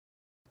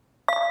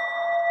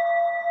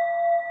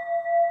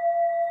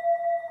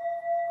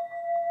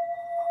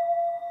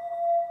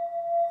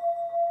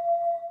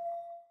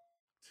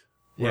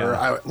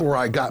where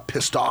I got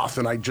pissed off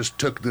and I just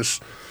took this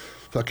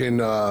fucking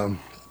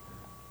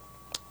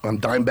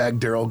Dimebag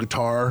Darrell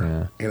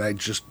guitar and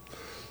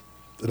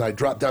I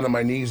dropped down on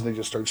my knees and they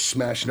just started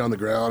smashing on the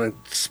ground and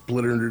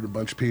split it into a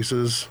bunch of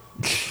pieces.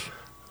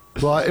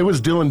 Well, it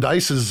was Dylan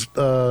Dice's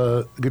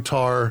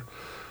guitar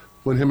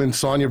when him and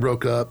Sonia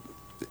broke up.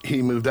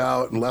 He moved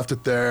out and left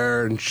it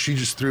there, and she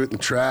just threw it in the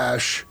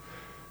trash.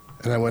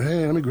 And I went,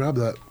 hey, let me grab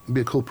that. It'd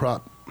be a cool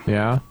prop.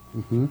 Yeah?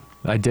 Mm-hmm.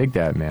 I dig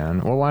that,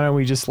 man. Well, why don't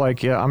we just I'm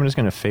just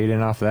going to fade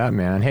in off that,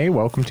 man. Hey,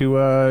 welcome to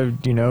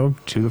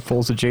the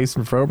Fulls of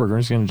Jason Froberg. We're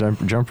just going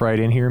to jump right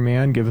in here,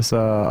 man. Give us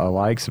a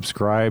like,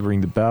 subscribe,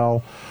 ring the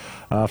bell.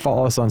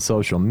 Follow us on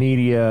social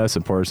media,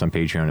 support us on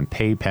Patreon and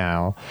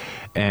PayPal.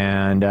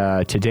 And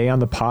today on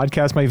the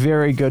podcast, my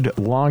very good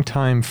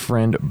longtime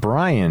friend,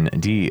 Brian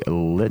D.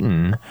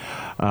 Litton,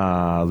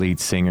 lead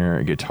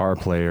singer, guitar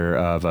player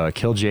of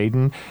Kill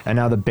Jaden, and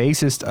now the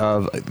bassist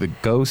of the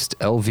Ghost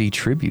LV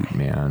Tribute,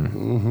 man.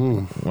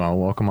 Mm-hmm. Well,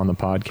 welcome on the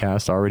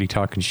podcast. Already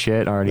talking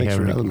shit, already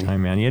having a good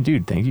time, man. Yeah,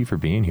 dude, thank you for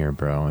being here,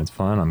 bro. It's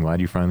fun. I'm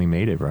glad you finally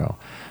made it, bro.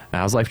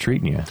 How's life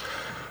treating you?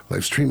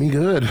 Life's treating me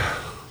good.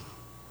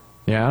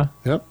 Yeah?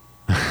 Yep.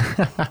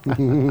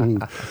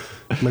 Am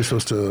I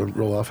supposed to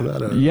roll off of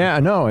that? Yeah,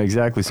 no,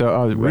 exactly.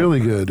 So really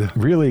good.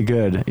 Really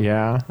good.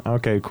 Yeah.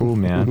 Okay, cool,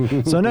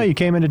 man. So no, you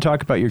came in to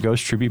talk about your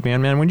Ghost tribute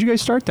band, man. When did you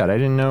guys start that? I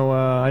didn't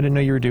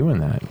know you were doing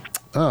that.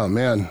 Oh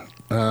man.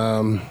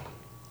 I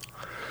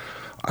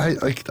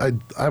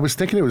was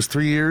thinking it was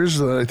 3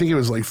 years. I think it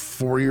was like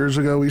 4 years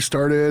ago we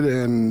started,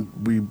 and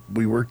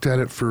we worked at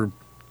it for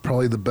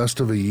probably the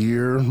most of a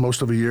year,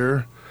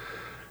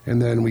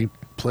 and then we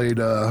played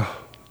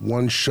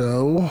one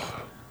show,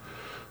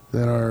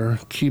 then our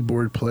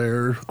keyboard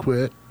player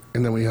quit,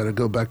 and then we had to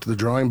go back to the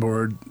drawing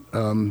board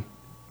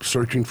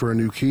searching for a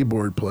new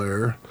keyboard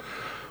player,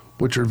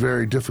 which are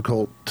very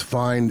difficult to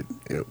find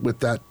with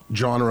that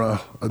genre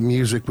of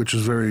music, which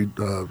is very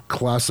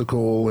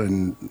classical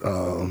and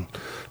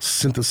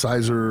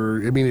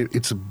synthesizer. I mean,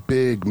 it's a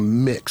big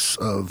mix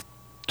of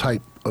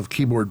type of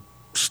keyboard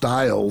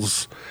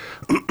styles,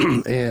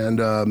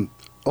 and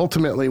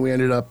ultimately we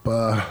ended up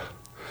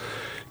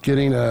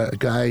getting a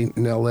guy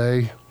in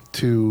L.A.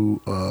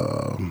 to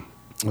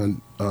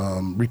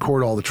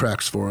record all the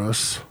tracks for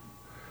us.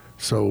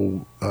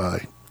 So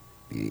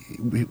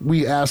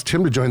we asked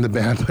him to join the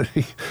band, but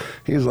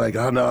he's like,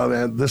 oh, no,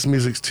 man, this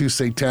music's too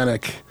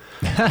satanic.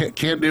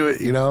 Can't do it,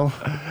 you know?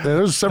 And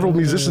there's several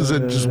musicians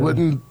that just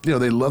wouldn't,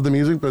 they love the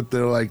music, but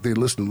they're like, they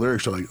listen to the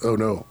lyrics, they're like, oh,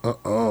 no,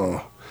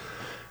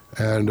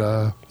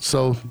 And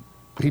so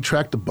he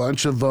tracked a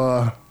bunch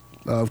of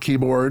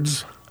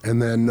keyboards, and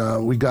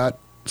then we got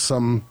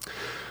some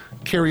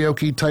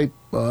karaoke type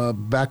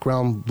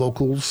background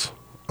vocals,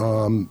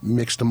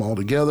 mixed them all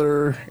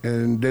together,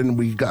 and then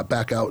we got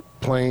back out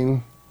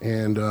playing,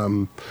 and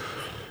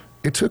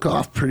it took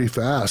off pretty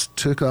fast,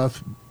 took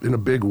off in a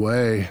big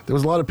way. There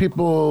was a lot of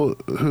people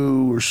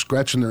who were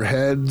scratching their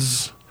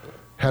heads,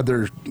 had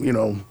their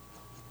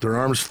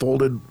arms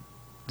folded,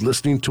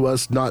 listening to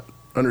us, not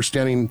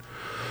understanding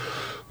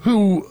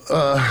who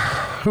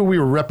we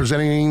were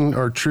representing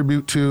our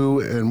tribute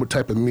to and what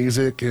type of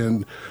music,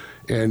 and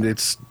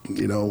it's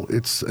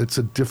it's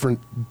a different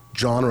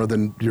genre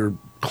than your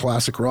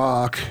classic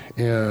rock,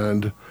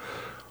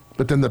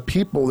 but then the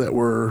people that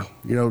were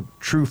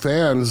true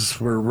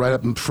fans were right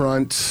up in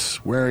front,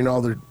 wearing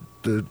all the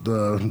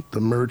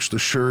merch, the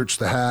shirts,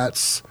 the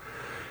hats,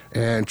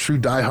 and true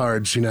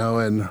diehards,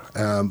 and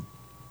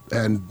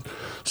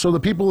so the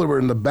people that were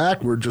in the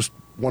back were just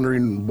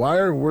wondering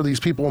were these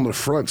people in the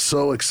front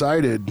so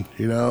excited,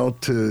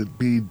 to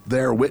be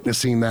there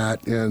witnessing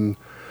that, and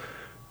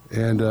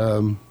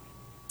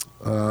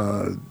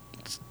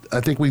I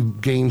think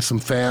we've gained some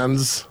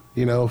fans,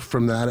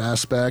 from that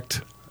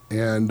aspect,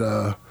 and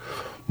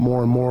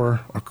more and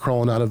more are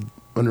crawling out of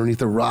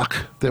underneath a rock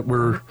that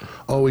were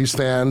always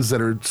fans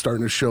that are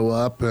starting to show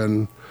up,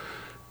 and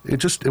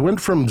it went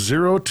from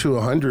 0 to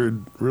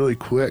 100 really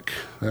quick,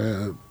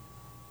 from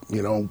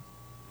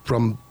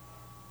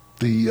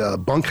the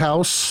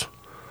bunkhouse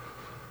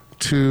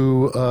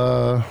to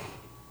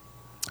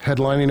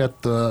headlining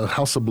at the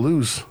House of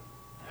Blues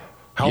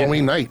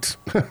Halloween night.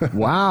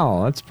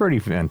 Wow, that's pretty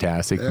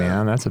fantastic,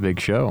 man. That's a big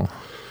show.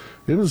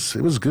 It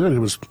was good. It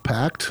was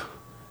packed.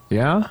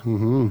 Yeah?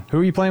 Mm-hmm. Who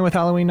are you playing with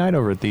Halloween night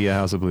over at the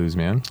House of Blues,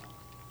 man?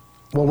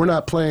 Well, we're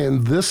not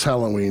playing this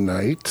Halloween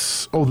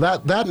night. Oh,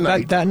 that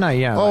night. That night,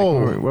 yeah.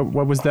 Oh.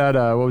 What was that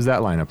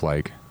lineup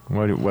like?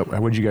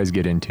 What did you guys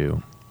get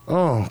into?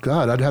 Oh,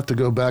 God, I'd have to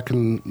go back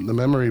in the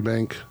memory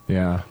bank.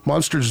 Yeah.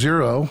 Monster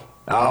Zero.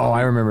 Oh,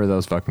 I remember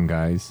those fucking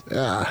guys.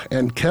 Yeah,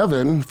 and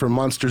Kevin from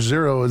Monster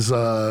Zero is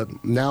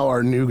now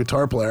our new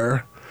guitar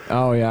player.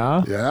 Oh,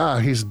 yeah?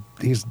 Yeah, he's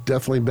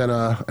definitely been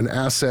an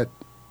asset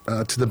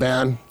to the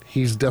band.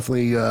 He's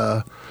definitely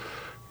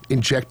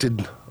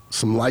injected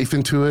some life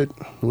into it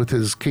with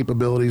his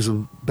capabilities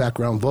of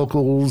background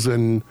vocals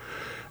and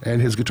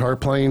his guitar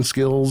playing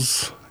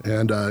skills.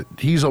 And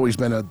he's always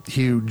been a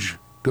huge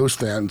Ghost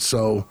fan,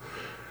 so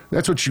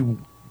that's what you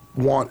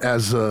want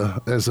as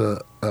a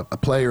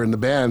player in the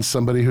band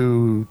somebody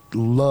who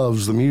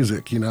loves the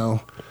music, you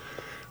know,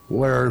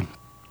 where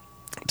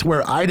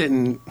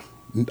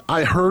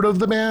I heard of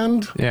the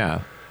band.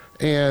 Yeah.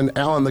 And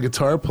Alan, the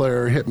guitar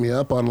player, hit me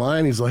up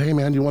online. He's like, "Hey,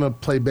 man, do you want to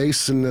play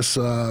bass in this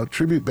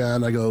tribute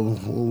band?" I go,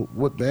 "Well,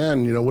 what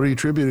band? You know, what are you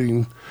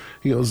tributing?"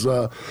 He goes,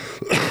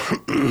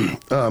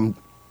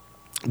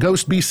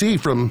 Ghost BC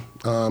from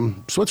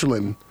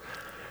Switzerland.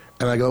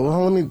 And I go,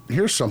 "Well, let me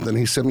hear something."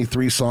 He sent me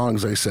 3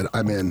 songs. I said,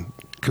 "I'm in,"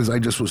 because I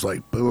just was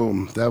like,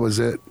 boom, that was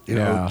it. You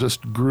know,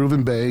 just groove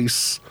and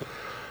bass.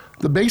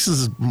 The bass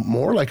is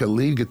more like a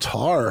lead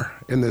guitar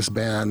in this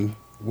band,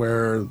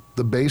 where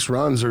the bass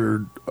runs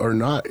are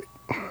not.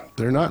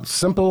 They're not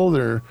simple.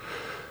 They're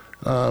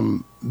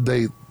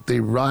they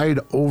ride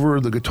over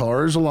the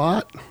guitars a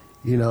lot,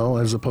 you know,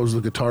 as opposed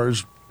to the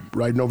guitars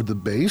riding over the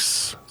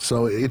bass.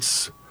 So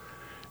it's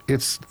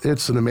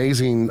an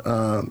amazing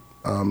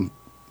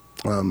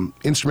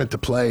instrument to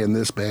play in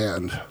this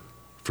band,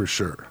 for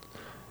sure.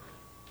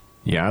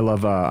 Yeah, I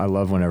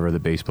love whenever the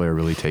bass player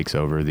really takes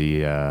over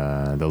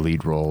the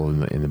lead role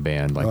in the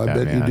band like that. I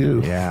bet man.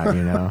 you do. Yeah,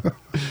 you know,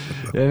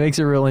 it makes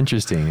it real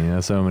interesting. You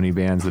know, so many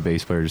bands the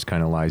bass player just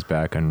kind of lies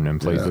back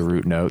and plays the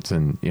root notes,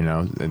 and you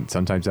know, and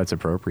sometimes that's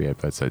appropriate,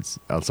 but it's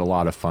a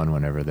lot of fun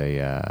whenever they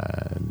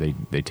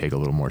take a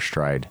little more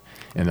stride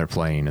in their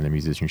playing and their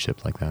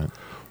musicianship like that.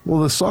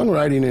 Well, the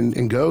songwriting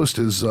in Ghost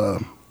is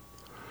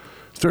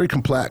it's very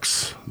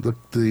complex.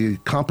 The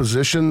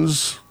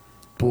compositions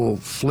will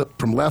flip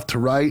from left to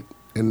right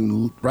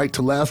and right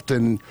to left,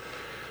 and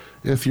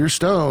if you're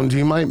stoned,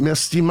 you might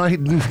miss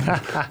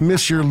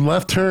miss your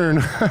left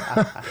turn.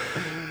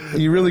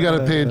 You really got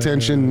to pay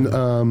attention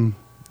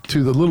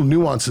to the little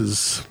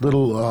nuances,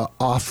 little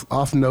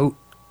off note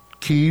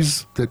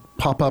keys that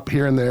pop up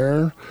here and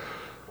there.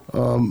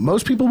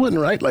 Most people wouldn't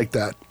write like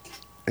that,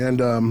 and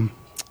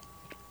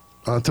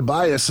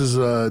Tobias he's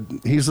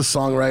a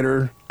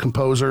songwriter,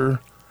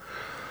 composer,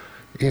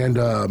 and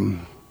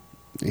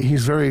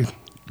he's very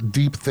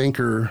deep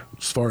thinker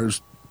as far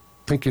as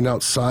thinking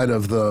outside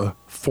of the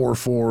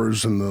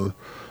 4/4s and the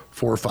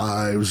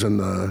 4/5s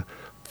and the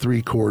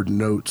 3-chord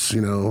notes,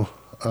 you know.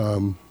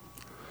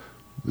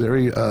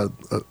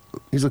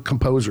 He's a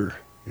composer,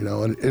 you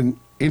know, and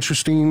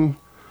interesting.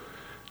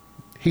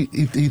 He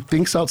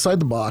thinks outside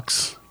the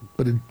box,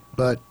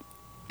 but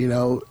you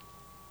know,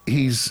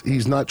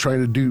 he's not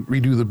trying to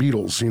redo the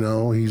Beatles, you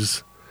know.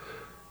 He's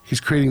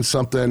creating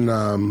something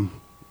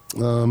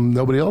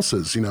nobody else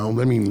is, you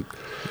know. I mean,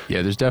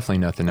 yeah, there's definitely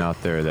nothing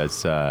out there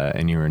that's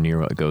anywhere near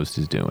what Ghost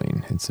is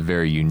doing. It's a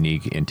very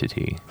unique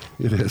entity.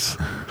 It is.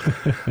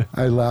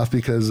 I laugh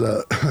because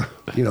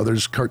you know,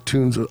 there's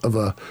cartoons of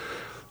a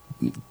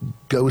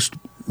Ghost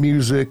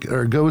music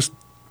or Ghost.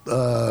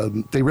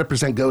 They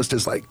represent Ghost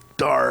as like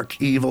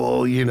dark,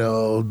 evil, you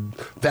know,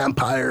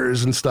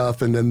 vampires and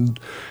stuff, and then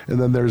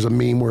there's a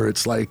meme where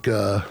it's like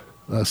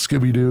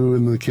Scooby-Doo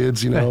and the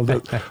kids, you know,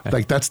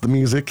 like that's the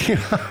music.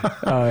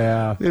 Oh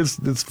yeah,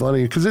 it's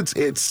funny because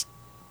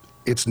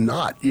it's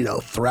not, you know,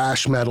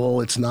 thrash metal.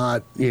 It's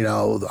not, you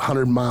know, the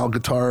 100-mile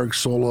guitar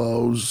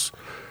solos.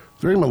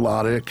 Very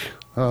melodic,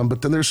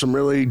 but then there's some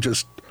really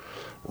just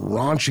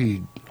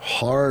raunchy,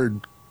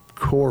 hardcore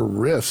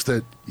riffs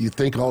that you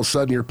think all of a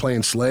sudden you're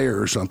playing Slayer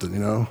or something, you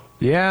know.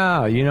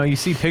 Yeah, you know, you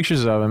see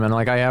pictures of them, and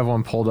like I have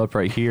one pulled up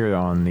right here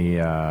on the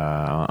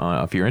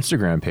of your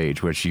Instagram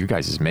page, which you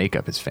guys'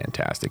 makeup is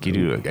fantastic. You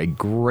do a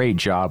great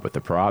job with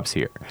the props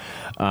here,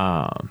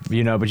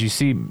 you know. But you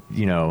see,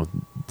 you know,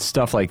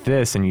 stuff like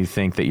this, and you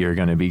think that you're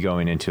going to be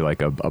going into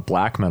like a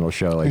black metal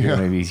show, like you're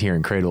going to be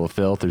hearing Cradle of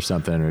Filth or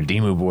something, or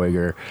Dimmu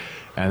Borgir.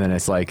 And then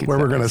it's like where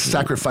we're going to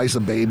sacrifice a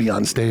baby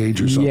on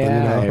stage or something.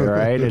 Yeah, you know?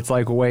 Right. It's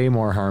like way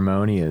more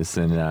harmonious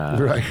and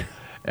right.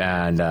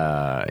 And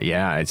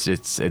yeah,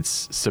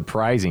 it's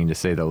surprising to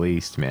say the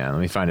least, man.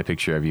 Let me find a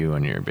picture of you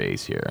on your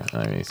bass here.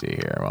 Let me see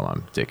here while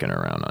I'm dicking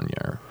around on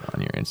your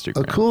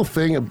Instagram. A cool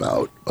thing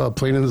about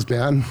playing in this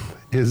band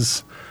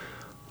is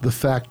the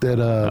fact that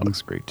that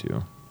looks great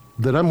too.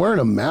 That I'm wearing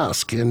a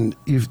mask and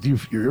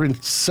you're in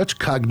such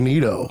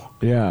cognito.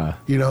 Yeah.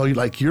 You know,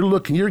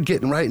 you're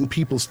getting right in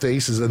people's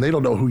faces and they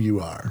don't know who you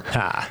are.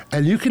 Ha.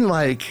 And you can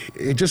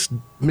it just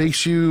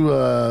makes you,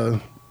 I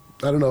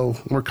don't know,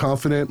 more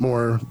confident,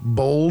 more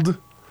bold,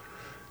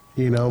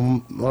 you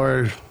know,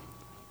 or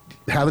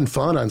having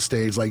fun on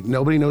stage. Like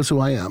nobody knows who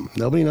I am.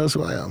 Nobody knows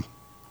who I am.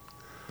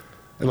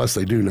 Unless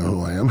they do know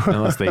who I am.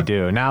 Unless they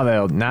do. Now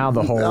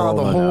the whole world's going to know.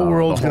 The whole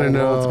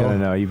world's going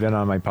to know. You've been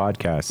on my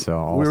podcast, so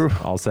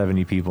all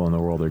 70 people in the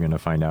world are going to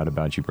find out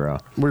about you, bro.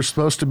 We're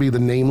supposed to be the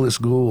nameless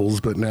ghouls,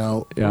 but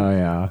now... Oh,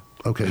 yeah.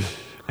 Okay.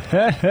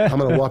 I'm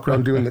going to walk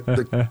around doing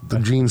the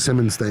Gene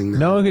Simmons thing now.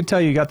 No one could tell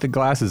you got the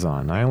glasses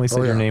on. I only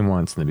said your name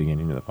once in the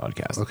beginning of the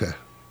podcast. Okay.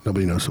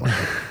 Nobody knows who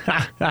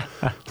I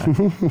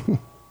am.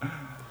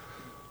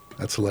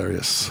 That's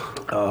hilarious.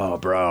 Oh,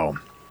 bro.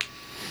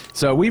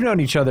 So we've known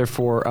each other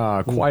for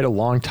quite a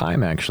long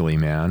time, actually,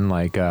 man.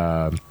 Like,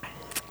 God,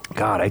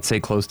 I'd say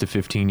close to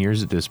 15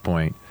 years at this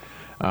point.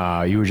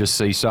 You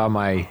saw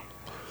my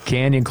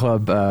Canyon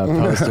Club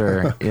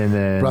poster in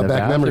the Brought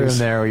back bathroom memories.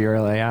 there, where you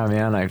were like, "Yeah,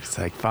 man." I was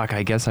like, "Fuck,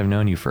 I guess I've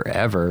known you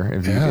forever."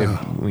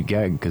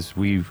 Because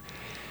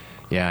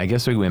I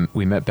guess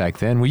we met back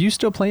then. Were you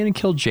still playing in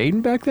Kill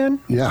Jaden back then?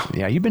 Yeah.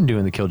 Yeah, you've been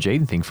doing the Kill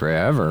Jaden thing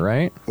forever,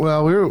 right?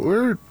 Well,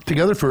 we're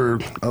together for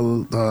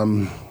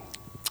 11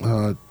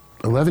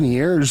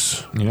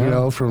 years. Yeah. You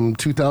know, from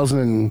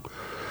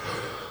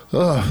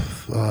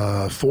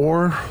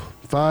 2004,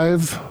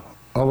 5,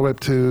 all the way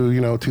up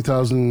to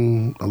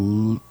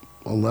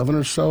 2011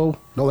 or so.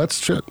 No,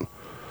 that's shit.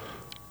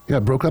 Yeah, I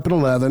broke up in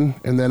 11,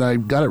 and then I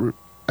got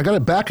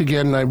it back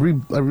again, and I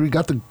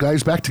got the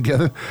guys back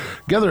together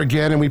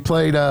again, and we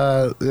played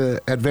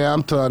at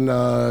Vamped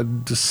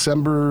on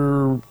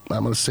December,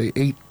 I'm going to say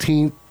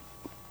 18th,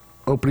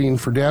 opening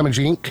for Damage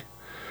Inc.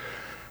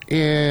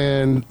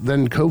 And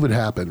then COVID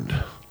happened.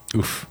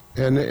 Oof.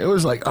 And it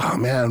was like, oh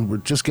man, we're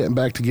just getting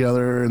back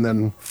together, and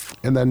then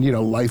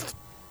life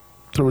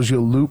throws you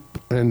a loop,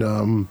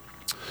 and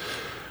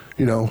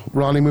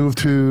Ronnie moved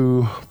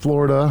to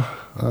Florida.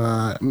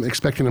 I'm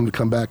expecting him to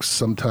come back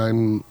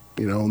sometime,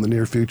 in the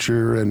near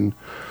future, and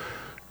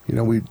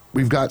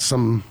we've got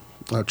some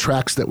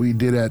tracks that we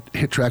did at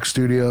Hit Track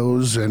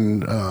Studios,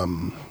 and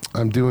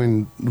I'm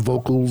doing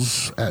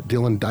vocals at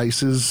Dylan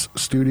Dice's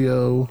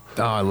studio.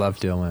 Oh, I love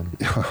Dylan.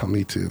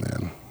 Me too,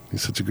 man.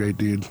 He's such a great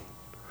dude.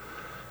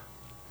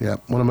 Yeah,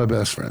 one of my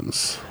best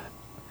friends.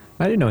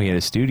 I didn't know he had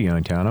a studio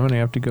in town. I'm gonna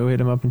have to go hit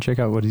him up and check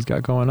out what he's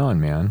got going on,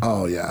 man.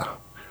 Oh yeah,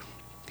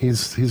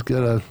 he's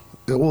got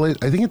I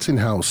think it's in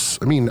house.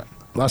 I mean,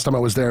 last time I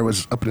was there, it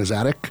was up in his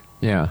attic.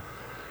 Yeah.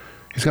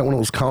 He's got one of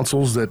those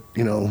consoles that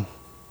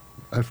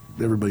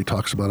everybody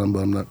talks about him, but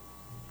I'm not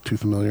too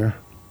familiar.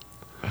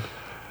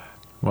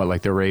 What,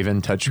 like the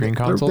Raven touchscreen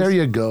consoles? There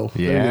you go.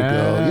 Yeah. There you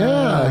go.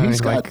 Yeah,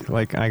 he's got.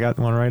 Like I got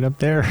one right up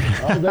there.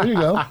 Oh, there you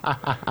go.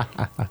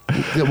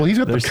 Yeah, well, he's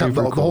got They're the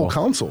super whole cool.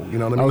 console. You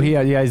know what I mean?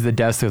 Oh, he has the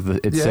desk with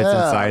it sits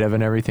Yeah. inside of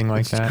and everything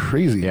like It's that.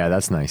 crazy. Yeah,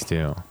 that's nice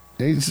too.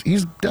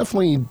 He's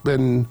definitely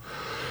been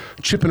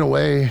chipping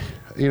away,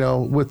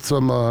 with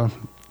some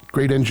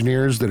great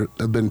engineers that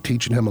have been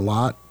teaching him a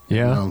lot.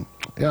 Yeah.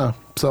 Yeah.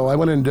 So I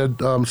went and did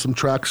some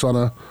tracks on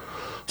a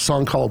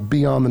song called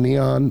Beyond the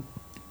Neon,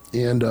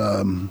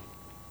 and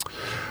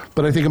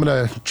but I think I'm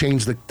going to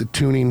change the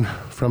tuning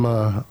from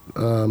a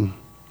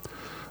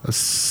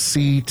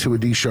C to a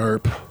D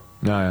sharp.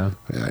 No,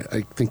 yeah.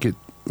 I think it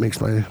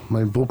makes my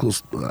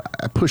vocals.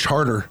 I push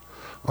harder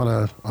on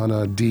a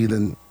D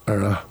than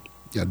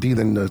D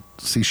than a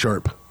C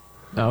sharp.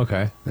 Oh,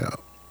 okay. Yeah,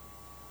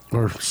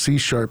 or C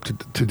sharp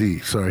to D.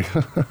 Sorry.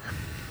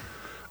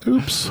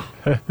 Oops.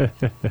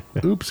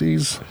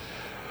 Oopsies.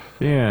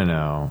 Yeah,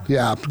 no.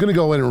 Yeah, I'm gonna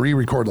go in and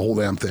re-record the whole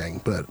damn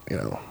thing, but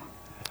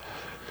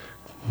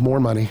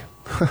more money.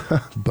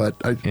 But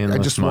I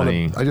just want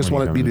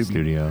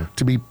it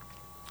to be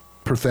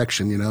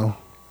perfection.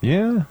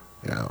 Yeah.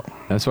 Yeah.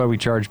 That's why we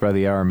charge by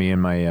the hour. Me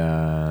and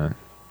my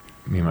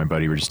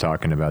buddy were just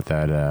talking about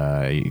that.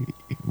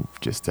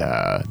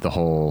 The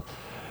whole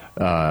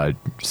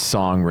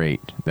song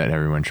rate that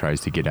everyone tries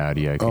to get out of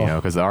you,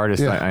 because the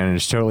artists, yeah. I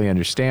just totally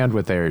understand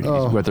where they're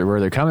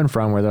coming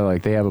from, where they're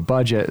like, they have a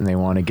budget and they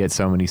want to get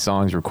so many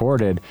songs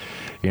recorded,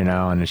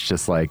 and it's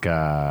just like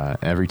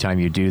every time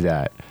you do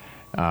that,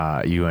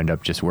 you end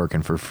up just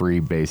working for free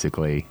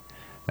basically,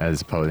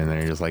 as opposed to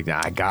they're just like,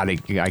 I gotta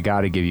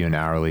give you an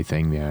hourly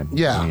thing, man.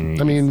 Yeah,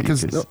 I mean,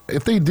 because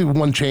if they do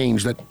one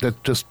change,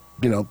 that just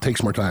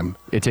takes more time.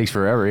 It takes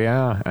forever,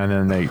 yeah. And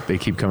then they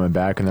keep coming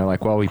back and they're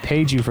like, well, we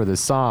paid you for this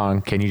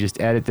song. Can you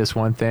just edit this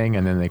one thing?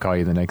 And then they call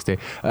you the next day.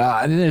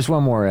 And then there's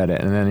one more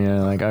edit. And then you're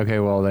like, okay,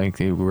 well,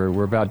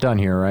 we're about done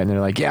here, right? And they're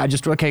like, yeah,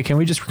 okay, can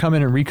we just come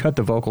in and recut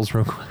the vocals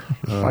real quick?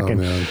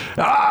 Man.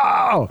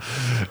 Oh!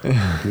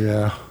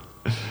 Yeah.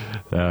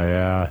 Oh,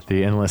 yeah.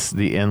 The endless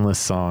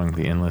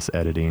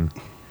editing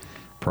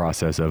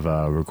process of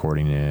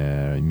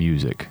recording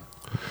music.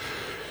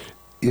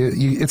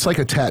 It's like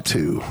a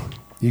tattoo.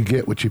 You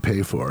get what you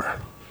pay for.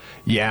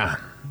 Yeah,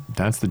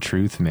 that's the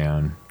truth,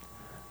 man.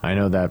 I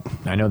know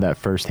that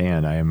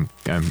firsthand. I'm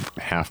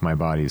half my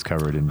body is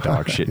covered in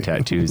dog shit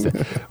tattoos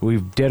that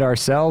we did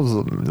ourselves.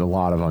 A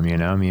lot of them,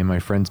 Me and my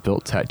friends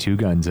built tattoo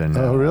guns, and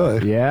oh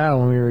really? Yeah,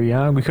 when we were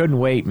young, we couldn't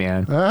wait,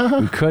 man.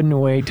 We couldn't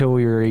wait till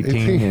we were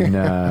 18,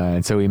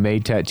 and so we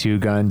made tattoo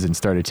guns and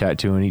started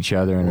tattooing each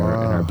other in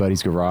our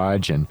buddy's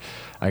garage. And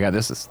I got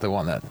this. This is the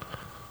one that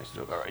I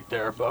still got right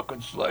there,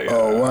 Vulcan Slayer.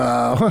 Oh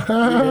wow!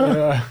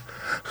 Yeah.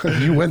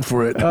 You went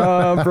for it.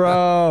 Oh,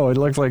 bro. It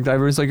looks like, I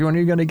was like, when are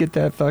you going to get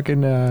that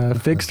fucking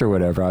fixed or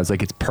whatever? I was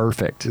like, it's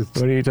perfect.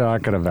 What are you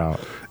talking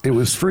about? It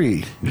was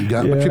free. You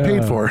got what you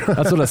paid for.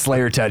 That's what a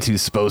Slayer tattoo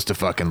is supposed to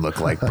fucking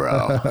look like,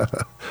 bro.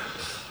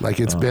 Like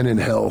it's been in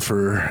hell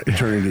for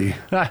eternity.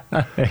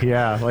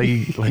 Yeah, like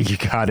you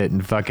got it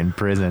in fucking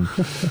prison.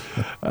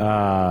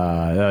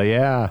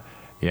 Yeah.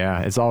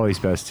 Yeah, it's always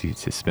best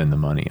to spend the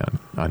money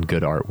on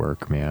good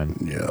artwork, man.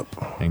 Yep.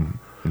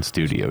 And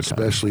studio time.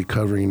 Especially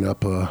covering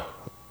up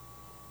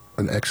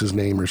an ex's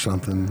name or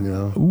something, you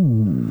know.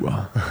 Ooh,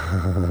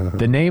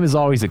 the name is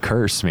always a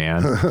curse,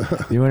 man.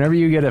 Whenever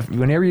you get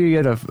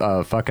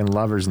a fucking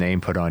lover's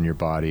name put on your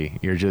body,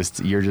 you're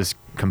just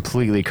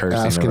completely cursing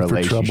Asking the for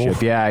relationship.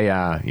 trouble.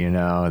 Yeah. You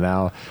know,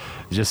 now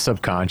just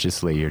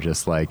subconsciously, you're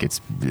just like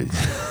it's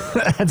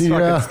that's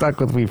Yeah. fucking stuck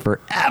with me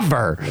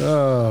forever.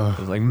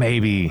 It's like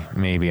maybe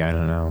I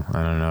don't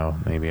know.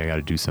 Maybe I got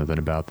to do something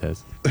about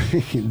this.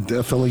 You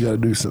definitely got to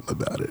do something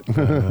about it.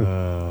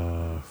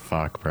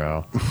 Fuck,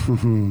 bro.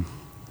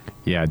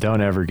 Yeah,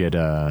 don't ever get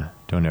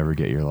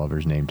your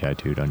lover's name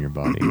tattooed on your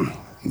body.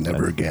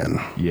 Never again.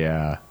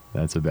 Yeah,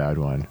 that's a bad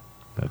one.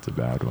 That's a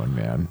bad one,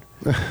 man.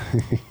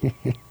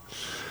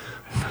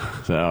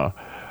 So,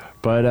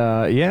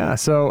 but yeah.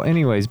 So,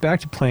 anyways, back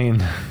to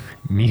playing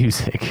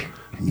music.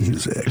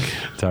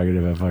 Talking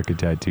about fucking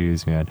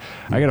tattoos, man.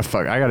 I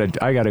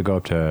gotta go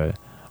up to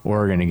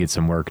Oregon to get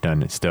some work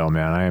done still,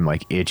 man. I am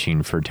like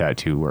itching for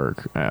tattoo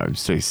work.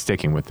 So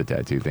sticking with the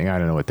tattoo thing. I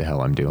don't know what the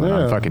hell I'm doing.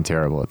 Yeah. I'm fucking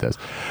terrible at this.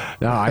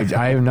 No, I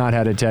have not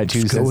had a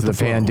tattoo Just go since with the the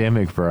flow.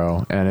 pandemic,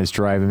 bro. And it's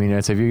driving me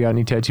nuts. Have you got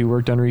any tattoo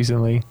work done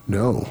recently?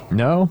 No.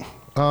 No?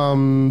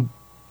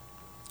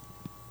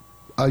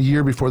 A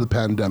year before the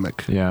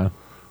pandemic. Yeah.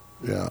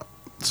 Yeah.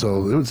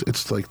 So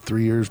it's like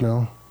 3 years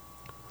now.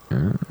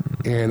 And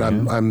yeah.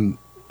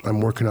 I'm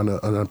working on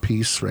a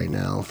piece right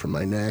now for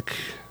my neck.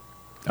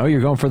 Oh,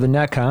 you're going for the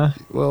neck, huh?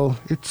 Well,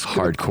 it's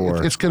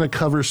Hardcore. It's going to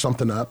cover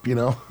something up, you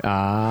know.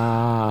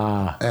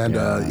 Ah. And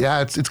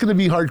it's going to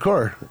be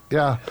hardcore.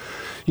 Yeah.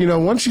 You know,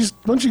 once you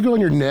go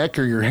on your neck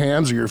or your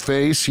hands or your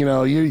face, you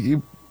know,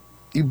 you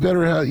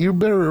better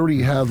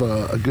already have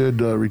a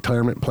good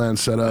retirement plan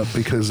set up,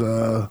 because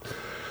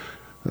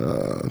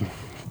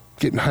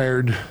getting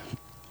hired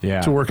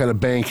to work at a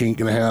bank ain't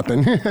going to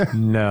happen.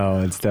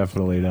 No, it's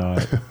definitely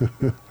not.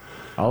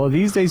 All of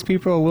these days,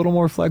 people are a little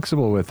more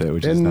flexible with it,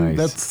 which is And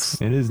nice.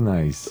 It is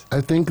nice.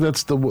 I think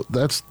that's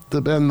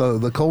been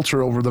the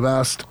culture over the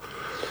past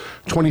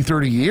 20,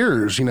 30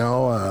 years, you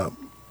know.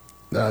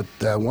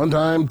 At one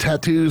time,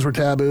 tattoos were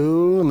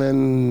taboo, and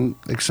then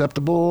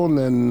acceptable,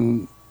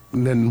 and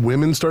then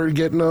women started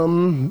getting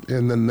them,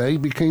 and then they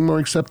became more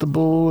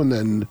acceptable, and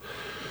then,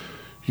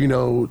 you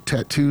know,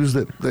 tattoos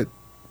that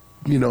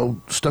you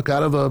know, stuck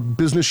out of a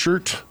business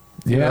shirt,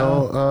 you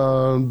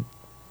know,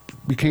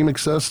 became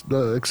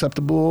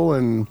acceptable,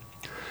 and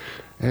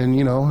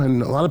you know,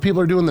 and a lot of people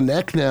are doing the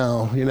neck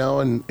now, you know,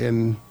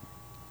 and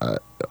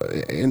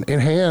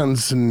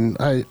hands, and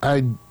I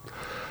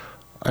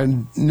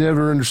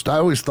never understood. I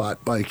always thought,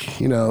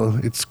 like, you know,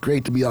 it's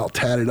great to be all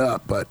tatted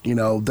up, but, you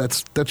know,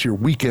 that's your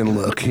weekend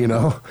look, you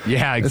know.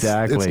 Yeah,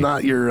 exactly. It's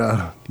not your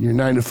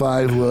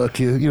 9-to-5 look.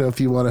 You know, if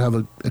you want to have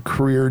a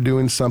career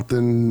doing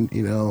something,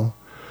 you know,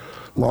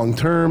 long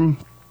term.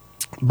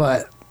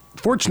 But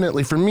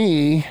fortunately for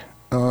me,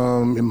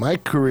 in my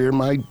career,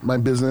 my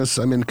business,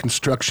 I'm in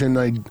construction.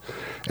 I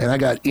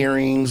got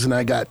earrings, and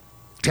I got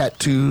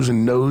tattoos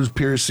and nose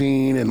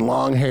piercing and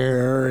long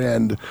hair,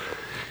 and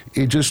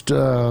it just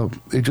took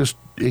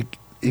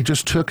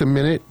a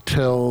minute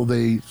till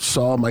they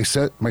saw my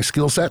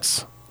skill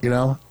sets, you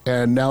know,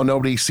 and now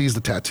nobody sees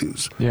the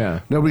tattoos.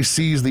 Yeah. Nobody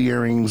sees the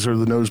earrings or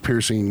the nose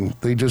piercing.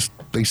 They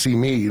see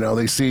me, you know,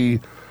 they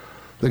see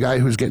the guy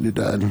who's getting it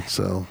done.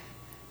 So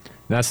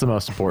That's the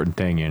most important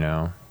thing, you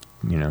know.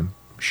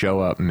 Show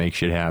up and make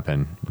shit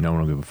happen. No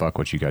one will give a fuck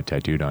what you got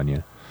tattooed on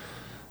you.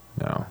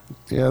 No.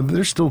 yeah,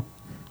 there's still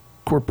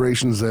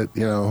corporations that,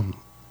 you know,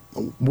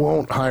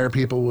 won't hire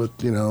people with,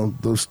 you know,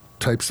 those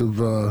types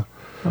of Oh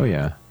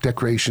yeah.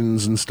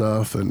 decorations and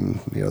stuff, and,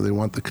 you know, they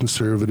want the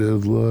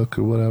conservative look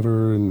or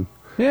whatever, and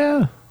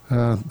Yeah.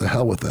 the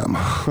hell with them.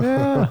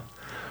 Yeah.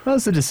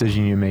 That's the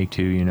decision you make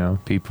too, you know.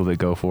 People that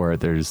go for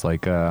it, they're just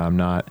like, I'm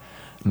not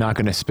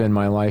going to spend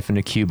my life in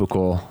a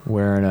cubicle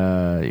wearing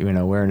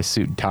a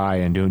suit and tie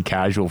and doing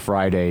casual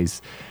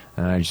Fridays.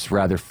 And I just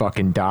rather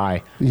fucking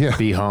die,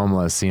 be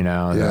homeless, you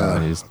know. Yeah.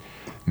 And just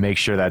make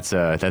sure that's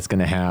going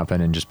to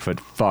happen, and just put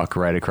fuck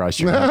right across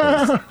your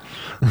knuckles.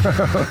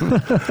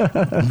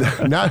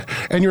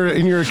 And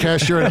you're a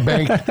cashier at a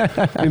bank,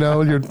 you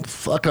know, you're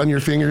fuck on your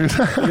fingers.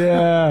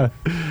 Yeah.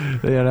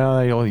 You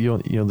know,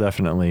 you'll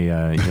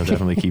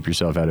definitely keep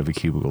yourself out of a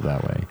cubicle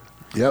that way.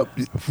 Yep,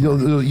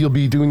 you'll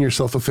be doing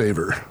yourself a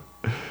favor.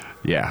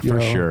 Yeah, You for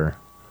know? sure.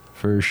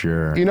 For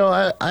sure. You know,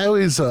 I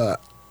always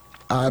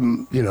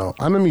I'm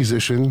a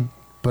musician,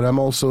 but I'm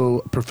also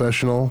a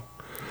professional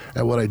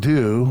at what I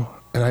do,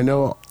 and I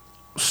know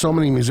so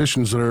many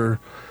musicians that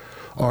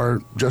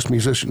are just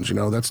musicians. You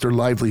know, that's their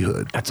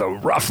livelihood. That's a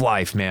rough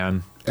life,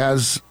 man.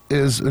 As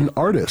is an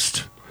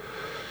artist.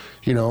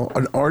 You know,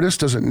 an artist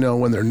doesn't know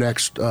when their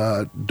next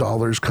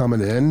dollar's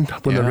coming in,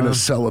 when they're going to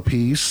sell a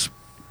piece,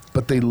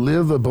 but they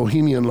live a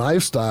bohemian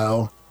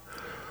lifestyle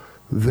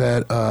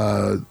that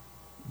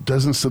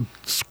doesn't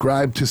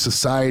subscribe to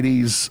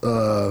society's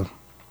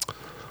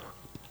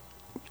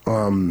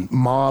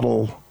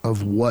model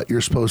of what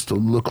you're supposed to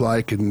look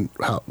like, and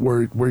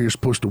where you're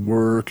supposed to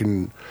work,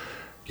 and,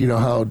 you know,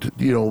 how to,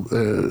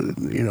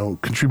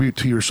 contribute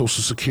to your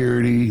Social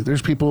Security.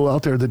 There's people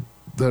out there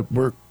that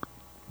work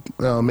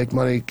make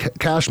money,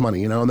 cash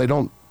money, and they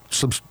don't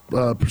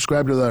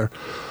prescribe to their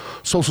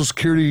Social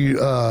Security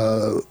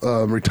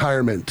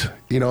retirement.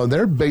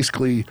 They're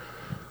basically,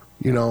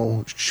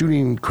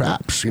 shooting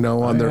craps,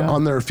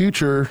 on their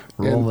future,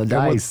 roll the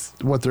dice,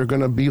 what they're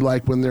going to be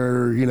like when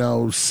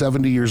they're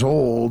 70 years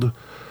old.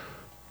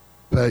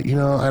 But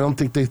I don't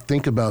think they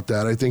think about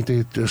that. I think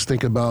they just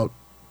think about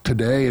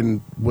today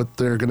and what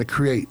they're going to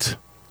create.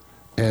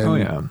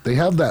 And they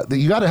have that.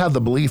 You got to have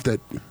the belief that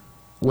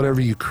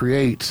whatever you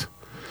create,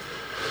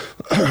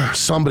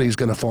 somebody's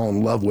going to fall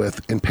in love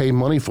with and pay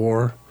money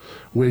for,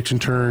 which in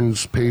turn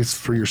pays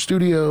for your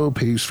studio,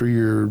 pays for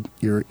your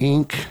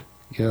ink,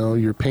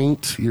 your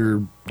paint,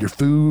 your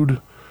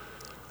food,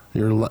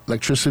 your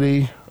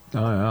electricity.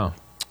 Oh yeah.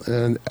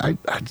 And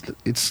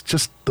it's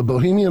just the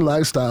bohemian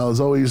lifestyle is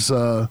always.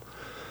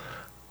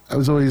 I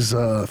was always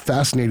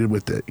fascinated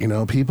with it.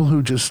 People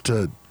who just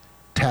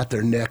tat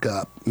their neck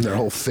up and their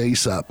whole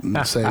face up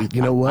and say,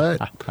 you know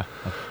what,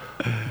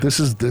 this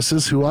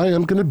is who I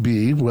am going to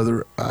be,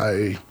 whether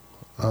I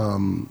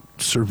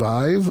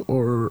survive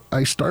or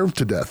I starve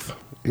to death.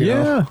 You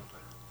know?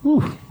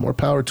 Whew, more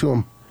power to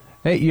them.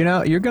 Hey,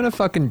 you're gonna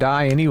fucking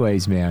die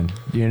anyways, man.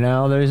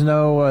 There's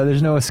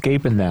no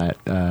escaping that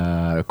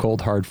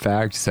cold hard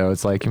fact. So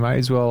it's like you might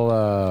as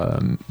well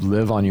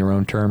live on your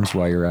own terms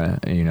while you're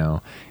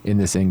in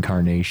this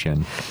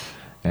incarnation,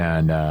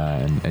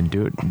 and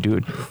do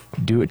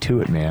it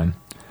to it, man.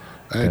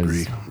 I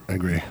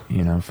agree.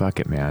 Fuck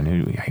it,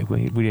 man.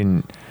 We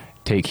didn't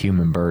take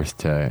human birth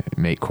to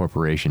make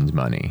corporations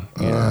money.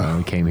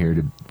 We came here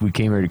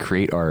to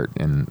create art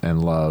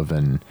and love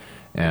and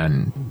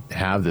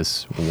have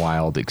this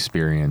wild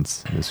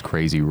experience, this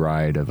crazy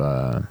ride of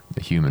a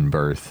human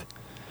birth.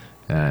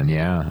 And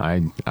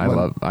I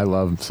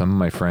love some of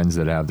my friends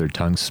that have their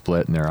tongues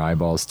split and their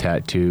eyeballs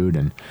tattooed,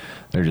 and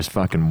they're just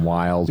fucking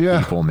wild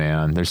people,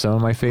 man. They're some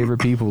of my favorite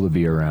people to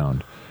be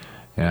around.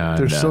 And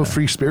they're so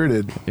free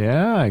spirited.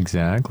 Yeah,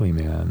 exactly,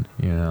 man.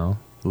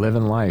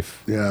 Living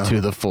life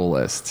to the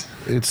fullest.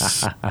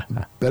 It's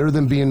better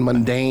than being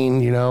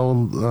mundane,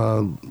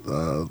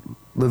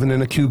 living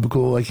in a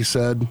cubicle, like you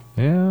said.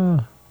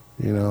 Yeah.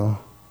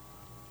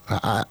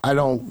 I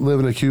don't live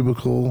in a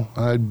cubicle.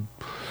 I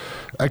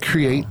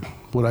create.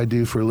 What I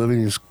do for a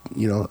living is,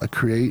 I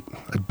create,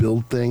 I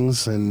build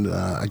things, and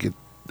I get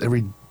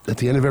at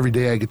the end of every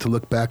day, I get to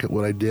look back at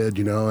what I did,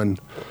 and,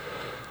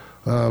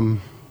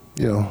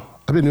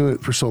 I've been doing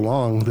it for so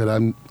long that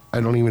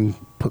I don't even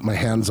put my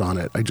hands on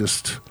it. I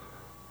just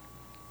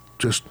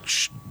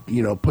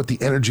put the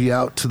energy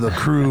out to the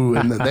crew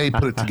and they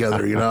put it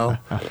together,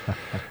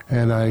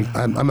 And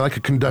I'm like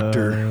a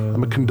conductor.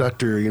 I'm a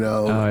conductor,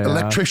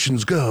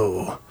 Electricians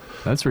go.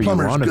 That's where you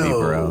want to be,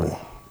 bro.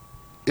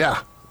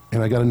 Yeah.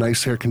 And I got a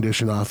nice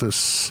air-conditioned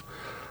office.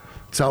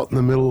 It's out in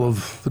the middle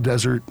of the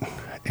desert,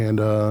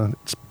 and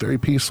it's very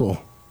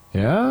peaceful.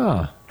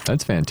 Yeah,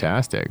 that's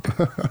fantastic.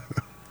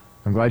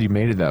 I'm glad you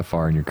made it that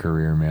far in your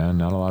career, man.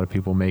 Not a lot of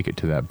people make it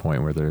to that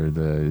point where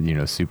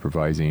they're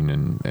supervising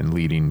and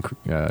leading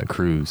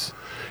crews.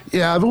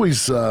 Yeah, I've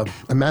always I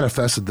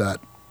manifested that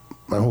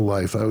my whole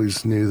life. I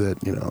always knew that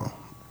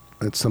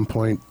at some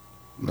point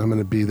I'm going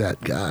to be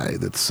that guy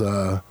that's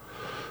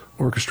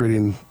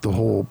orchestrating the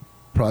whole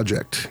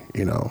project.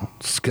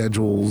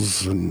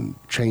 Schedules and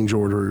change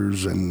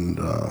orders and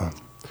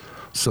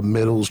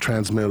submittals,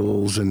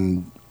 transmittals,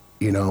 and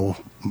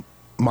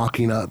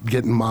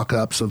getting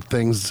mock-ups of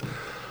things,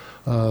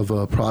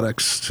 of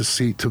products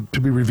to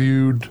be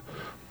reviewed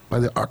by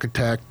the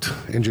architect,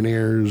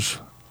 engineers,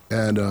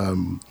 and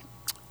I'm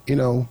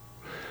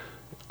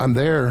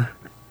there,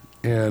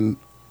 and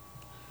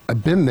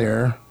I've been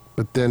there,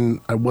 but then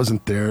I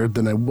wasn't there.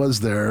 Then I was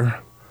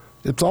there.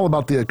 It's all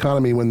about the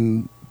economy.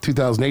 When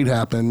 2008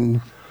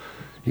 happened,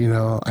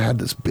 I had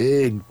this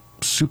big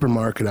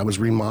supermarket I was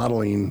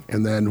remodeling,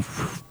 and then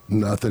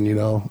nothing,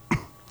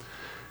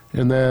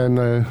 And then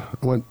I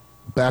went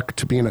back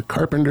to being a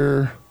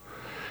carpenter,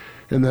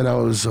 and then I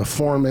was a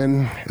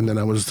foreman, and then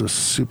I was the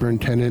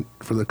superintendent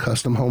for the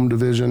custom home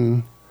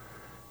division,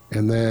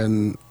 and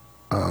then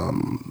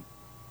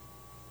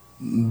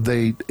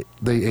they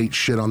ate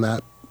shit on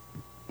that.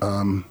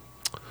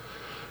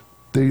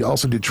 They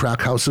also did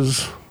track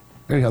houses.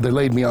 Anyhow, they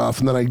laid me off,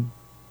 and then I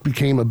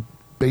became a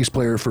bass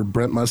player for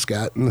Brent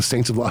Muscat and the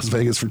Saints of Las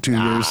Vegas for 2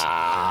 years.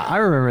 I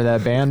remember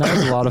that band. That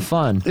was a lot of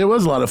fun. It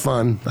was a lot of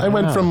fun. I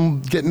went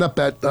from getting up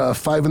at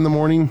 5 in the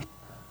morning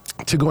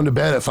to going to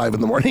bed at 5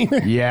 in the morning.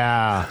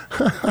 Yeah.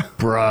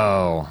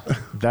 Bro.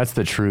 That's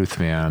the truth,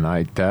 man.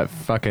 That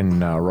fucking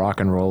rock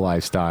and roll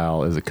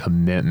lifestyle is a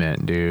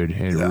commitment, dude.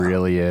 It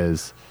really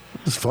is.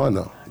 It's fun,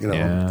 though.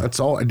 That's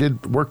all. I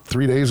did work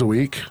 3 days a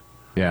week.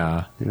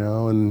 Yeah.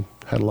 And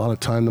had a lot of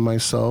time to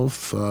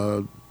myself.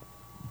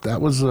 That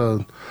was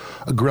a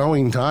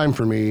growing time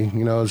for me,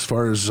 as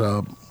far as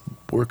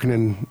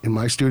working in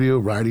my studio,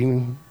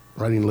 writing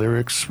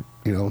lyrics,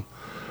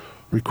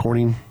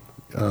 recording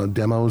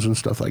demos and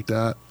stuff like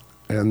that,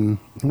 and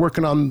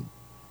working on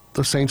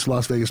the Saints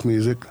Las Vegas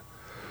music,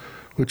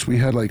 which we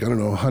had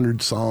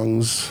 100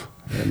 songs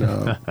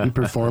And we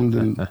performed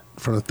in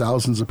front of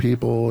thousands of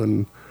people,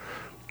 and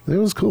it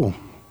was cool.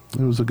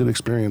 It was a good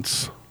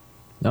experience.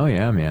 Oh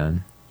yeah,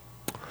 man.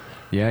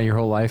 Yeah, your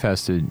whole life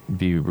has to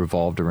be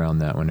revolved around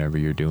that whenever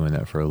you're doing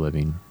that for a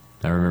living.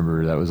 I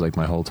remember that was like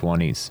my whole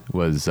 20s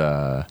was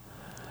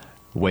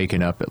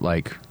waking up at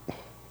like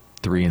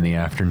 3 in the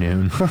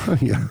afternoon,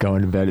 Yeah.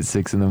 going to bed at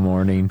 6 in the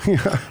morning.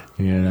 Yeah.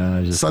 You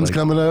know, just Sun's like,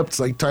 coming up. It's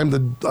like time to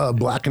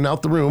blacken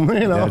out the room.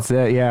 You know. that's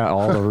it. Yeah,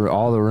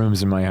 all the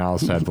rooms in my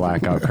house had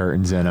blackout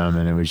curtains in them,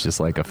 and it was just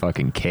like a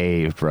fucking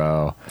cave,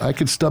 bro. I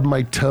could stub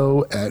my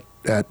toe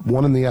at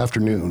 1 in the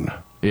afternoon.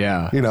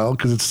 Yeah. You know,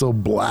 because it's so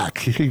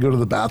black. You go to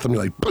the bathroom,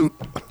 you're like, boom.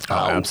 Oh,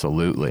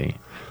 absolutely.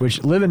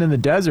 Which living in the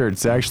desert,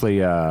 it's actually,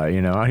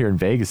 you know, out here in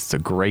Vegas, it's a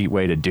great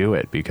way to do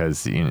it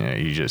because, you know,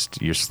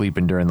 you're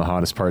sleeping during the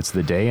hottest parts of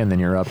the day and then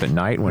you're up at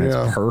night when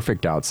Yeah. it's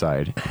perfect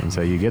outside. And so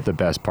you get the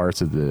best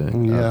parts of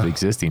Yeah. of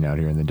existing out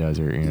here in the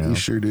desert, you know. You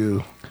sure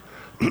do.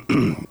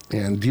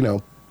 And, you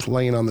know,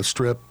 playing on the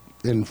strip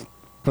in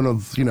front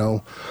of, you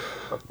know,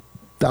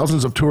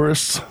 thousands of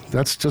tourists,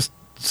 that's just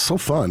so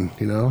fun,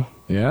 you know.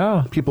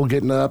 Yeah. People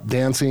getting up,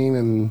 dancing,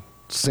 and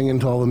singing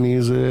to all the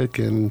music,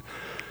 and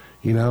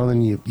you know,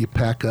 then you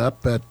pack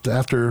up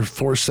after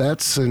 4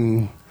 sets,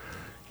 and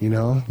you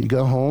know, you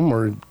go home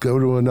or go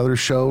to another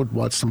show,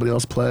 watch somebody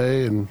else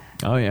play, and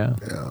Oh, yeah.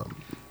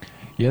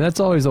 Yeah, that's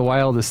always the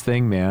wildest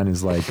thing, man,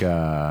 is like,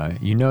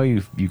 you know,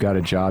 you got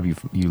a job you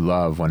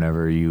love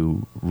whenever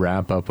you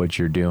wrap up what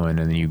you're doing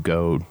and then you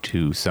go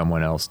to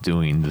someone else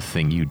doing the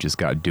thing you just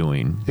got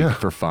doing Yeah.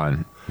 for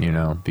fun, you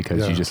know, because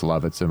Yeah. you just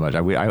love it so much.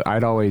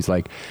 I'd always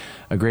like,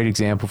 a great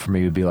example for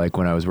me would be like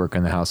when I was working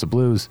in the House of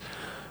Blues,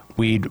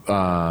 we'd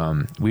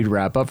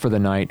wrap up for the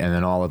night and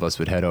then all of us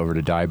would head over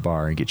to Dive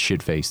Bar and get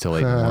shit-faced till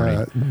 8 in the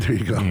morning. there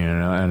you go. You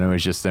know, and it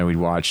was just then we'd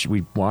watch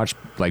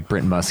like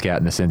Brenton Muscat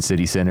and the Sin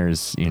City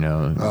Sinners, you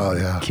know, Oh,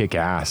 yeah. kick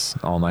ass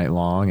all night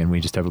long, and we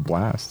just have a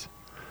blast.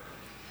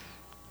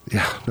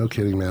 Yeah, no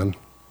kidding, man.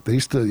 They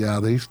used to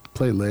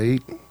play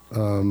late.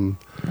 Remember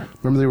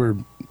they were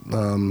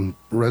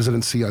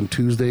residency on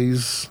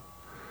Tuesdays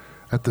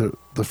at the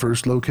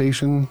first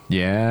location.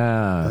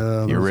 Yeah, the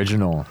those-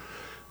 original.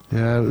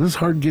 Yeah, it was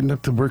hard getting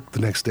up to work the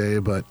next day,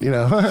 but you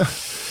know,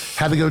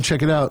 had to go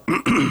check it out.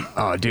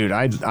 Oh, dude,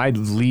 I'd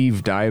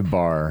leave Dive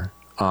Bar,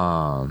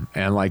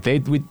 and like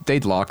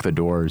they'd lock the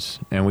doors,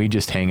 and we'd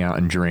just hang out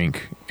and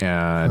drink,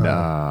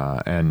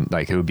 and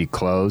like it would be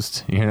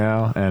closed, you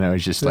know, and it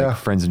was just like Yeah.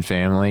 friends and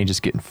family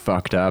just getting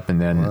fucked up, and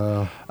then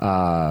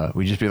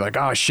we'd just be like,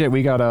 oh shit,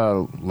 we got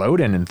a load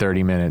in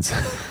 30 minutes.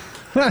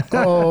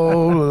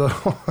 Oh,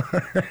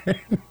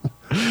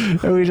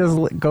 And we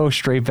just go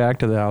straight back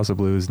to the House of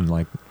Blues and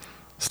like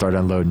start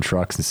unloading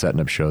trucks and setting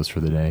up shows for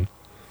the day.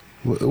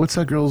 what's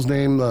that girl's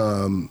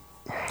name?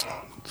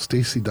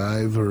 Stacy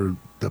Dive or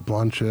the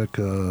blonde chick?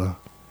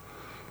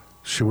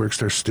 She works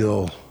there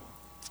still.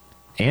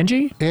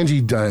 Angie?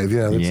 Angie Dive,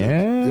 yeah. That's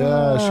it.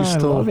 Yeah, she's I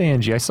still. love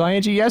Angie. I saw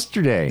Angie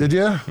yesterday. Did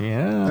you?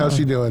 Yeah. How's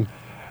she doing?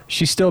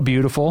 She's still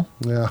beautiful.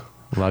 Yeah.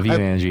 Love you,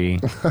 Angie.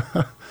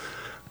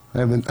 I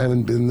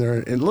haven't been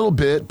there in a little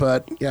bit,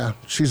 but yeah,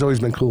 she's always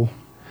been cool.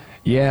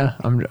 Yeah,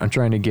 I'm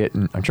trying to get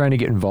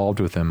involved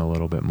with them a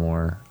little bit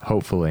more.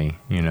 Hopefully,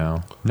 you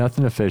know,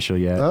 nothing official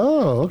yet.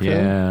 Oh, okay.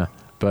 Yeah,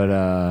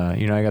 but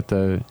you know,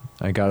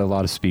 I got a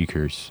lot of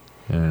speakers,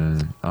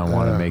 and I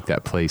want to make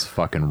that place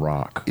fucking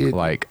rock.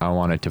 Like I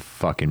want it to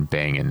fucking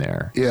bang in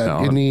there. Yeah,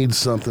 So, it needs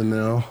something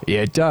now. yeah,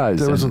 it does.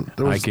 There was, and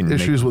there was I can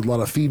issues with a lot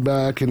of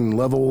feedback and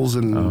levels,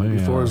 and Oh, yeah.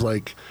 before it was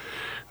like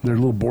their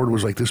little board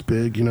was like this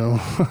big, you know.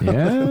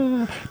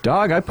 Yeah,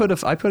 dog. I put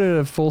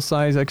a full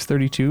size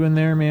X32 in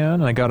there,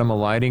 man. I got him a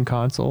lighting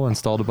console,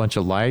 installed a bunch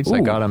of lights. I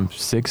Ooh. got him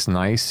 6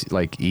 nice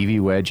like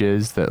EV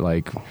wedges that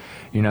like,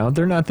 you know,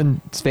 they're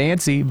nothing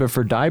fancy, but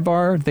for Dive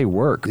Bar they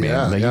work, man.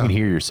 Yeah, Like yeah. you can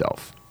hear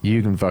yourself.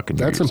 You can fucking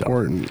hear That's yourself.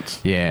 important.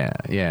 Yeah,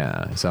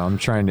 yeah. So I'm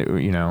trying to,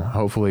 you know,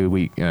 hopefully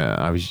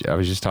I was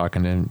just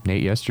talking to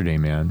Nate yesterday,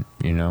 man.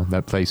 You know,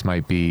 that place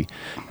might be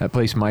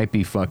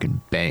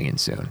fucking banging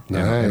soon. You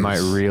know, it might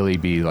Nice. really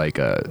be like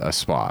a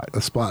spot.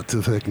 A spot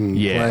to fucking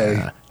Yeah.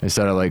 play.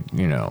 Instead of like,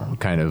 you know,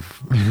 kind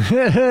of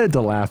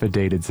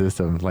dilapidated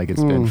system like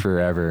it's been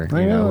forever,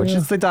 I you know, know, which yeah.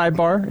 is the Dive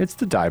Bar. It's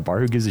the Dive Bar.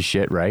 Who gives a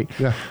shit, right?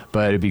 Yeah.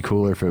 But it'd be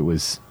cooler if it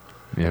was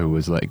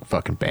like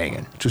fucking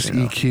banging. Just you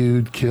know?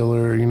 EQ'd,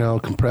 killer, you know,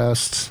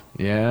 compressed,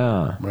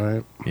 Yeah.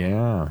 right?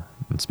 Yeah.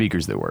 And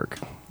speakers that work.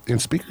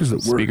 And speakers that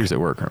work. Speakers that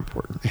work are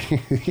important.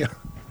 Yeah.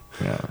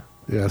 Yeah.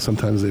 Yeah,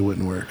 sometimes they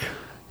wouldn't work.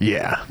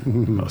 Yeah.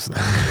 Most of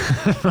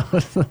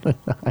the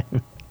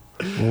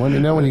Well, let me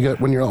know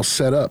when you're all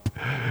set up.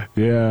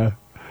 Yeah.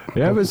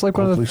 Yeah, but it's like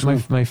one of Hopefully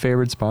soon. my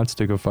favorite spots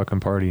to go fucking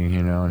party,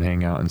 you know, and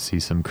hang out and see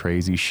some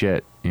crazy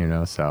shit, you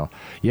know. So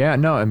yeah,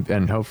 no,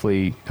 and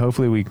hopefully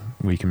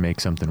we can make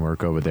something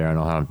work over there, and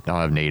I'll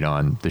have Nate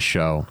on the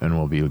show, and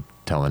we'll be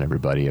telling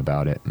everybody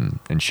about it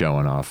and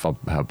showing off. I'll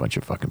have a bunch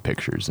of fucking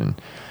pictures and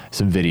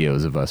some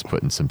videos of us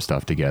putting some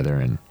stuff together,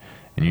 and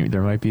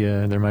there might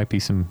be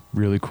some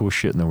really cool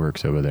shit in the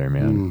works over there,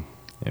 man.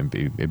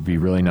 It'd be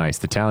really nice.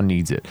 The town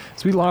needs it.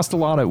 So we lost a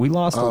lot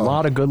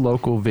of good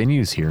local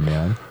venues here,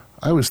 man.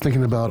 I was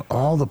thinking about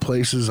all the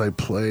places I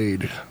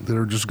played that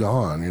are just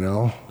gone, you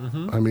know?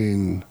 I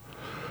mean,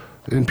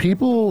 and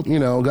people, you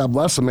know, God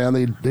bless them,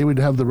 man, they would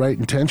have the right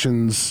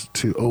intentions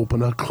to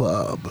open a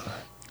club.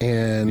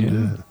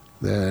 And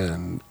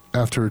then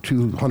after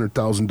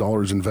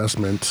 $200,000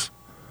 investment,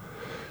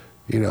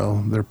 you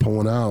know, they're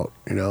pulling out,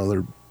 you know,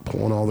 they're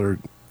pulling all their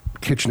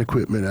kitchen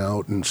equipment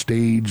out and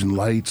stage and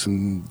lights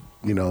and,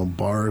 you know,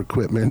 bar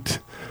equipment.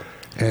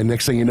 And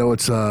next thing you know,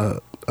 it's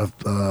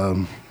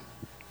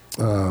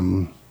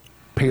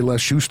Payless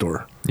shoe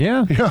store.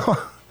 Yeah.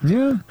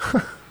 Yeah.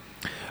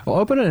 Well,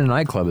 opening a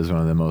nightclub is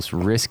one of the most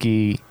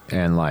risky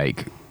and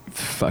like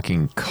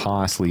fucking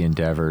costly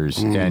endeavors,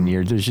 and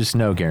there's just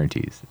no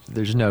guarantees.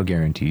 There's no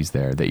guarantees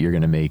there that you're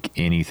going to make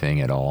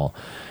anything at all.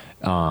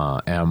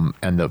 And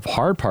the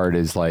hard part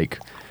is like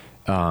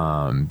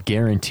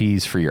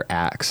guarantees for your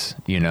acts,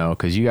 you know,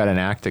 because you got an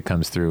act that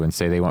comes through and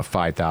say they want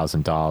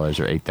 $5,000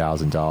 or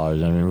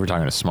 $8,000. I mean, we're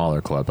talking a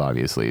smaller club,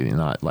 obviously,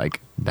 not like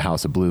the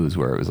House of Blues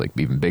where it was like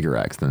even bigger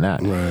acts than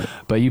that. Right.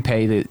 But you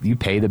pay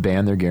the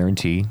band their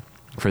guarantee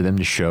for them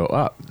to show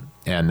up,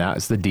 and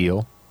that's the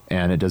deal.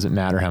 And it doesn't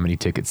matter how many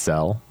tickets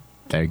sell;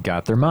 they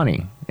got their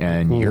money,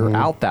 and you're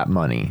out that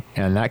money.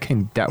 And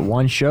that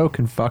one show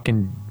can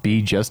fucking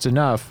be just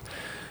enough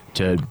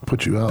to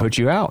put you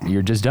out.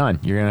 You're just done.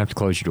 You're gonna have to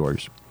close your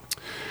doors.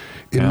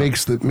 It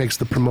makes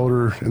the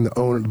promoter and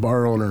the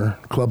bar owner,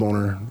 club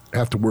owner,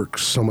 have to work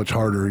so much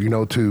harder, you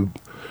know, to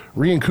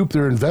recoup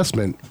their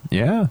investment.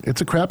 Yeah,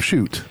 it's a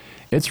crapshoot.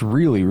 It's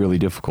really, really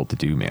difficult to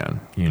do,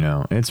 man. You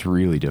know, it's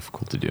really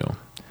difficult to do.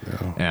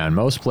 Yeah. And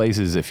most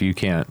places, if you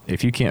can't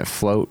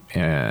float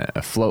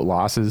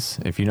losses,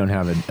 if you don't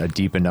have a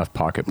deep enough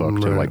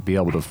pocketbook to like be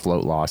able to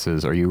float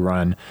losses, or you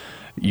run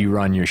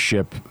your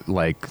ship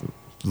like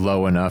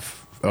low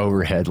enough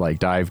overhead like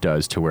Dive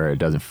does to where it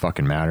doesn't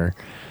fucking matter,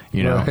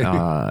 you know,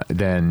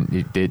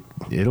 then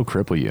it'll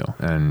cripple you.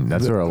 And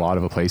that's where a lot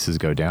of places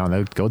go down.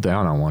 They'll go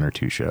down on one or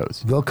two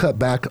shows. They'll cut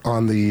back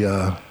on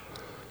the,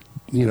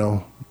 you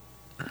know,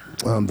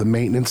 the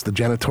maintenance, the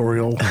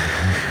janitorial.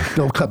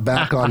 They'll cut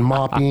back on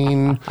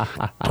mopping,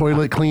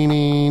 toilet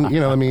cleaning. You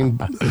know, I mean,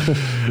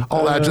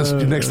 all that. Just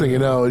next thing you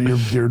know,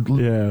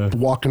 you're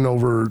walking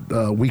over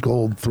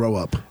week-old throw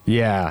up.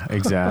 Yeah,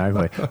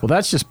 exactly. Well,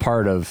 that's just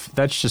part of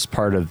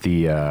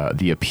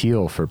the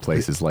appeal for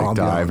places like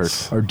Dive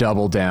or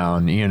Double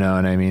Down. You know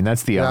what I mean?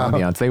 That's the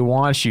ambiance. They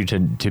want you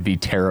to be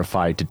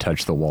terrified to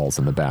touch the walls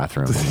in the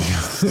bathroom to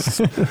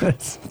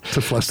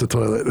flush the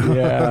toilet.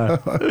 Yeah.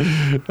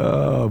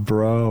 Oh,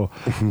 bro.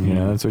 You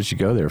know, that's what you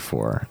go there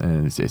for,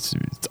 and it's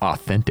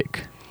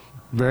authentic.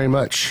 Very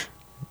much.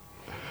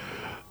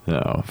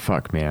 Oh,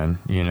 fuck, man.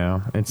 You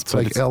know, it's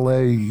like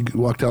L.A. You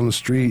walk down the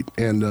street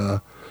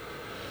and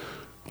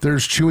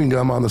there's chewing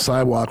gum on the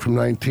sidewalk from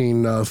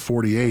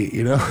 1948.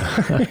 You know,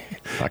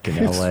 fucking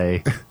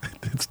L.A.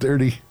 It's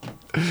dirty.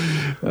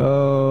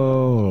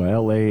 Oh,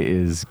 L.A.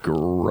 is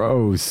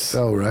gross.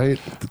 Oh, right.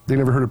 They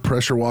never heard of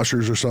pressure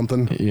washers or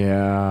something?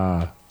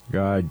 Yeah.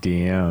 God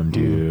damn,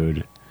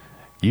 dude.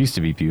 Used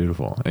to be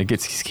beautiful. It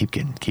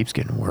keeps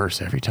getting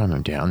worse every time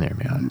I'm down there,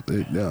 man.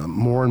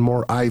 More and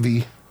more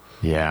ivy.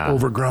 Yeah.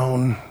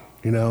 Overgrown.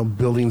 You know,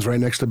 buildings right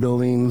next to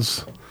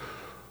buildings.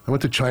 I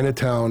went to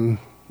Chinatown,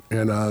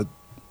 and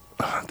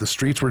the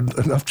streets were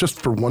enough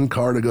just for one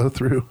car to go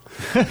through.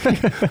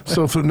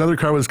 So if another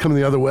car was coming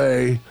the other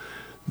way,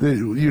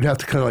 you'd have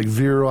to kind of like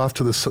veer off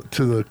to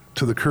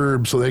the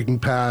curb so they can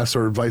pass,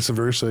 or vice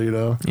versa. You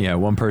know. Yeah,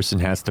 one person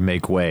has to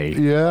make way.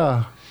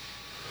 Yeah.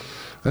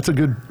 That's a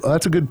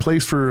good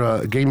place for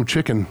a game of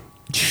chicken.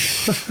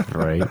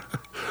 Right.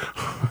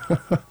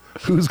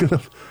 Who's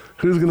gonna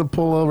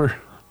pull over?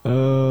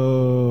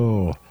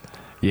 Oh,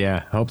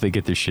 yeah. I hope they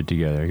get their shit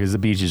together, because the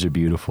beaches are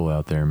beautiful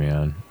out there,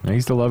 man. I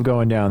used to love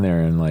going down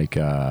there and like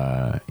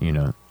you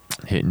know,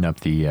 hitting up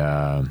the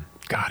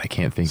God, I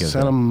can't think of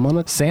Santa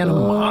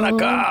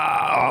Monica.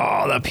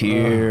 Oh, the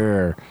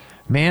pier.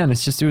 Man,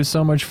 it was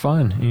so much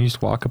fun. You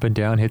just walk up and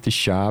down, hit the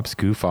shops,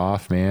 goof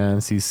off,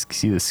 man. See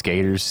the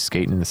skaters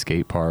skating in the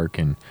skate park,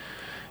 and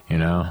you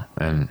know,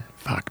 and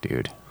fuck,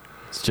 dude,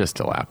 it's just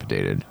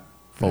dilapidated,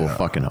 full of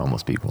fucking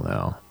homeless people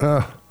now.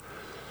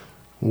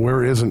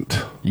 Where isn't?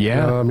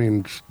 Yeah, I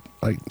mean,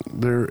 like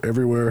they're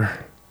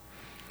everywhere.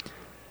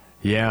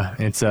 Yeah,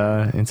 it's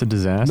a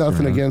disaster.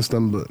 Nothing against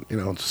them, but you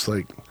know, it's just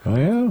like, oh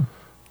yeah,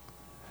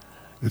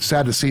 it's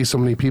sad to see so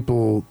many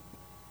people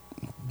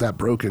that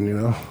broken. You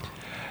know.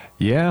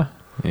 Yeah,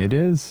 it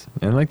is.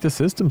 And like the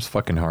system's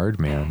fucking hard,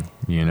 man.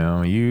 You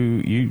know,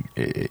 it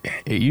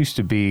used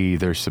to be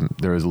there was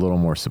a little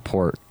more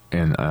support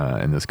in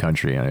this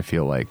country, and I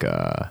feel like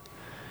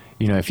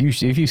you know, if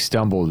you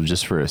stumble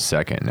just for a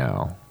second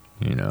now,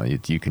 you know,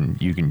 you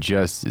can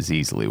just as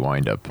easily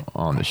wind up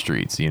on the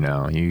streets. You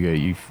know,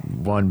 you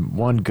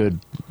one good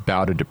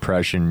bout of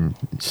depression,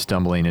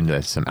 stumbling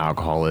into some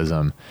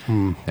alcoholism,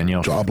 and you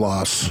know, job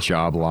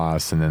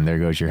loss, and then there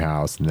goes your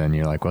house, and then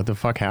you're like, what the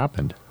fuck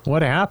happened?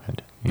 What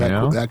happened? You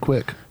know, that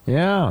quick?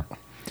 Yeah.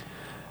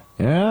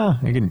 Yeah,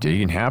 it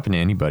can happen to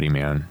anybody,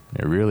 man.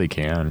 It really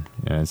can.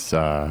 And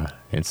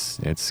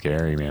it's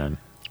scary, man.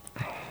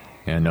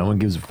 And no one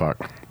gives a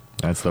fuck.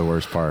 That's the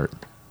worst part.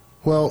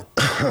 Well,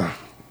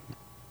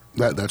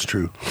 that's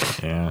true.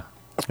 Yeah.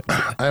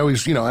 I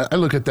always, I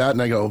look at that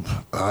and I go,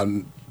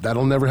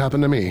 that'll never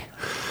happen to me.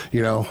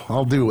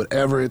 I'll do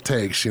whatever it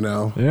takes,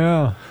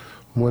 Yeah.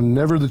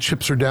 Whenever the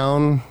chips are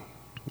down,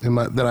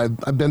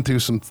 I've been through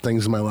some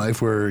things in my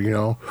life where,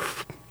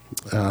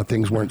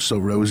 things weren't so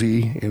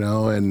rosy,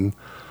 and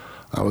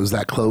I was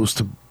that close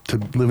to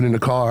living in a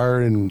car,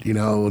 and,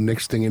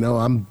 next thing you know,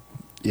 I'm,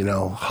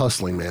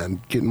 hustling,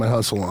 man, getting my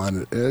hustle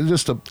on,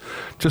 just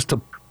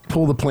to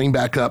pull the plane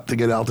back up to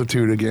get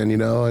altitude again,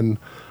 and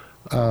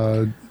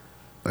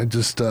I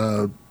just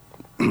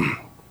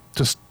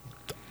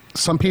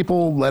some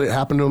people let it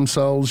happen to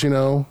themselves,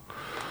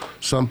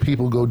 Some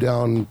people go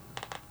down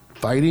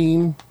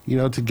fighting,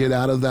 to get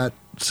out of that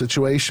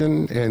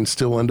situation and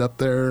still end up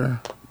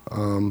there.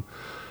 And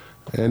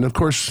of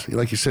course,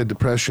 like you said,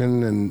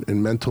 depression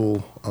and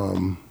mental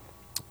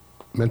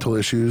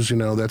issues,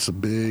 that's a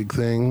big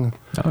thing.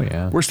 Oh,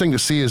 yeah. Worst thing to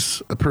see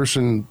is a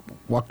person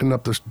walking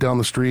down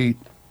the street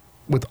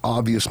with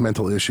obvious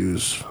mental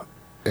issues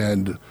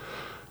and,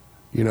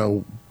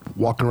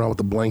 walking around with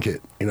a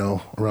blanket,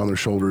 around their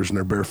shoulders and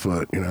they're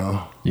barefoot,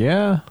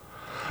 Yeah.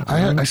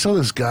 I saw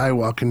this guy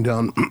walking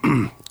down,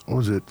 what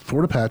was it,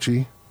 Fort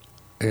Apache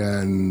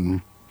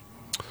and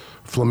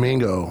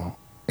Flamingo,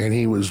 and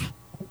he was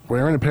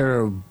wearing a pair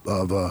of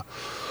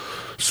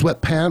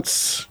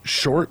sweatpants,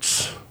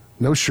 shorts,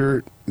 no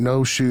shirt,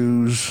 no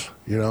shoes,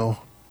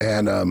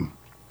 and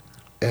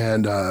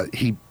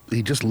he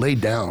just laid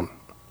down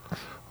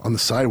on the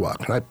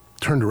sidewalk, and I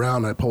turned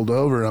around and I pulled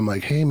over and I'm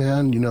like, hey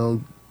man,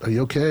 are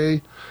you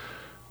okay?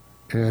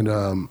 And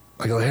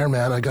I go, here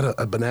man, I got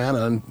a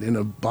banana in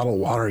a bottle of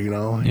water, He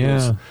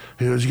Yeah.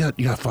 goes, you got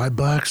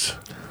 $5?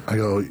 I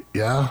go,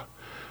 yeah.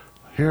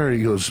 Here,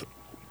 he goes,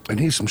 I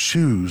need some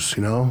shoes,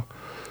 I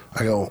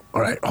go,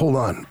 all right, hold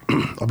on.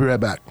 I'll be right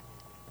back.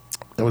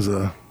 There was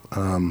a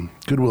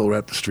Goodwill right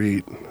up the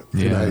street.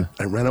 Yeah. And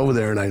I ran over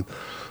there and I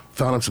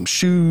found him some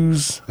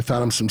shoes. I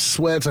found him some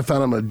sweats. I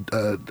found him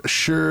a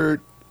shirt,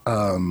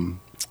 a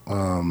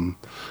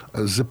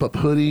zip-up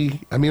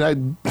hoodie. I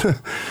mean,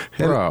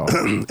 Bro.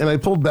 and I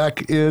pulled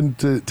back in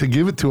to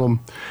give it to him.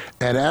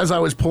 And as I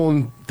was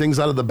pulling things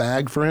out of the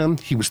bag for him,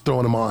 he was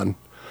throwing them on.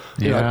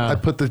 Yeah. I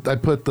put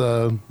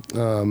the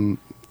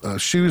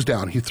shoes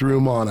down. He threw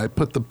them on. I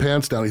put the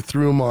pants down. He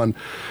threw them on.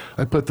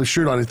 I put the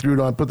shirt on. He threw it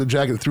on. Put the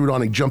jacket. Threw it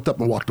on. He jumped up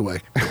and walked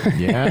away.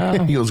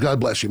 Yeah. He goes, God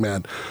bless you,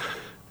 man.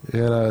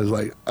 And I was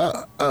like,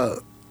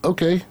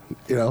 okay,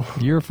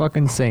 You're a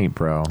fucking saint,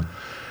 bro.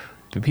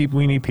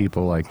 We need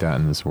people like that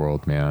in this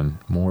world, man.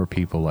 More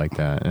people like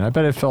that. And I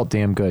bet it felt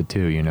damn good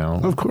too,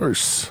 Of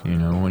course.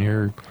 When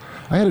you're...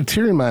 I had a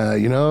tear in my eye,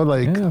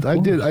 like Yeah, of I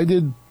course.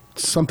 did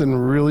something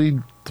really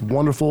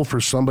wonderful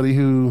for somebody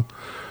who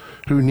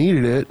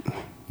needed it.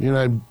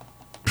 I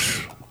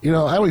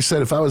always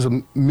said if I was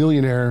a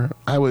millionaire,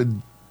 I would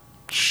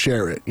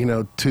share it,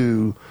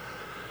 to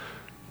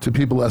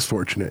people less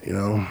fortunate,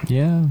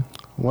 Yeah.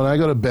 When I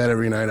go to bed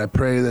every night, I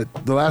pray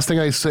that the last thing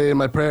I say in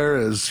my prayer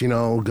is,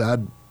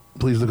 God,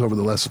 please look over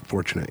the less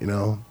fortunate,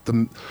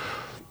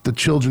 the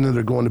children that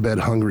are going to bed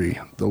hungry,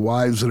 the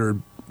wives that are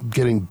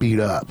getting beat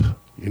up,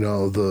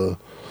 the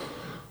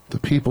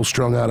people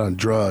strung out on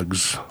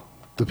drugs,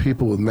 the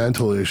people with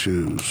mental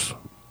issues,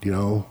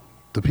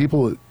 the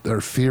people that are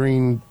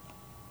fearing,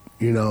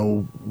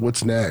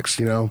 what's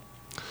next,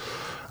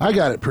 I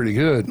got it pretty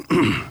good,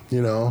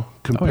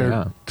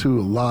 compared to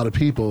a lot of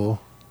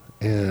people,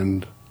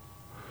 and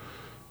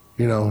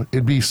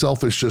it'd be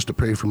selfish just to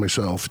pray for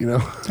myself,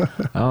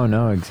 Oh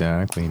no,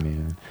 exactly,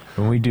 man.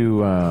 When we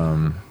do,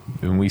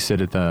 when we sit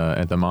at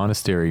the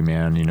monastery,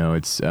 man,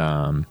 it's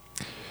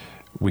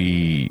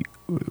we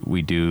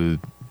do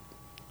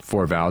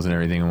 4 vows and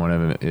everything, and one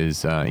of them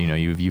is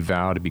you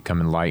vow to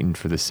become enlightened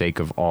for the sake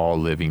of all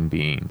living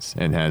beings,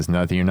 and has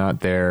nothing. You're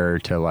not there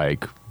to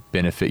like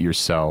benefit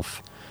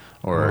yourself,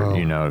 or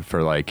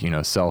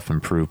for self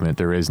improvement.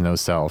 There is no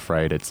self,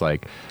 right? It's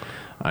like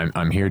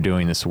I'm here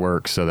doing this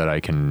work so that I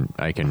can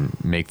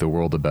make the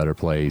world a better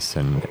place,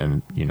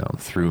 and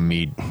through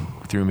me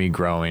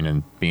growing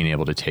and being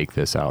able to take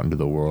this out into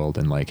the world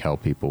and like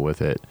help people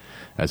with it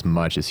as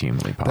much as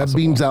humanly possible.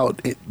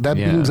 That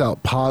beams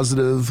out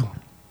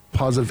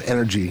positive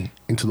energy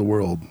into the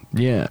world.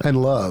 Yeah.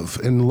 And love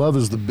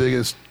is the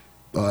biggest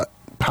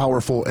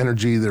powerful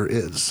energy there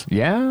is.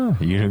 Yeah,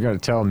 you don't got to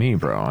tell me,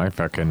 bro.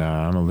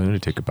 I'm a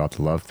lunatic about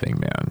the love thing,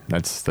 man.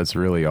 That's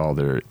really all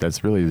there.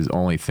 That's really the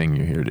only thing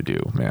you're here to do,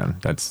 man.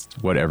 That's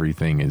what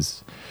everything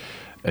is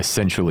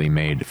essentially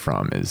made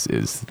from,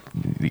 is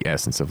the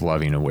essence of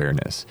loving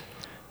awareness,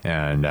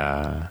 and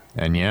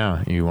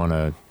yeah, you want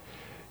to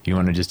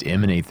just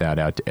emanate that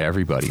out to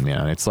everybody,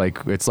 man. It's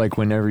like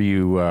whenever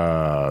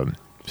you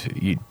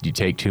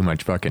take too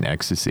much fucking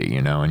ecstasy,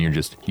 and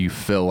you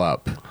fill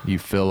up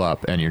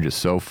and you're just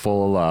so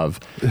full of love.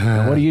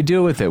 And what do you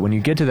do with it when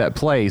you get to that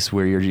place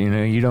where you're,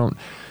 you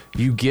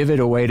you give it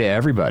away to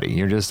everybody.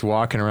 You're just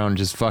walking around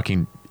just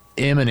fucking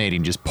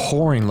emanating, just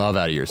pouring love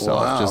out of yourself.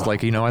 Wow. Just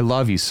like, I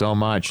love you so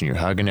much, and you're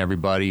hugging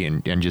everybody,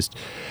 and just,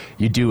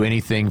 you do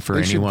anything for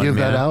They anyone, should give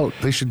man. that out.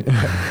 They should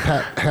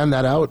hand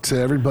that out to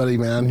everybody,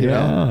 man. You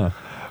know?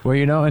 Well,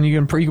 and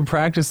you can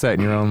practice that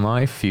in your own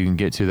life. You can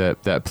get to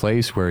that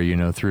place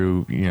where,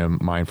 through,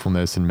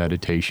 mindfulness and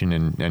meditation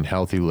and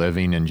healthy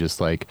living, and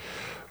just like,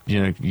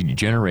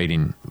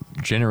 generating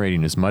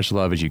as much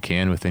love as you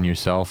can within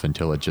yourself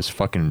until it just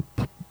fucking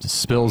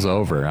spills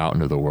over out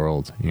into the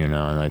world, and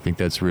I think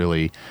that's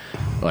really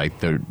like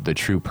the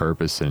true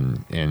purpose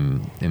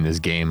in this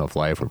game of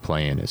life we're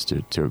playing, is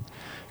to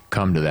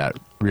come to that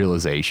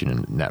realization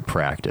and that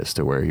practice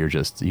to where you're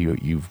just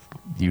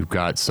you've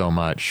got so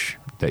much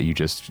that you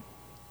just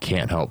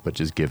can't help but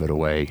just give it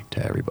away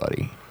to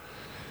everybody.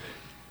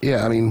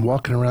 Yeah, I mean,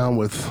 walking around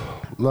with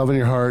love in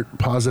your heart,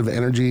 positive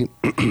energy,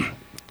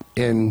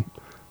 and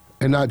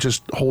not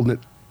just holding it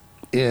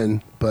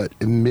in, but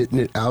emitting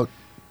it out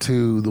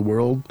to the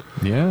world.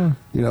 Yeah.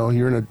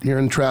 You're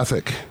in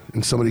traffic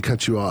and somebody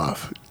cuts you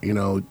off.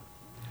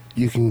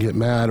 You can get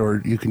mad,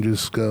 or you can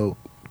just go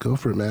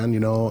for it, man.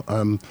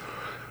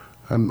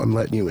 I'm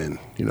letting you in.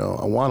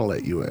 I want to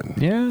let you in.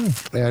 Yeah.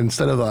 And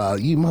instead of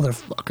you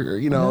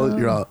motherfucker,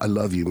 you're all, I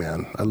love you,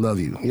 man. I love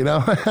you.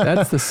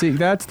 That's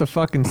the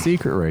fucking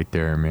secret right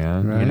there,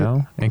 man.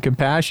 Right. And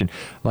compassion,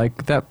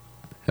 like that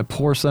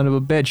poor son of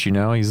a bitch.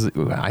 He's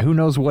who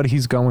knows what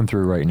he's going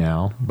through right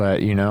now,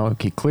 but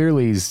he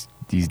clearly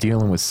he's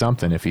dealing with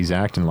something if he's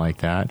acting like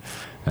that.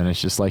 And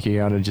it's just like, you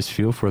gotta just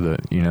feel for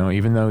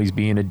even though he's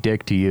being a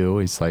dick to you,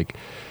 it's like,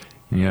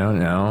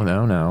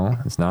 no,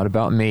 it's not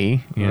about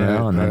me,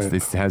 and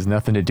this has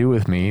nothing to do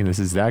with me. This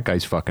is that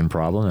guy's fucking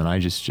problem, and I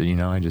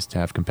just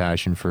have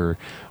compassion for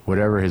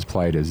whatever his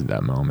plight is at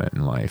that moment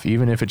in life,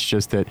 even if it's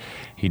just that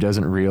he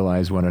doesn't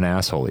realize what an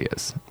asshole he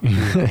is.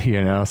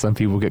 Some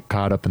people get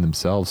caught up in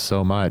themselves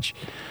so much,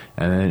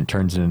 and then it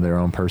turns into their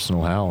own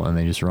personal hell, and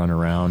they just run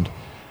around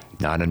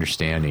not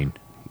understanding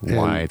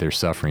why they're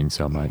suffering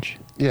so much.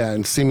 Yeah,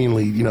 and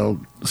seemingly,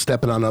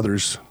 stepping on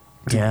others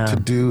to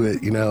do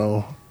it,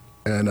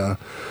 And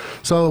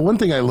so one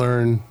thing I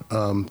learned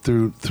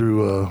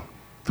through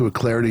a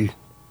clarity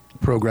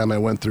program I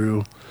went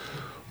through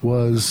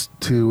was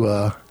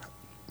to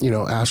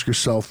ask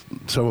yourself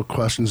several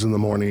questions in the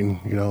morning.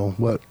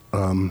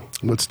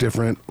 What's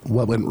different?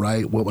 What went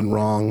right? What went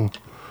wrong?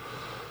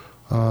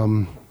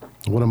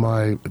 What am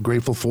I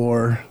grateful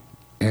for?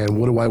 And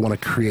what do I want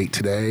to create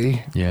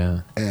today?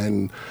 Yeah.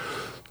 And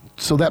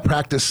so that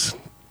practice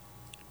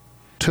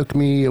took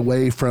me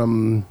away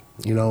from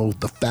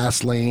the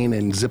fast lane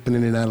and zipping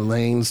in and out of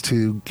lanes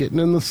to getting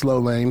in the slow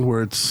lane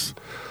where it's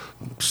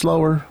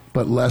slower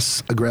but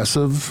less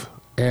aggressive,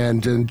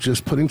 and then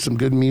just putting some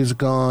good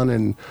music on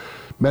and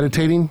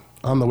meditating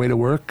on the way to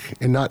work,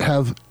 and not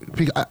have.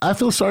 I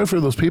feel sorry for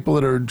those people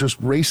that are just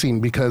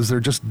racing because they're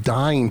just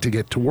dying to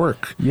get to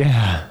work.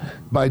 Yeah.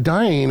 By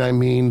dying, I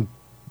mean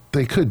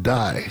they could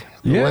die.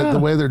 The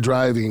way they're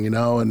driving,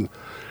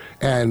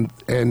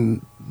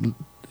 and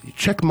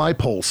check my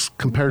pulse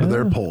compared to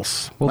their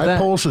pulse. Well, my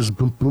pulse is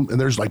boom, boom, and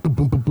there's like boom,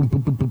 boom, boom,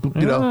 boom, boom, boom,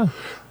 boom.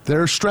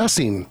 They're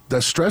stressing.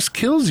 The stress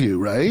kills you,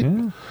 right?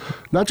 Yeah.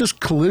 Not just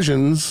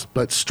collisions,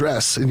 but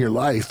stress in your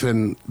life.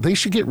 And they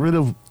should get rid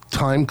of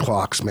time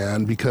clocks,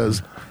 man,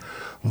 because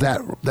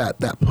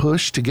that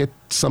push to get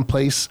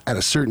someplace at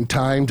a certain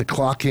time to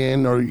clock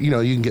in, or you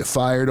can get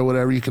fired or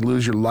whatever, you can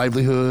lose your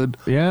livelihood.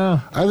 Yeah.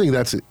 I think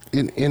that's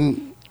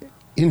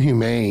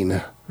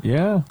inhumane.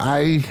 Yeah.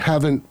 I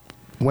haven't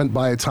went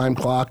by a time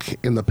clock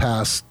in the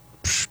past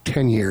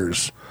 10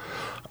 years.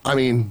 I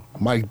mean,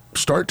 my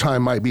start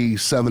time might be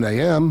 7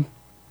 a.m.,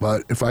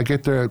 but if I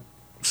get there at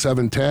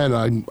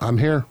 7:10, I'm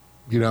here,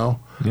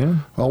 Yeah.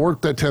 I'll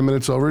work that 10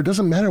 minutes over. It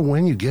doesn't matter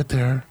when you get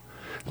there.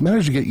 It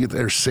matters you get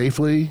there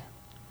safely,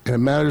 and it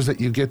matters that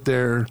you get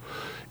there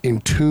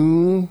in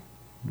tune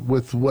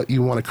with what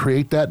you want to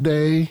create that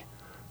day,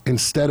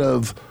 instead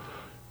of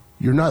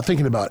you're not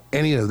thinking about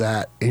any of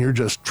that, and you're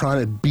just trying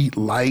to beat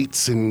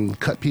lights and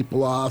cut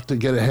people off to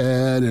get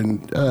ahead,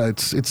 and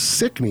it's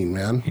sickening,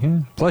 man. Yeah.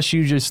 Plus,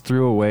 you just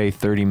threw away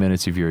 30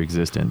 minutes of your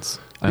existence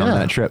on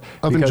that trip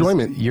of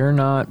enjoyment. You're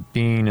not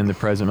being in the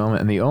present moment,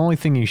 and the only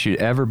thing you should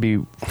ever be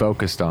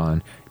focused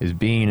on is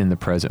being in the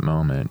present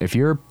moment. If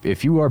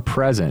you are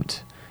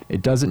present,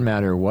 it doesn't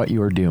matter what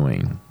you're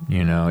doing.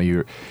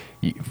 You're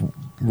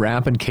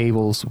wrapping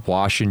cables,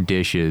 washing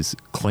dishes,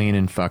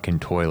 cleaning fucking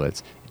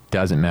toilets.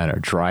 Doesn't matter.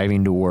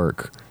 Driving to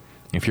work.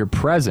 If you're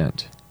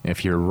present,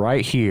 if you're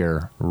right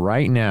here,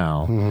 right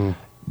now,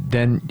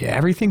 then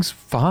everything's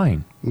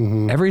fine.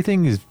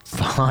 Everything is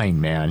fine,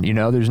 man.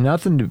 There's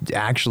nothing to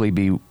actually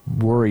be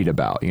worried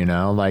about,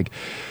 Like,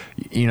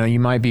 you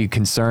might be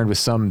concerned with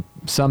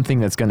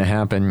something that's going to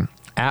happen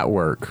at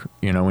work,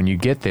 when you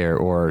get there,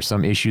 or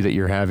some issue that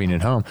you're having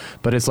at home.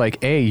 But it's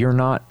like, A, you're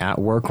not at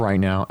work right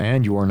now,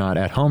 and you're not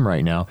at home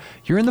right now.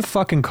 You're in the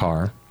fucking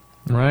car,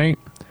 right?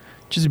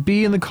 Just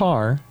be in the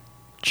car.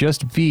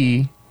 Just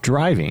be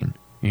driving.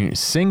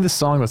 sing the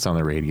song that's on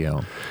the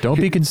radio. Don't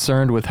be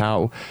concerned with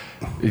how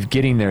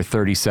getting there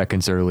 30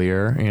 seconds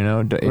earlier,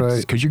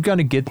 because you're going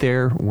to get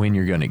there when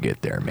you're going to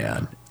get there,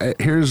 man.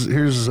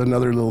 Here's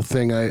another little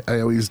thing I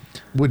always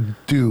would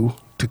do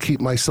to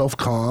keep myself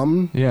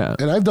calm. Yeah.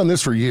 And I've done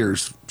this for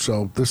years.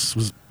 So this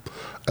was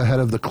ahead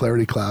of the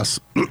clarity class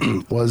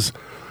was,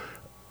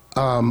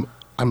 I'm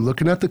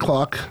looking at the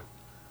clock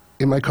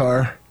in my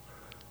car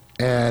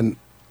and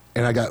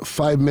I got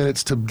 5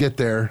 minutes to get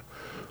there.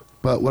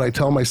 But what I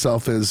tell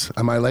myself is,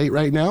 am I late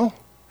right now?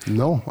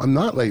 No, I'm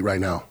not late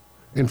right now.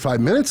 In 5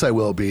 minutes, I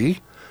will be.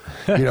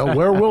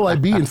 Where will I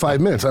be in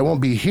 5 minutes? I won't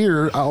be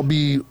here. I'll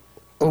be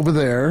over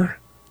there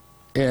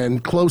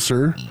and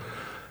closer.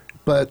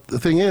 But the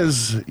thing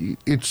is,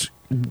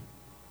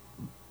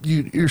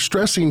 you're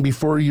stressing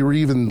before you're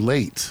even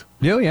late.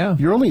 Yeah.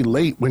 You're only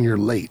late when you're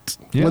late.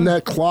 Yeah. When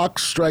that clock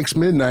strikes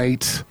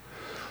midnight,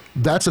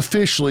 that's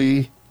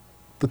officially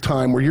the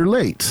time where you're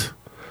late.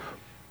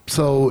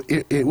 So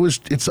it was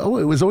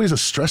always a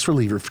stress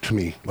reliever to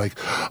me. Like,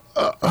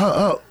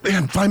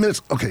 man, 5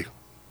 minutes. Okay,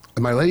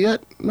 am I late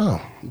yet?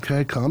 No.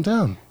 Okay, calm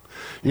down.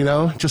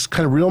 Just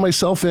kind of reel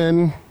myself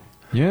in.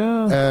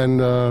 Yeah. And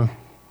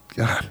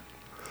God,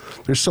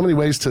 there's so many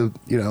ways to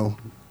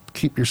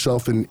keep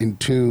yourself in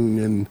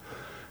tune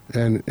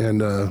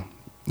and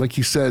like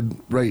you said,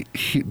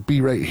 be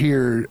right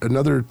here.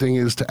 Another thing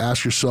is to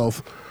ask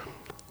yourself,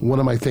 what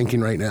am I thinking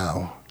right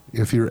now?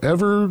 If you're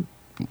ever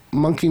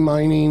monkey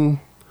minding.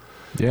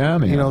 Yeah,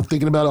 man.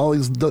 Thinking about all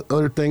these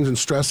other things and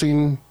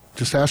stressing,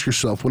 just ask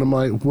yourself, what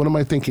am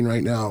I thinking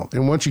right now?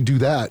 And once you do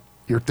that,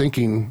 you're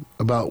thinking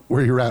about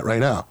where you're at right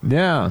now.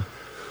 Yeah.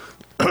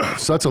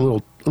 So that's a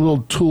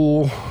little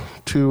tool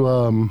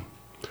to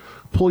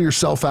pull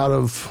yourself out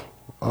of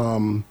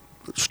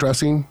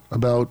stressing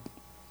about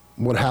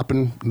what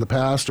happened in the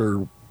past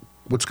or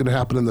what's going to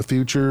happen in the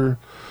future,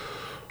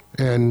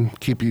 and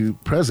keep you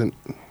present.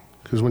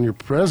 Because when you're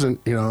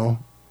present, you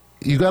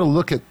got to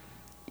look at,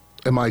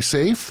 am I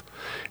safe?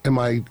 Am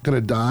I going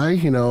to die?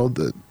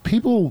 The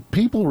people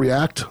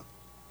react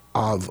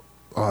of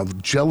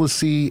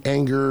jealousy,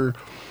 anger,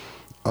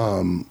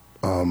 all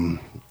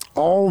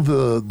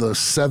the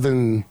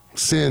 7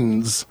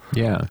 sins.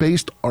 Yeah.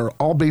 are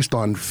all based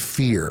on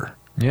fear.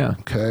 Yeah.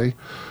 Okay.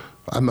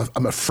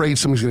 I'm afraid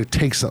somebody's going to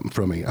take something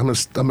from me.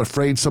 I'm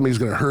afraid somebody's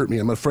going to hurt me.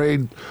 I'm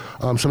afraid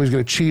somebody's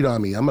going to cheat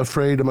on me. I'm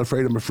afraid.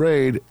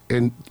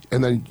 And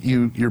then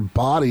your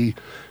body.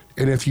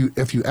 And if you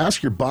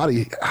ask your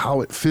body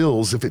how it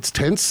feels, if it's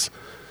tense,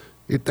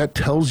 that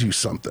tells you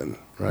something,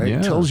 right? Yeah.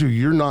 It tells you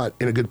you're not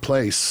in a good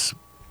place.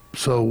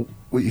 So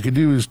what you could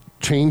do is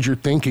change your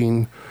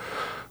thinking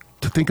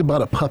to think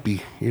about a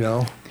puppy,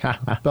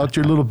 about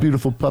your little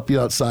beautiful puppy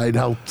outside,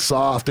 how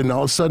soft, and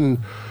all of a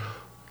sudden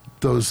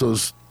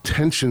those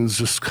tensions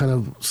just kind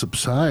of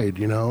subside,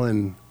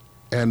 and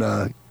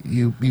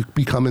you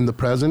become in the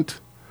present.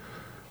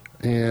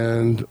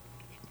 And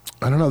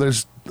I don't know,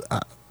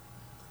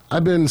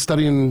 I've been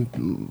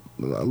studying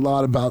a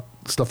lot about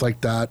stuff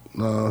like that,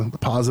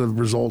 positive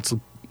results,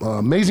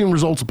 amazing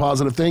results of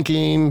positive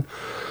thinking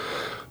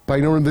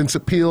by Norman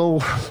Vincent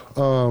Peale.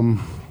 The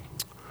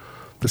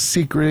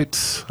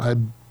Secret,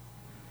 I've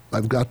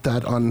got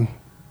that on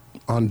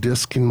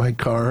disc in my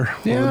car.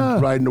 Yeah.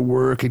 Riding to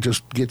work, it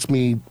just gets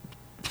me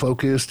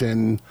focused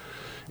and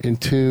in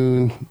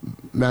tune,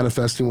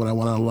 manifesting what I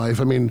want out of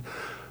life. I mean,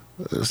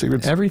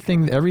 Secret's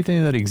everything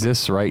that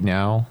exists right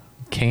now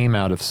came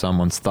out of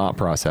someone's thought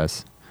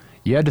process.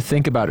 You had to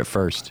think about it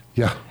first.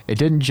 Yeah. It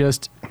didn't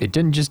just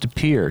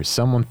appear.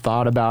 Someone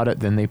thought about it,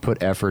 then they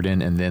put effort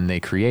in, and then they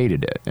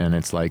created it. And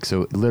it's like,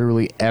 so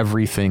literally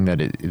everything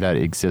that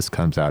exists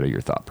comes out of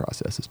your thought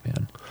processes,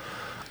 man.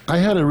 I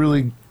had a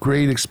really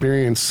great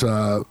experience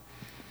for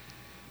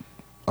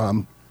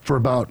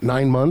about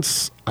 9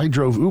 months. I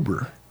drove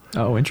Uber.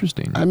 Oh,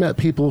 interesting. I met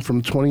people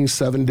from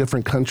 27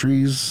 different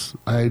countries.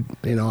 I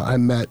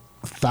met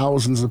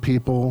thousands of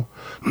people.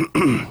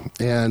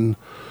 And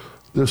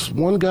this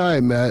one guy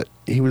I met,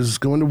 he was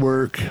going to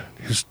work.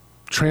 His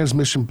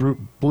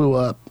transmission blew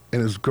up,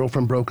 and his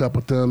girlfriend broke up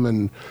with him.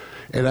 And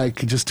I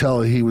could just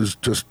tell he was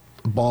just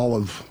a ball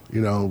of,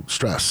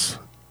 stress.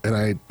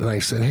 And I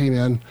said, hey,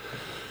 man,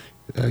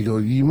 I go,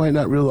 you might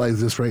not realize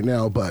this right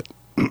now, but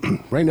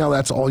right now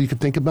that's all you can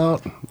think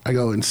about. I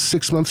go, in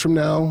 6 months from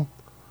now,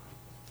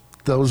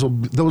 those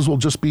will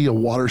just be a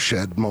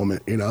watershed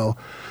moment,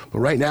 But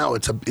right now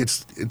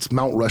it's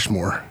Mount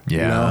Rushmore.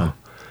 Yeah.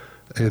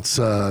 It's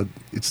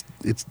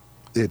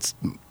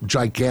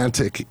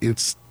gigantic.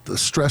 It's the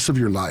stress of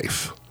your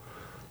life.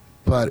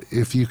 But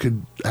if you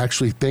could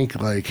actually think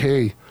like,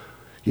 hey,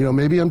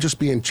 maybe I'm just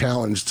being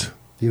challenged.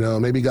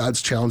 Maybe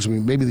God's challenging me.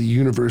 Maybe the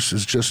universe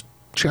is just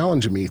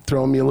challenging me,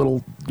 throwing me a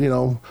little,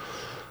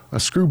 a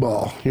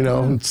screwball,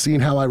 and seeing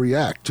how I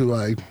react. Do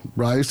I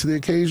rise to the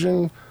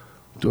occasion?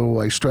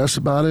 Do I stress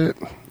about it?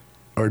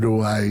 Or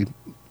do I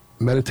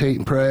meditate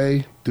and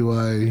pray? Do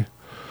I,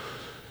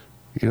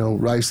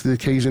 rise to the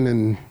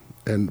occasion?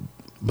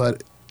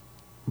 But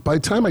by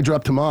the time I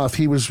dropped him off,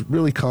 he was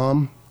really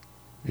calm.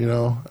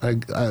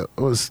 I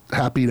was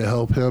happy to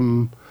help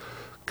him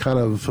kind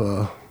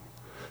of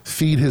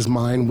feed his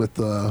mind with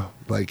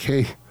like,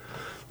 hey,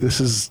 this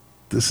is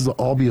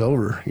all be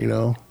over, you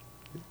know,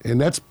 and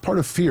that's part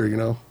of fear, you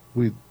know.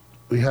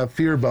 We have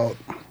fear about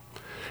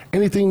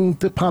anything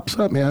that pops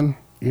up, man.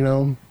 You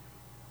know,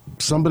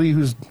 somebody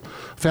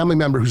family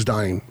member who's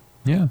dying.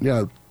 Yeah.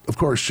 Yeah. Of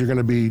course, you're going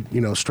to be,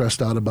 you know,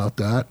 stressed out about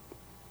that,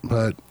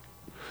 but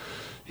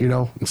you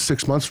know, in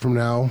 6 months from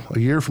now, a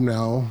year from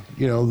now,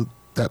 you know,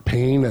 that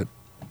pain, that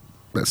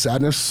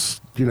sadness,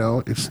 you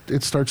know,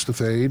 it starts to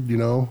fade. You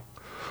know,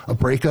 a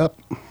breakup,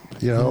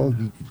 you know,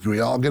 we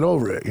all get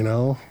over it, you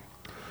know.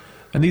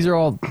 And these are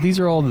all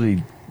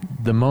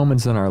the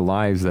moments in our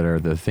lives that are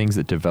the things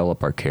that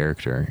develop our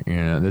character. You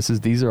know,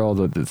 these are all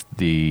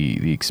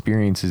the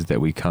experiences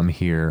that we come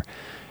here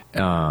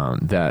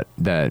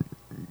that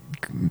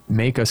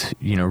make us,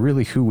 you know,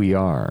 really who we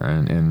are,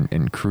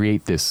 and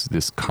create this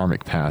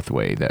karmic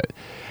pathway that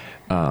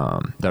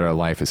our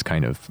life is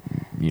kind of,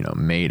 you know,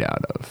 made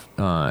out of,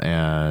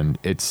 and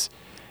it's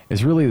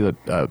really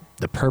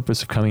the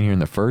purpose of coming here in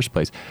the first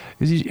place.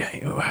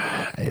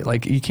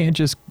 Like,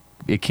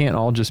 it can't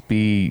all just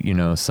be, you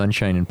know,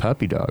 sunshine and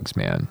puppy dogs,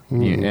 man.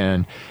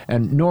 And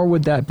nor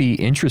would that be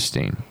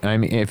interesting. I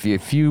mean,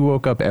 if you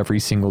woke up every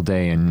single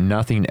day and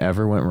nothing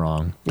ever went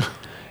wrong,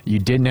 you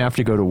didn't have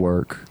to go to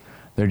work.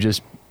 They're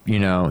just, you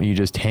know, you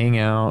just hang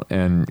out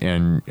and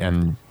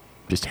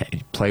just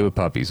play with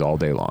puppies all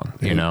day long,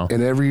 you know?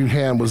 And every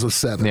hand was a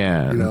 7,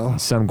 yeah, you know?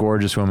 Some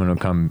gorgeous woman will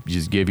come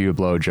just give you a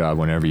blowjob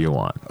whenever you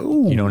want.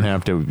 Ooh. You don't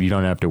have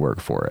to work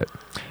for it.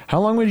 How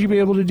long would you be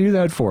able to do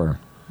that for?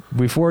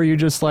 Before you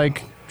just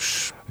like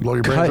blow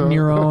your brains cutting out?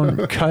 your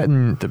own,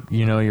 cutting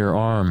you know, your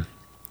arm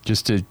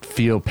just to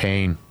feel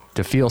pain,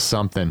 to feel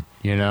something,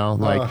 you know,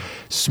 like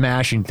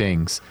smashing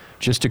things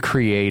just to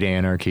create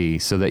anarchy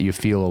so that you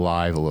feel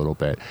alive a little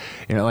bit.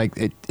 You know, like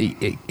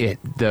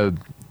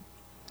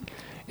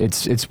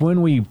it's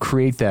when we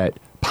create that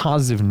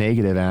positive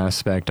negative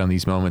aspect on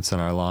these moments in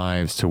our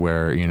lives to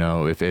where, you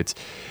know, if it's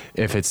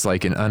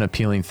like an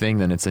unappealing thing,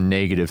 then it's a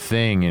negative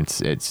thing.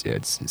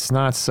 It's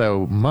not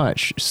so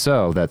much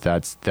so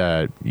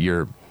that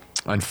you're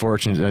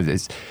unfortunate.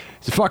 It's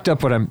fucked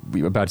up what I'm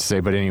about to say,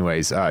 but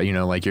anyways, you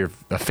know, like a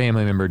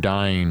family member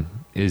dying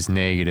is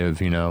negative,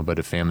 you know, but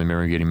a family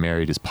member getting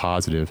married is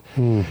positive.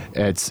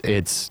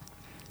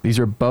 These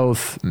are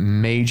both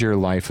major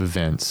life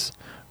events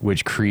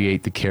which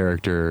create the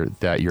character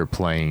that you're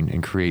playing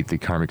and create the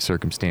karmic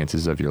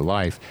circumstances of your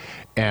life.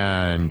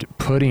 And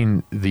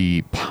putting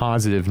the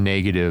positive,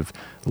 negative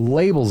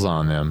labels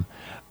on them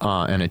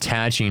and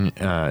attaching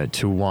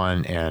to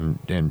one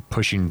and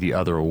pushing the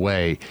other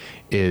away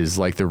is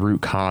like the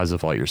root cause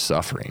of all your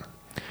suffering,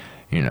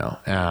 you know.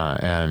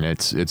 And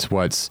it's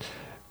what's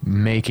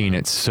making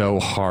it so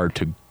hard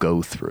to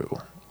go through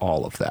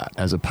all of that,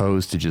 as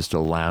opposed to just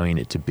allowing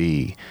it to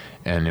be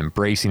and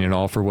embracing it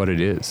all for what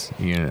it is,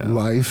 you know.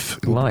 Life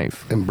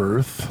and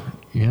birth.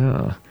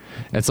 Yeah.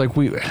 It's like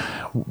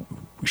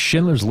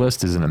Schindler's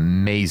List is an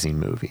amazing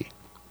movie,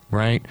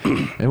 right?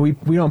 And we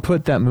don't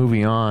put that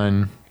movie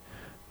on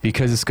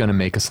because it's going to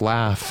make us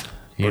laugh,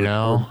 you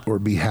know? Or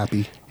be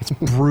happy. It's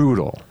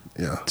brutal.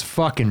 Yeah. It's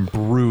fucking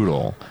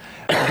brutal.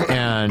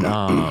 And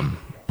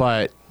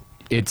but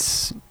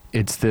it's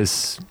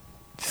this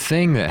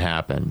thing that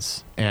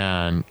happens,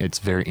 and it's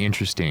very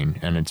interesting,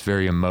 and it's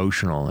very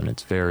emotional, and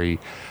it's very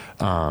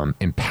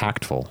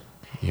impactful,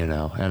 you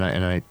know. And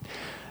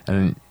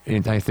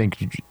I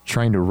think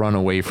trying to run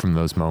away from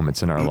those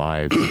moments in our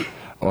lives,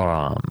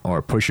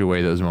 or push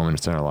away those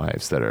moments in our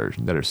lives that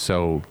are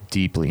so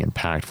deeply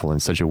impactful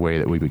in such a way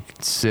that we would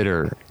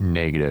consider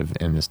negative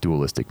in this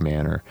dualistic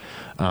manner,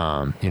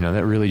 you know,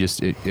 that really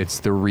just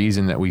it's the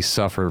reason that we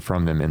suffer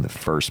from them in the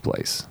first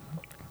place.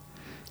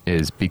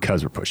 Is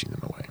because we're pushing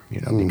them away, you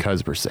know,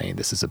 because we're saying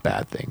this is a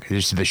bad thing.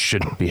 This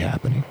shouldn't be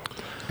happening.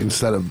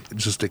 Instead of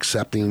just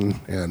accepting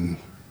and,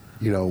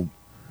 you know,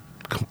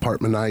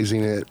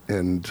 compartmentalizing it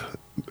and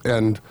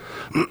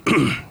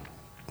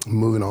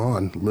moving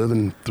on,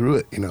 living through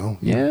it, you know.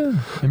 Yeah,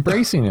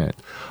 embracing it.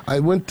 I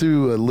went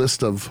through a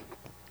list of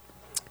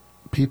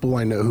people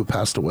I know who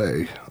passed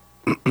away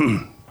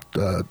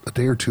a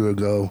day or two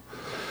ago,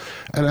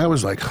 and I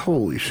was like,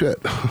 holy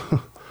shit.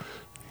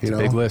 You know,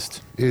 big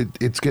list.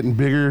 It's getting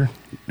bigger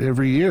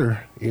every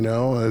year, you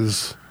know, it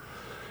was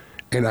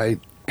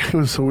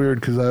so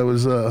weird because I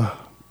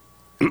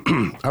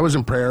was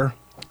in prayer,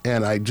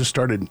 and I just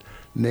started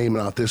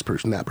naming off this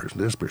person, that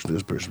person, this person,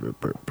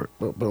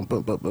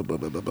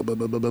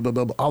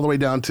 all the way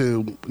down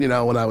to, you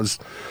know, when I was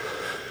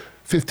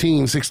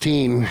 15,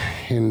 16,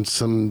 and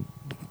some,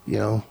 you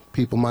know,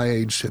 people my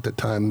age at the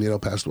time, you know,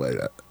 passed away.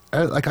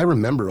 I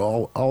remember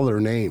all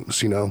their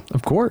names, you know.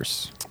 Of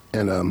course.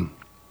 And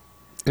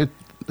it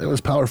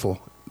was powerful,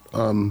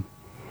 and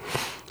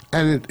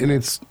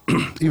it's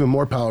even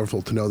more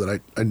powerful to know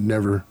that I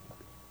never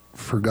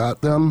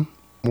forgot them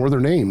or their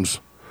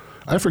names.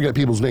 I forget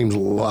people's names a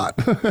lot,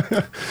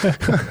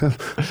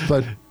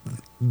 but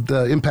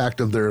the impact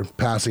of their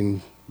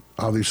passing,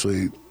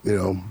 obviously,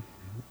 you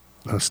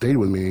know, stayed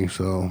with me.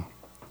 So,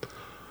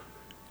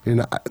 you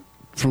know,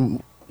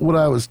 from what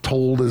I was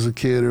told as a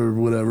kid or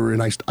whatever,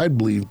 and I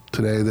believe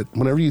today that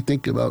whenever you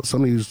think about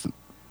somebody who's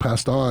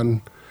passed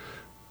on,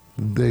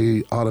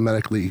 they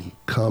automatically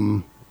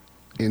come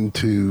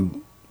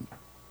into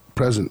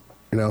present,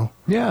 you know?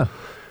 Yeah.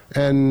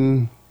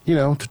 And, you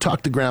know, to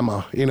talk to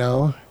grandma, you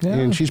know? Yeah.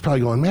 And she's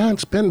probably going, man,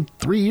 it's been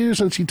 3 years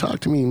since you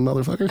talked to me,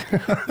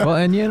 motherfucker. Well,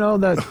 and you know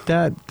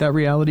that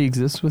reality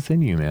exists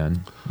within you,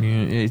 man.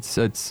 It's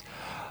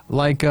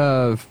like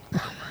a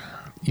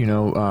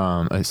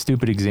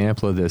stupid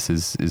example of this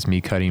is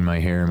me cutting my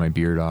hair and my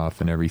beard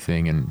off and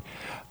everything, and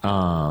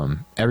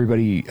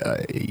everybody,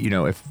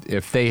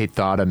 if they had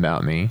thought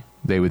about me,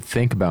 they would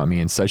think about me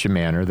in such a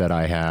manner that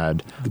I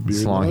had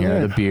this long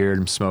hair, the beard,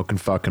 I'm smoking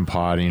fucking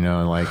pot,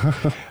 and like,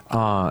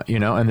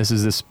 and this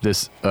is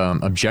this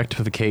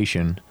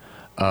objectification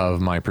of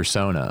my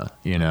persona,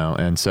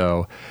 and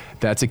so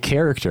that's a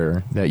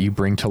character that you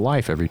bring to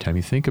life every time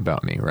you think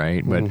about me,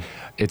 right? But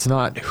it's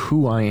not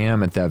who I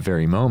am at that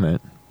very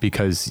moment,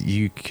 because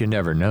you can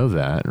never know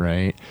that,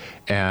 right?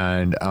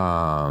 And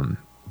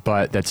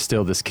but that's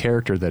still this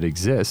character that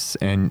exists,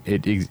 and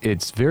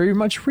it's very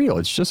much real.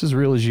 It's just as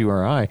real as you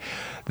or I,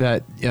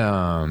 that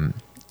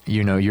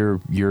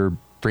you're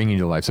bringing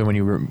to life. So when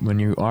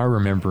you are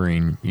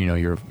remembering,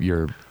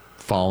 your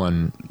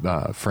fallen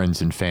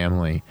friends and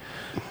family,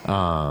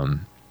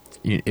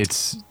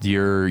 it's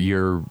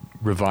you're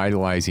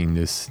revitalizing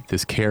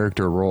this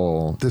character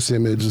role, this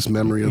image, this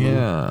memory of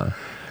them.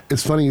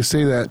 It's funny you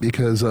say that,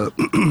 because I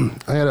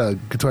had a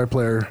guitar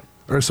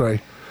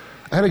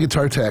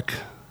tech.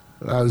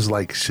 I was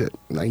like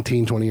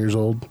 19, 20 years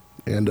old,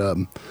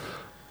 and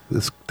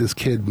this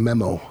kid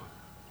Memo,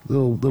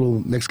 little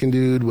Mexican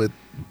dude with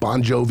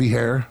Bon Jovi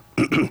hair,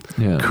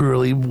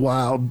 curly,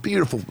 wild,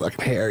 beautiful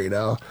fucking hair.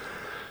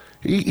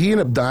 He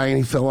ended up dying.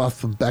 He fell off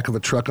the back of a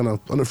truck on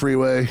a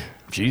freeway.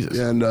 Jesus.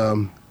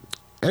 And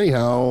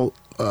anyhow,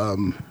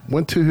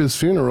 went to his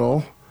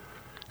funeral,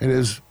 and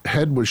his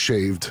head was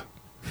shaved.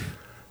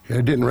 I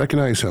didn't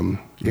recognize him,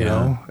 you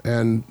know.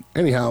 And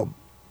anyhow,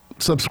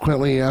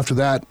 subsequently after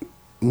that,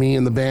 me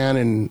and the band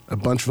and a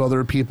bunch of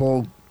other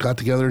people got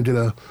together and did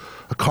a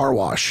car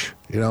wash,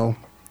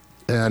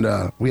 and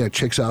we had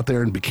chicks out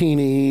there in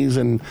bikinis,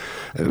 and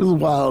it was a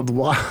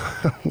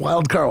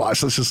wild car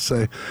wash, let's just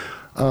say.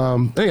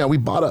 Anyhow, we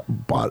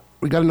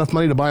we got enough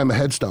money to buy him a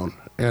headstone,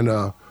 and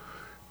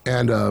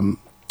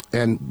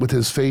with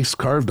his face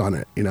carved on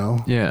it,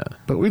 Yeah.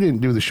 But we didn't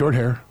do the short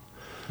hair.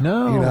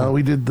 No.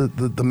 We did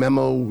the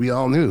Memo we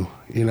all knew,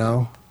 and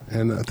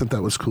I thought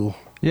that was cool.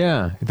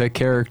 Yeah, that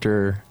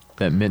character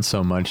that meant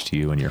so much to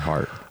you in your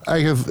heart.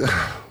 I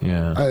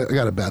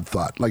got a bad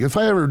thought. Like, if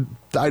I ever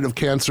died of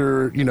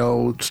cancer,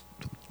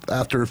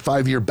 after a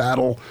 5-year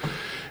battle,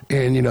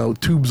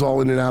 and, tubes all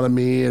in and out of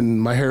me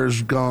and my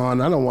hair's gone,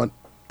 I don't want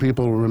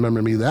people to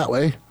remember me that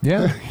way.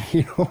 Yeah.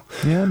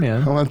 Yeah,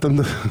 man. I want them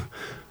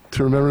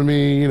to remember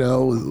me,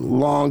 with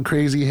long,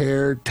 crazy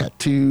hair,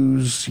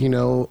 tattoos,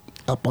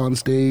 up on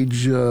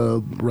stage,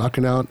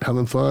 rocking out,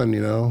 having fun,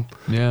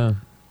 Yeah.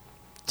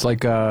 It's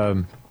like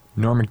Norm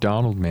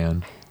Macdonald,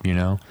 man.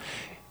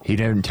 He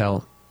didn't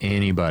tell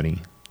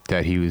anybody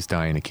that he was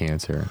dying of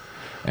cancer,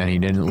 and he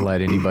didn't let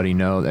anybody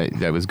know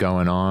that was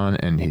going on.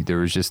 And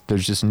there's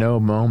just no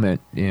moment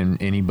in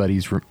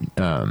anybody's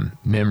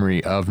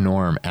memory of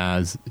Norm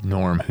as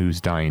Norm who's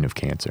dying of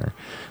cancer.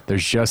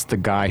 There's just the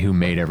guy who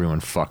made everyone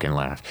fucking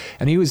laugh,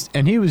 and he was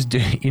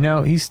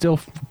he's still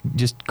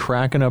just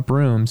cracking up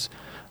rooms.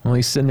 Well,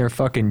 he's sitting there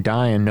fucking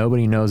dying.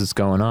 Nobody knows what's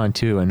going on,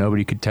 too, and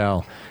nobody could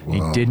tell. Wow.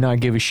 He did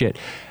not give a shit.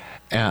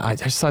 I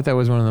just thought that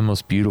was one of the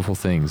most beautiful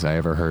things I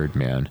ever heard,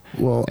 man.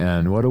 Well,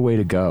 and what a way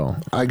to go.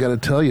 I got to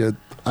tell you,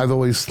 I've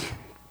always,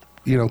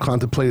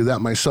 contemplated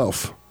that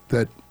myself,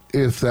 that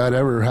if that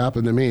ever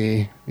happened to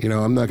me,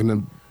 I'm not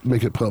going to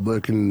make it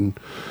public and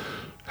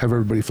have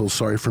everybody feel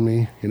sorry for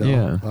me,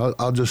 Yeah.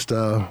 I'll just,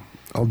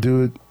 I'll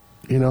do it,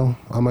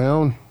 on my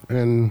own.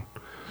 And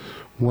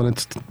when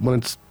it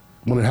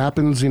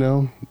happens,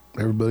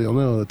 everybody will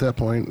know at that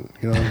point,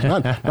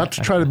 not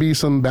to try to be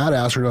some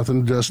badass or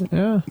nothing, just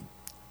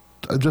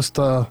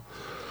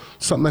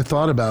something I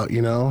thought about,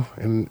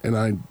 and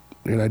I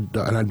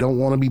don't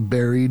want to be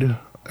buried.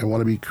 I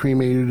want to be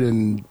cremated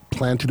and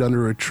planted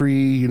under a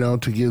tree,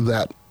 to give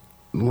that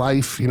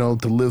life, to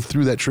live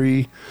through that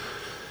tree,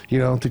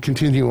 to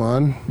continue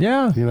on.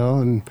 Yeah.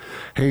 And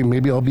hey,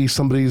 maybe I'll be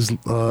somebody's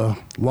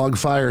log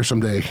fire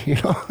someday,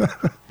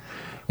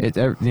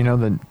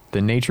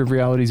 The nature of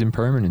reality is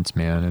impermanence,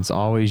 man. It's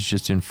always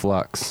just in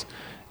flux.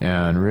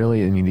 And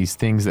really, these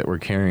things that we're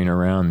carrying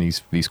around,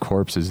 these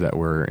corpses that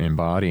we're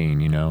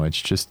embodying,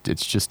 it's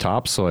just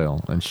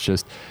topsoil. It's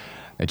just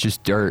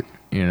dirt.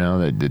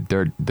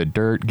 The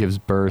dirt gives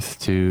birth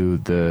to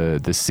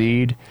the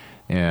seed,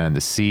 and the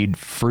seed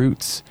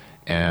fruits,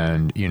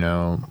 and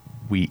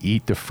we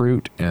eat the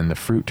fruit, and the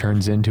fruit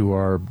turns into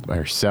our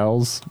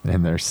cells,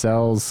 and their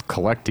cells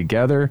collect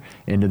together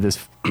into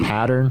this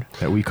pattern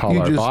that we call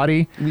our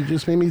body. You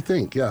just made me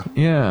think, yeah.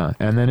 Yeah,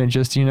 and then it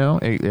just,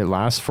 it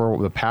lasts for,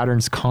 the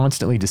pattern's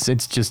constantly,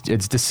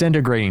 it's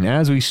disintegrating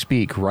as we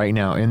speak right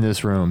now in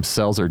this room.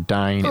 Cells are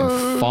dying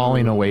and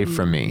falling away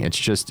from me. It's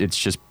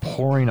just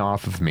pouring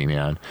off of me,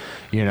 man,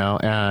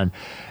 and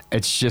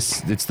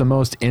it's the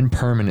most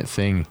impermanent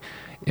thing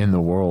in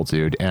the world,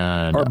 dude.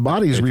 And our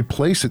bodies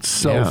replace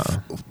itself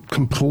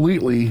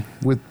completely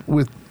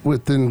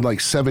within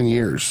like 7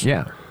 years.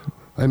 Yeah.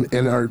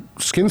 And our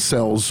skin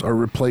cells are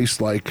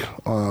replaced like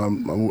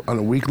on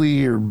a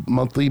weekly or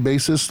monthly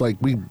basis. Like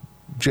we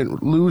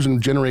lose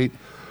and generate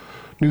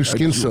new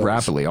skin cells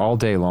rapidly all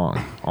day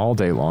long. All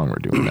day long we're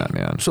doing that,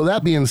 man. So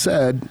that being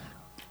said,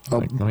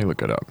 let me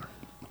look it up.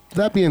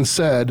 That being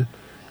said,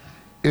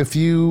 if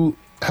you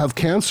have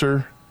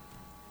cancer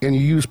and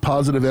you use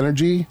positive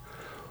energy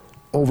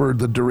over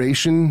the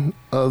duration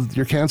of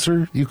your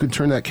cancer, you can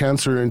turn that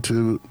cancer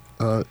into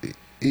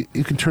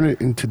you can turn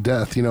it into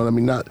death. I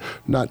mean,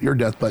 not your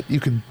death, but you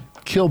could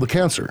kill the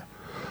cancer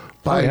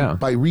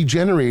by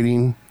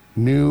regenerating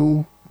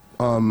new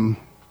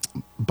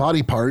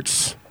body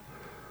parts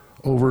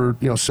over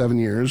 7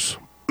 years.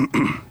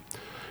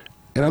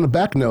 And on the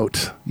back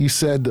note, you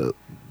said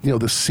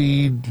the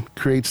seed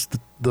creates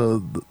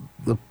the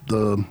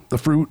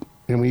fruit,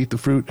 and we eat the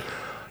fruit.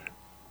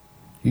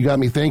 You got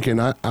me thinking,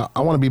 I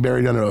want to be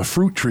buried under a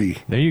fruit tree.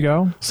 There you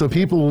go. So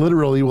people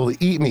literally will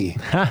eat me.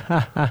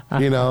 I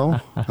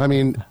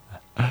mean,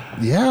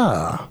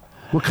 yeah.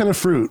 What kind of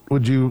fruit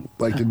would you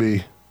like to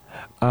be?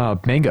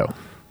 Mango.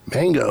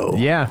 Mango.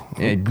 Yeah,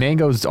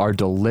 mangoes are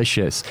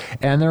delicious,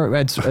 and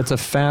it's a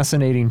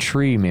fascinating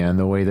tree, man.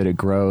 The way that it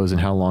grows and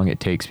how long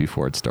it takes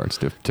before it starts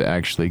to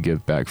actually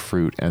give back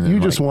fruit. And then you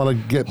just want to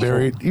get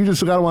buried. You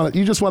just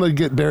want to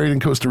get buried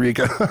in Costa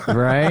Rica,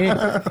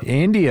 right?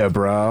 India,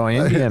 bro,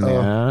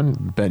 man.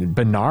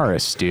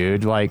 Benares,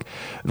 dude. Like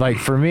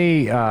for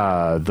me,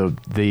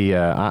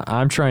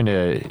 I'm trying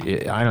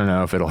to. I don't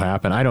know if it'll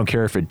happen. I don't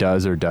care if it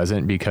does or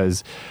doesn't,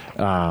 because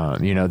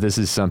this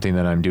is something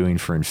that I'm doing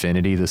for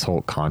infinity. This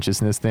whole consciousness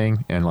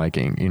thing, and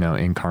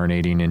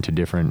incarnating into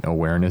different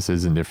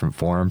awarenesses in different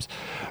forms.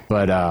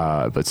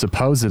 But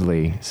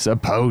supposedly,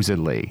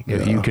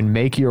 if you can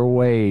make your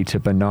way to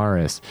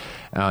Benares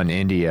in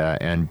India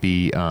and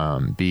be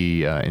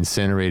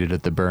incinerated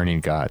at the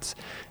burning ghats,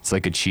 it's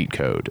like a cheat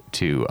code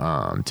to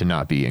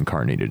not be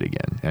incarnated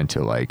again, and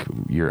to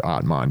your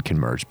Atman can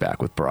merge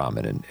back with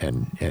Brahman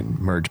and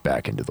merge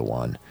back into the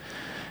one.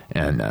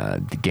 And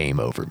the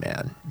game over,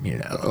 man.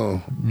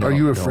 Are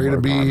you afraid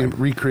of being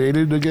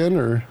recreated again,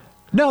 or?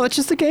 No, it's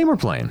just the game we're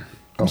playing.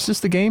 It's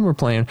just the game we're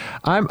playing.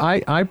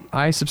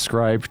 I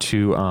subscribe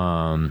to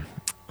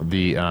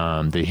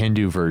the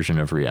Hindu version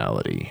of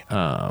reality,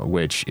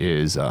 which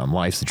is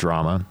life's a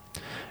drama,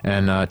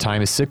 and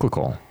time is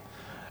cyclical,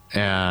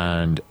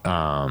 and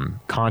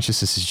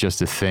consciousness is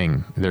just a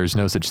thing. There's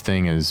no such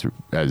thing as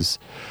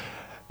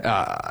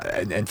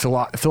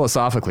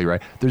philosophically,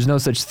 right? There's no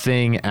such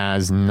thing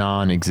as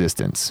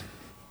non-existence.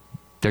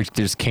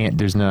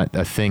 There's not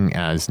a thing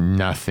as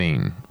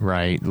nothing,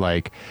 right?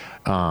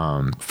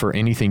 For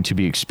anything to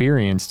be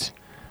experienced,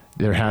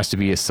 there has to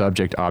be a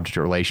subject-object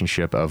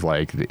relationship of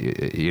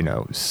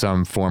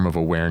some form of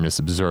awareness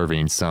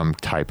observing some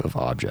type of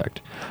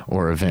object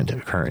or event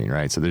occurring,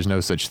 right? So there's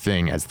no such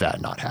thing as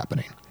that not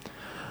happening,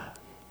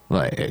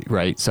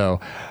 right?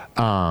 So,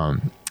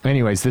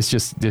 anyways, it's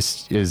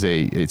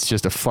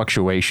just a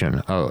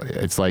fluctuation. Oh,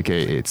 it's like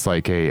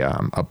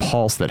a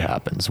pulse that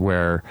happens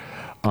where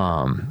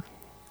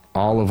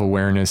all of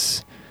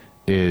awareness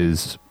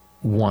is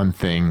one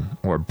thing,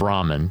 or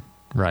Brahman,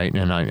 right?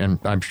 And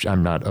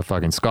I'm not a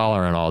fucking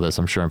scholar on all this.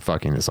 I'm sure I'm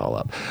fucking this all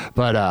up,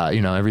 but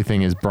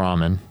everything is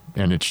Brahman,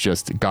 and it's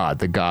just God,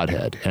 the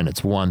Godhead, and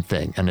it's one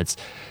thing, and it's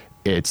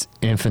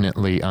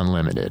infinitely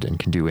unlimited and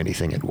can do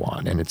anything it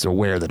wants, and it's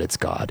aware that it's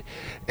God,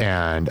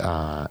 and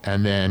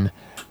then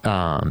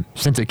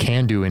since it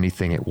can do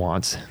anything it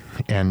wants,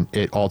 and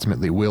it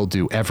ultimately will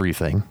do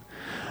everything,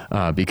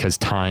 because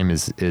time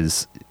is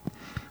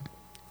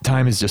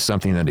just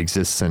something that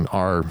exists in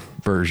our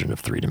version of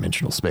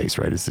three-dimensional space,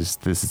 right?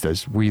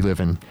 We live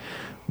in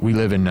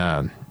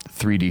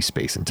 3D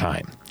space and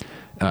time.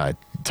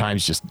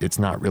 Time's just, it's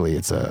not really,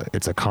 it's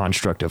a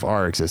construct of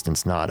our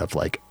existence, not of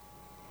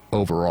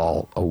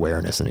overall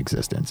awareness and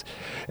existence.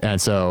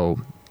 And so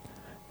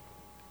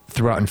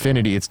throughout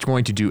infinity, it's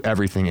going to do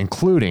everything,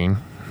 including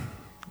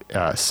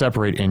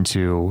separate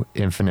into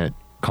infinite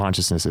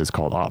consciousnesses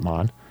called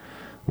Atman,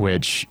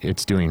 which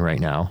it's doing right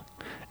now,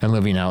 and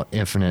living out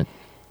infinite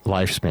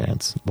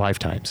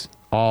lifetimes,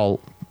 all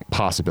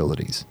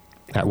possibilities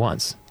at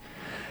once.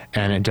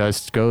 And it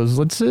just goes,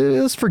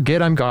 let's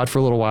forget I'm God for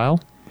a little while.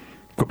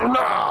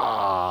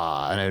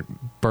 And it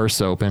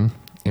bursts open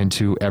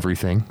into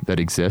everything that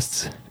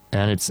exists,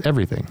 and it's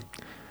everything.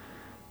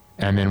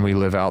 And then we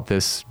live out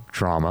this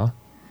drama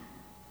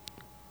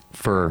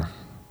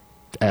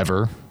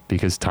forever,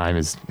 because time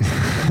is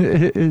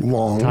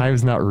long.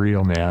 Time's not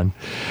real, man.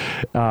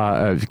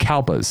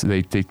 Kalpas,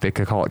 they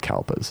could call it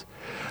kalpas.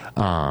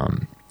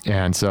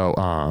 And so,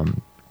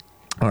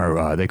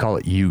 or they call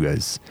it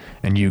yugas,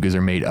 and yugas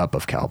are made up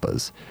of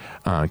kalpas.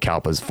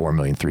 Kalpas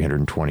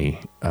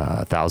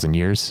 4,320,000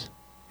 years.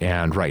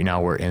 And right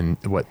now we're in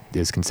what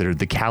is considered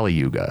the Kali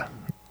Yuga,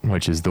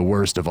 which is the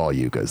worst of all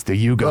yugas, the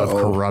yuga of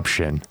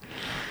corruption.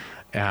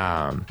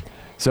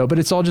 But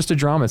it's all just a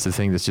drama. It's a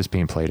thing that's just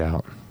being played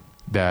out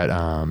that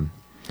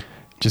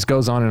just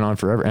goes on and on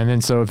forever. And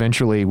then so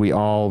eventually we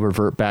all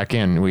revert back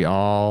in. We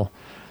all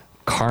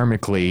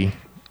karmically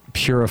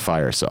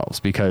purify ourselves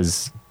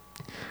because,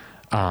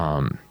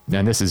 and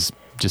this is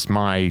just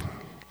my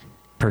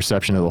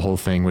perception of the whole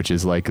thing, which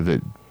is like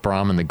the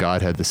Brahman, the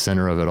Godhead, the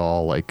center of it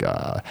all. Like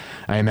I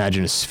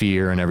imagine a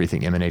sphere and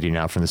everything emanating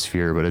out from the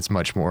sphere, but it's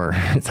much more,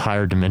 it's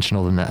higher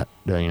dimensional than that.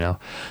 You know,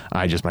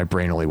 my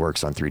brain only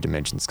works on 3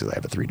 dimensions because I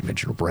have a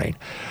 3-dimensional brain.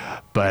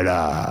 But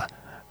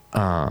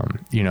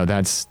you know,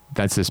 that's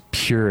this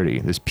purity,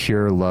 this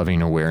pure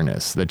loving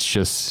awareness. That's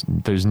just,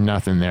 there's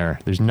nothing there.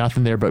 There's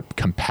nothing there but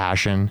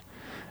compassion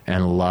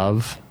and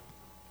love,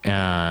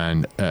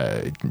 and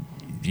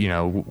you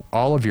know,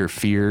 all of your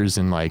fears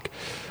and like,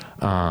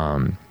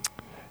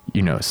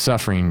 you know,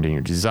 suffering and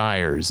your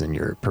desires and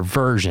your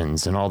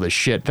perversions and all this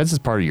shit. That's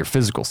just part of your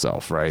physical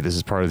self, right? This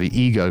is part of the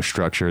ego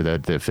structure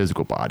that the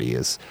physical body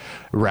is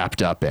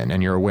wrapped up in,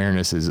 and your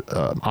awareness is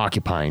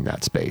occupying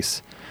that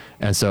space.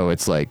 And so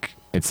it's like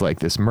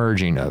this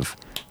merging of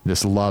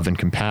this love and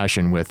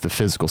compassion with the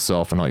physical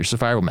self and all your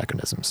survival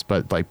mechanisms.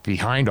 But like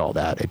behind all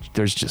that,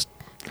 there's just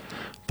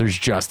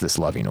this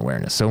loving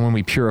awareness. So when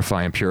we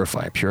purify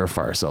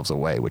ourselves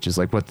away, which is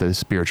like what the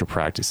spiritual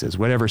practice is,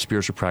 whatever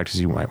spiritual practice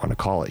you might want to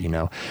call it, you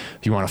know,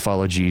 if you want to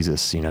follow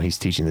Jesus, you know, he's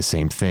teaching the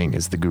same thing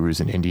as the gurus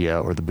in India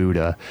or the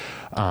Buddha.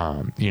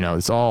 You know,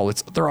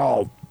 they're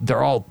all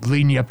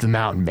leading you up the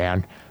mountain,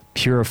 man.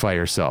 Purify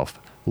yourself,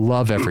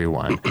 love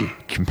everyone,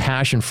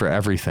 compassion for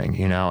everything,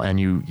 you know, and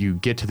you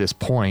get to this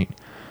point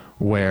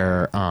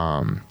where,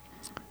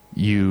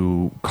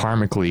 you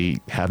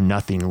karmically have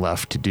nothing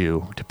left to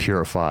do to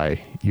purify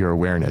your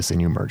awareness,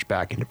 and you merge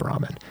back into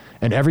Brahman.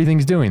 And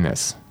everything's doing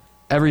this.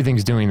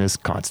 Everything's doing this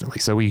constantly.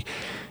 So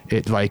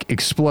it like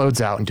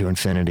explodes out into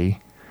infinity,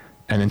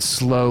 and then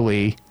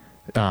slowly,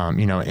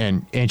 you know,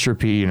 and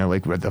entropy, you know,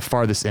 like at the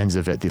farthest ends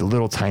of it, the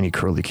little tiny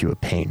curlicue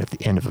of paint at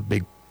the end of a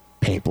big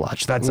paint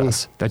blotch. That's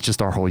us. That's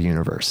just our whole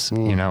universe,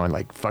 you know, and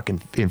like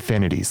fucking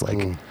infinity's like,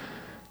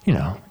 you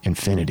know,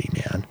 infinity,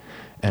 man.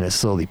 And it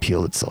slowly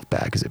peeled itself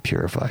back as it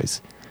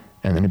purifies.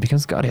 And then it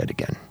becomes Godhead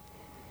again.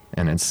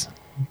 And it's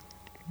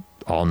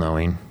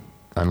all-knowing,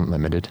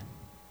 unlimited,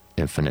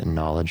 infinite in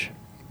knowledge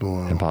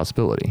and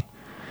possibility.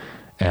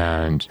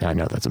 And I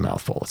know that's a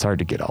mouthful. It's hard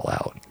to get all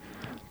out.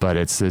 But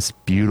it's this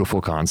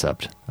beautiful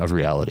concept of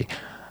reality.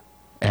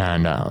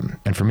 And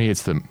for me,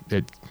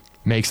 it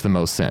makes the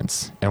most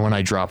sense. And when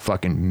I drop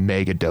fucking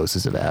mega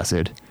doses of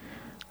acid,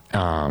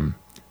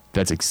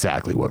 that's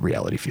exactly what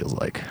reality feels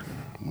like.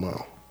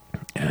 Wow.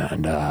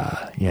 And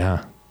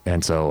yeah,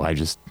 and so I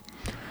just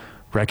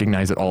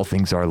recognize that all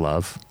things are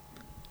love,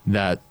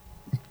 that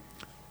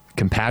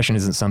compassion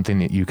isn't something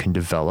that you can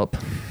develop,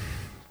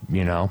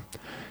 you know,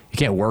 you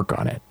can't work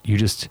on it. You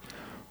just,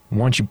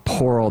 once you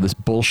pour all this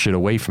bullshit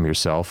away from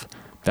yourself,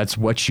 that's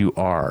what you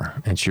are.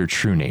 It's your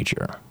true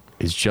nature,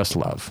 is just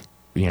love.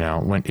 You know,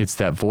 when it's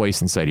that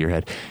voice inside of your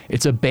head,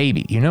 it's a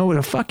baby, you know,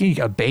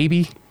 a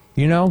baby,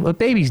 you know, a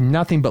baby's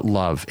nothing but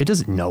love. It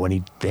doesn't know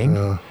anything.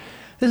 It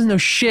doesn't know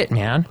shit,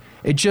 man.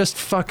 It just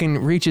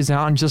fucking reaches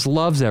out and just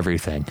loves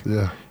everything.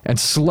 Yeah. And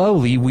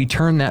slowly we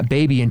turn that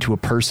baby into a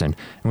person,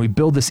 and we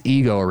build this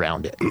ego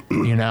around it,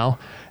 you know?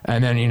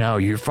 And then, you know,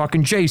 you're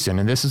fucking Jason,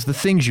 and this is the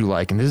things you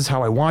like, and this is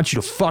how I want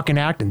you to fucking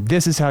act, and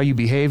this is how you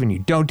behave, and you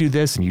don't do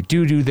this, and you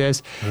do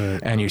this. Right.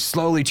 And you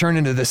slowly turn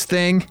into this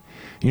thing,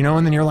 you know,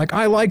 and then you're like,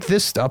 I like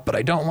this stuff, but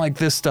I don't like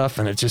this stuff,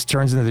 and it just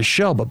turns into this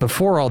shell. But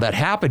before all that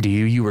happened to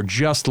you, you were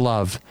just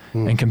love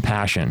and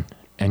compassion,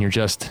 and you're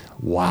just,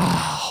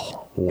 wow.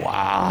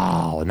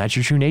 And that's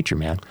your true nature,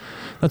 man.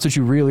 That's what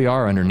you really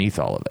are underneath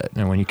all of it.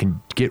 And when you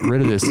can get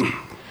rid of this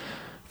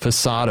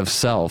facade of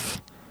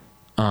self,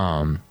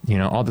 you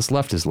know, all that's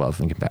left is love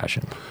and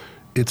compassion.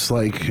 It's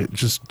like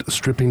just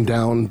stripping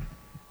down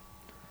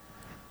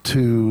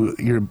to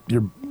your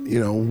you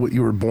know, what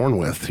you were born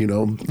with, you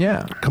know.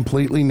 Yeah.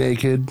 Completely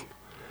naked,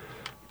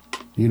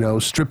 you know,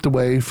 stripped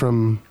away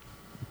from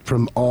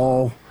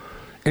all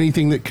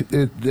anything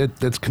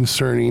that's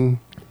concerning,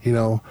 you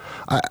know.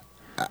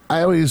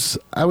 I always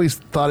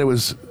thought it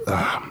was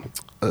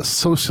a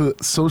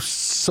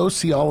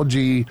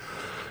sociology,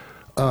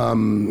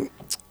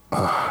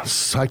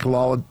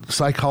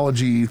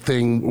 psychology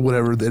thing,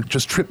 whatever, that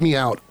just tripped me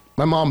out.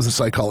 My mom's a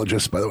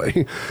psychologist, by the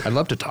way. I'd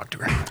love to talk to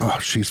her. Oh,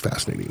 she's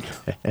fascinating.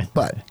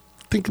 But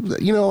think of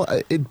that, you know,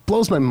 it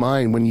blows my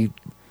mind when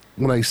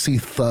I see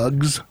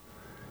thugs,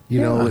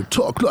 you know, that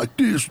talk like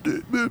this,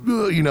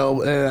 you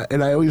know,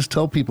 and I always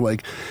tell people,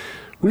 like,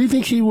 what do you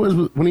think he was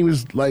when he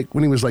was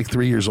like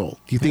 3 years old?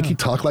 Do you think he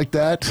talked like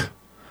that?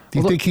 Do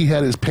you think he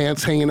had his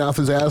pants hanging off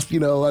his ass,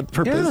 on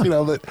purpose?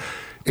 Yeah. That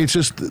it's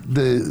just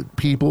the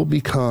people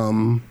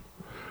become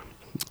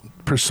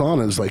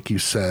personas, like you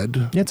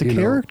said. Yeah, it's a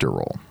character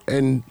role.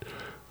 And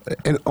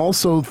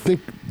also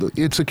think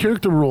it's a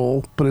character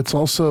role, but it's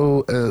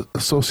also a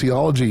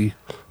sociology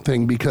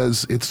thing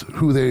because it's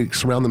who they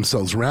surround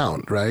themselves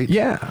around, right?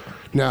 Yeah.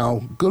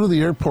 Now, go to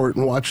the airport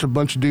and watch a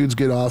bunch of dudes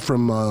get off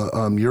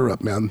from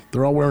Europe, man.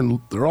 They're all wearing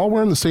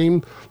the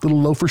same little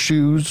loafer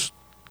shoes,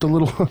 the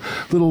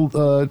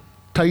little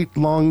tight,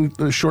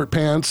 long, short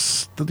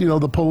pants,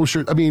 the polo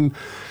shirt. I mean,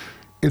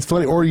 it's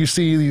funny. Or you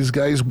see these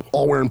guys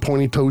all wearing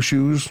pointy toe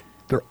shoes.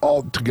 They're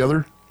all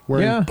together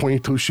wearing pointy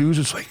toe shoes.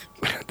 It's like,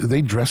 man, do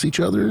they dress each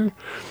other?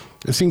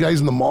 I've seen guys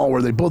in the mall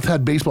where they both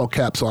had baseball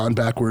caps on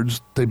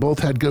backwards. They both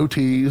had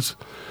goatees.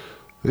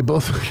 They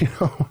both,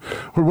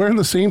 were wearing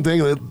the same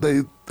thing.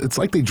 It's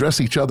like they dress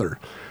each other.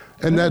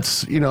 And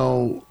that's,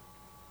 we're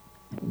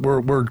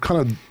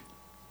kind of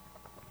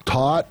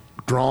taught,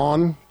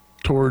 drawn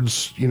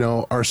towards,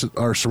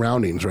 our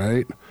surroundings,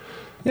 right?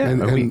 Yeah,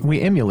 and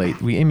we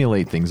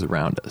emulate things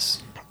around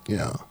us.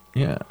 Yeah.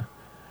 Yeah.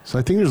 So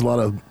I think there's a lot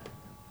of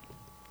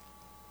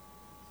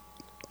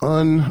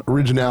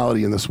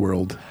unoriginality in this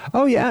world.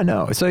 Oh yeah,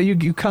 no. So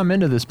you come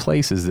into this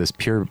place as this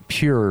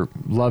pure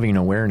loving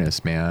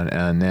awareness, man,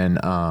 and then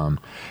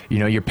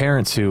your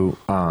parents who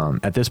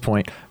at this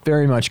point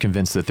very much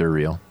convinced that they're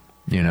real.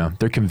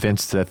 They're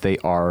convinced that they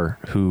are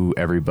who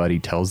everybody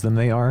tells them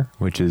they are,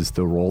 which is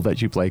the role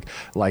that you play.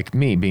 Like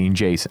me being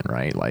Jason,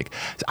 right? Like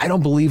I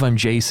don't believe I'm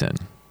Jason.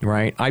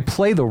 Right, I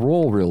play the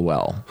role real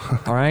well,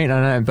 all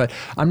right, but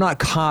I'm not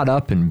caught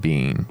up in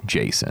being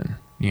Jason,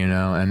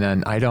 and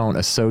then I don't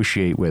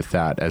associate with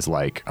that as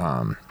like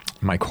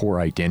my core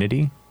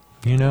identity,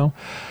 because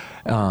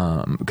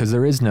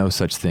there is no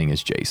such thing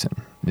as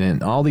Jason,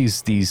 and all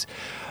these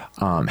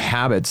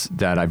habits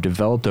that I've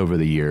developed over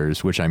the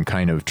years, which I'm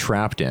kind of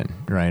trapped in,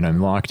 right? I'm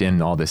locked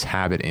in all this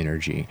habit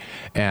energy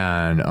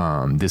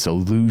and this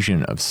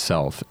illusion of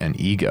self and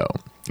ego.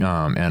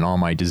 And all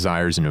my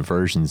desires and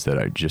aversions that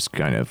I just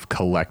kind of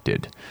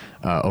collected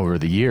over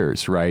the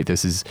years, right?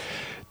 This is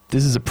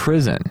a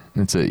prison.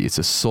 It's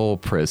a soul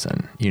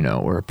prison,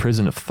 or a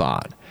prison of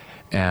thought,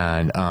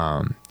 and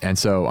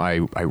so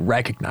I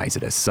recognize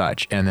it as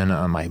such. And then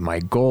my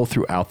goal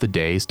throughout the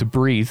day is to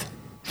breathe,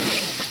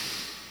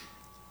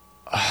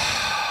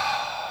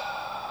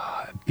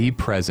 be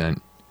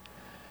present,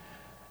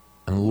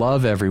 and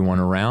love everyone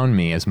around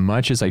me as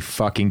much as I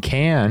fucking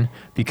can,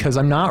 because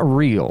I'm not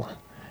real.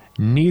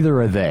 Neither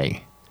are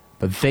they,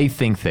 but they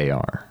think they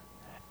are,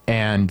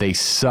 and they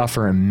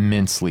suffer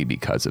immensely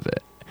because of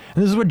it.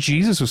 And this is what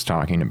Jesus was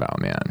talking about,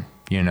 man.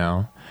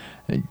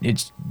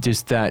 It's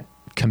just that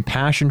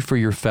compassion for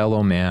your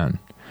fellow man,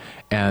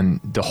 and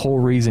the whole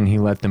reason he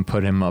let them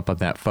put him up on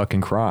that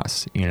fucking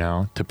cross,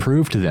 to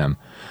prove to them,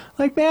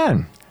 like,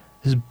 man,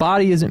 this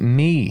body isn't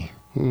me.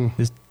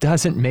 This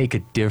doesn't make a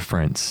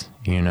difference.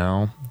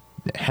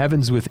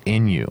 Heaven's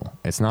within you.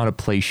 It's not a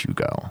place you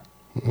go.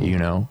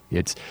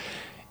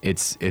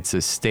 It's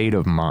a state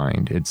of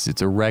mind.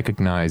 It's a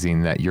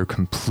recognizing that you're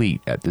complete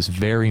at this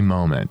very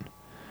moment.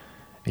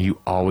 And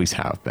you always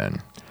have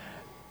been.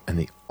 And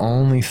the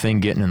only thing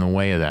getting in the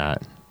way of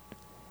that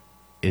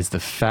is the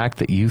fact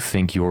that you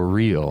think you're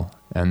real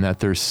and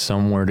that there's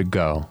somewhere to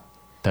go,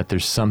 that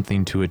there's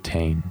something to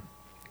attain,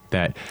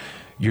 that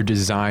your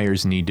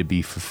desires need to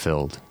be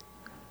fulfilled.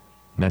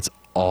 And that's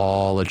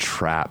all a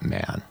trap,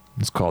 man.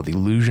 It's called the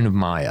illusion of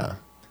Maya.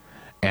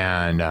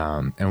 And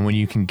when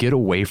you can get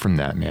away from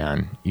that,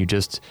 man,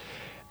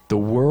 the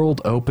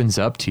world opens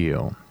up to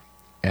you,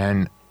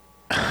 and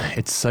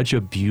it's such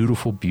a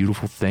beautiful,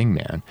 beautiful thing,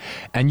 man.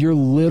 And you're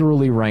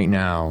literally right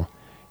now,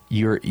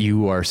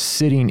 you are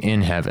sitting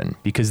in heaven,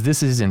 because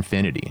this is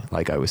infinity.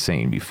 Like I was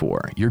saying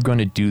before, you're going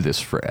to do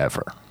this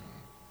forever.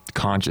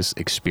 Conscious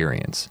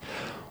experience,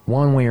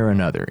 one way or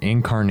another,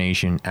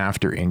 incarnation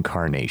after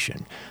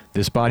incarnation.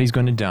 This body's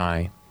going to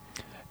die.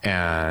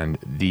 And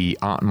the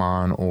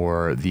Atman,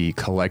 or the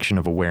collection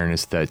of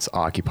awareness that's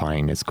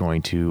occupying, is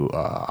going to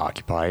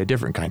occupy a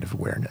different kind of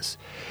awareness.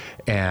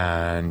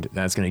 And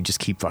that's going to just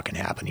keep fucking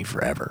happening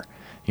forever,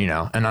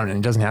 And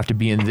it doesn't have to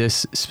be in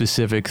this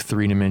specific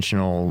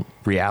three-dimensional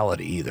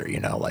reality either,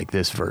 like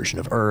this version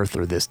of Earth,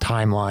 or this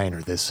timeline,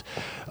 or this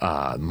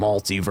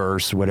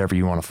multiverse, whatever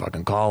you want to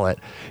fucking call it.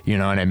 You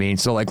know what I mean?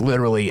 So, like,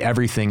 literally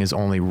everything is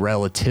only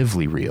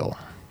relatively real.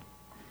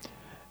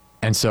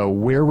 And so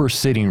where we're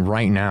sitting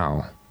right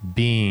now,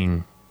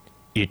 being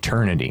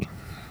eternity,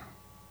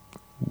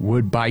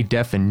 would by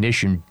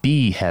definition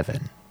be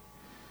heaven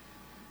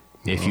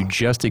if you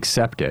just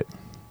accept it,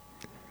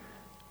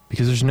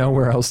 because there's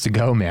nowhere else to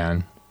go,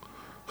 man.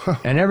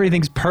 And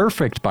everything's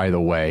perfect, by the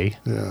way.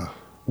 Yeah.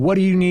 What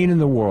do you need in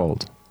the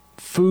world?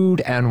 Food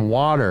and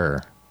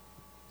water.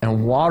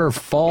 And water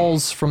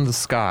falls from the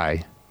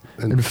sky,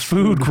 and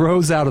food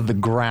grows out of the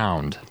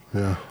ground.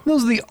 Yeah.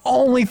 Those are the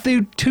only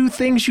two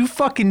things you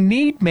fucking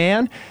need,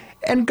 man.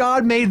 And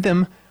God made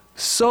them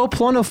so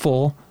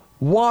plentiful,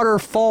 water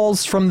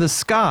falls from the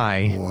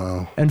sky,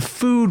 Wow. and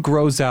food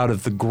grows out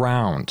of the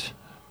ground.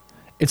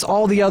 It's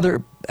all the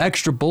other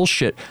extra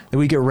bullshit that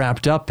we get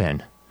wrapped up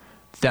in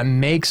that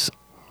makes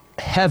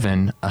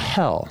heaven a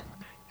hell.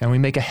 And we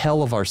make a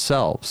hell of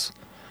ourselves.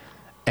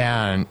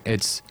 And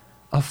it's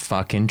a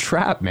fucking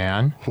trap,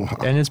 man. Wow.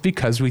 And it's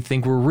because we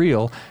think we're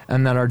real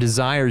and that our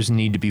desires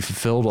need to be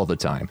fulfilled all the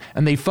time.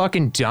 And they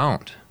fucking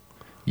don't.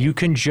 You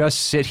can just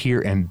sit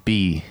here and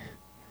be.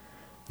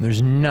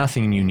 There's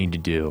nothing you need to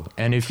do.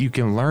 And if you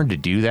can learn to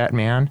do that,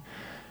 man,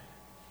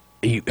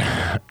 you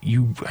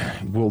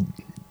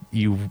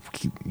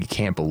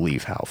can't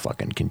believe how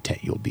fucking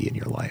content you'll be in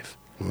your life.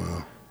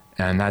 Wow.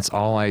 And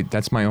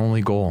that's my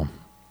only goal.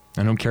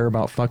 I don't care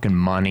about fucking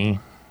money.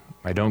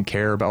 I don't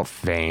care about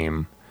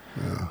fame.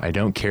 Yeah. I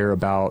don't care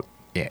about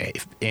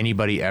if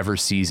anybody ever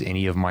sees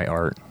any of my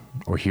art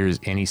or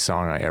hears any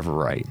song I ever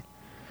write.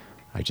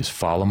 I just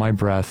follow my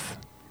breath,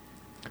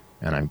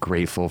 and I'm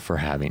grateful for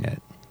having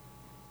it.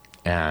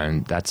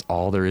 And that's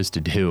all there is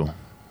to do.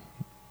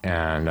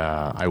 And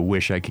I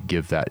wish I could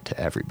give that to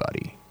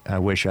everybody. I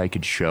wish I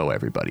could show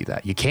everybody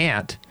that. You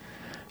can't.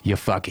 You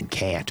fucking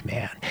can't,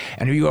 man.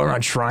 And if you are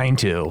not trying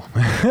to,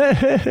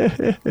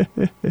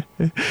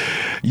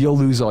 you'll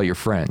lose all your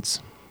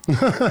friends.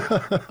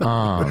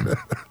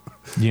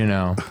 You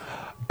know,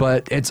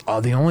 but it's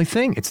the only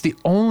thing. It's the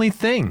only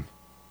thing,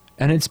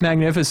 and it's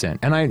magnificent.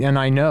 And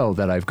I know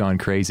that I've gone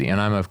crazy,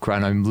 and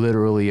I'm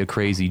literally a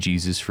crazy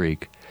Jesus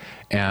freak,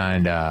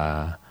 and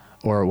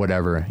or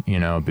whatever, you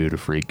know, Buddha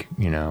freak,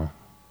 you know,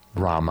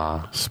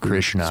 Rama,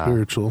 Krishna,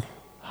 Spiritual.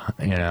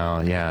 you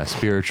know, yeah,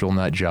 spiritual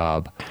nut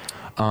job.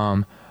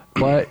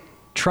 But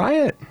try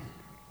it,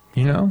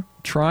 you know,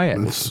 try it.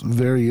 It's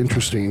very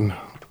interesting.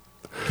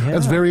 Yeah.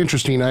 That's very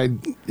interesting. I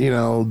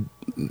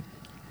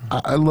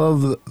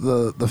love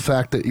the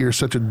fact that you're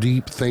such a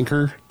deep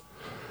thinker.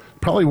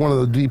 Probably one of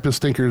the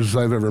deepest thinkers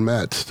I've ever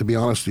met, to be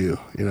honest with you,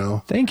 you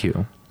know. Thank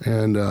you.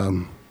 And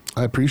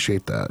I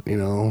appreciate that, you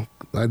know.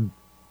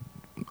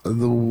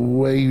 The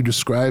way you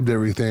described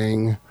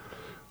everything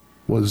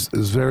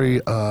is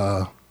very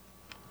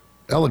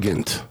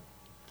elegant.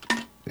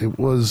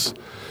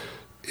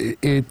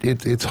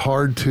 It's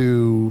hard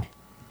to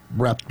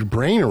wrap your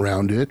brain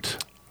around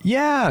it.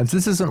 Yeah,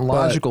 this isn't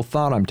logical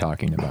thought I'm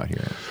talking about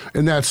here.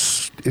 And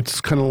it's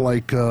kind of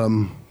like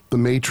the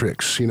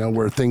Matrix, you know,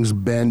 where things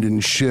bend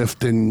and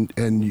shift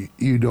and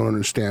you don't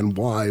understand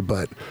why,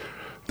 but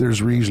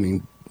there's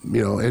reasoning,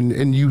 you know,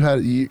 and you're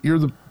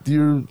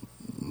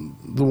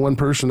the one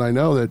person I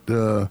know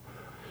that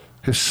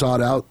has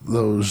sought out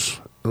those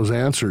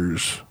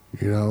answers,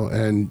 you know,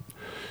 and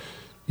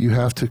you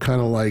have to kind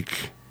of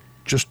like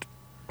just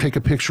take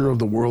a picture of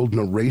the world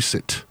and erase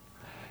it.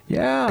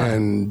 Yeah.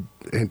 And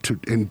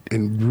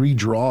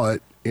redraw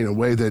it in a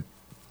way that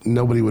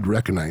nobody would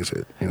recognize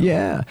it. You know?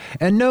 Yeah.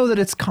 And know that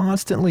it's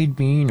constantly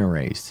being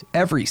erased.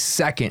 Every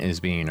second is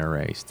being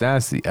erased.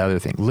 That's the other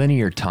thing.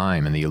 Linear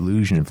time and the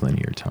illusion of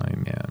linear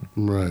time, man.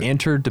 Right.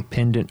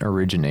 Interdependent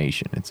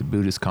origination. It's a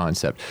Buddhist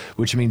concept,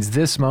 which means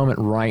this moment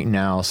right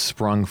now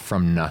sprung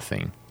from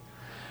nothing.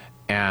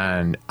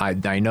 And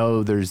I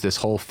know there's this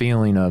whole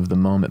feeling of the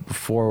moment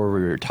before where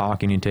we were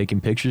talking and taking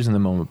pictures, and the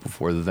moment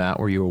before that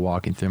where you were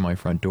walking through my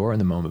front door,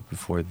 and the moment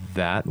before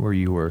that where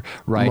you were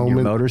riding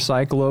your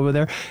motorcycle over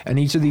there. And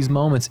each of these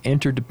moments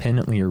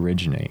interdependently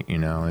originate, you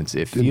know.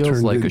 It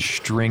feels like a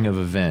string of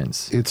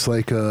events. It's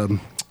like a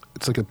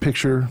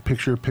picture,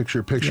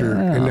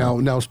 Yeah.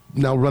 and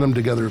now run them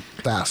together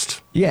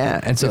fast. Yeah.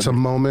 And so It's a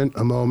moment,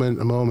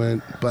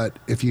 but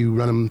if you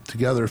run them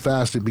together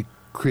fast, it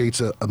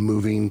creates a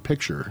moving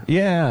picture.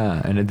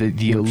 Yeah, and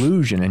the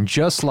illusion. And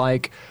just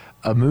like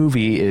a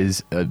movie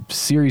is a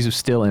series of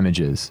still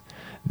images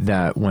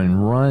that when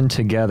run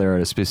together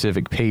at a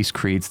specific pace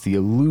creates the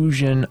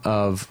illusion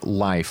of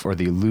life or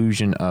the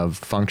illusion of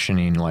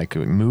functioning like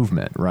a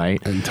movement,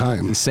 right? And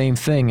time. The same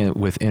thing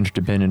with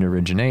interdependent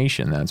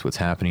origination. That's what's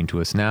happening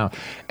to us now.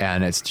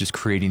 And it's just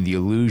creating the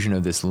illusion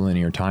of this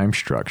linear time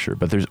structure.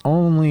 But there's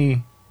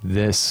only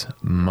this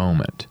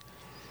moment.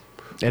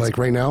 It's Like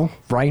right now?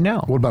 right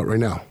now. What about right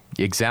now?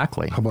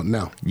 Exactly. How about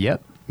now?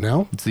 Yep.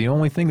 Now? It's the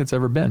only thing that's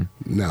ever been.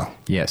 Now.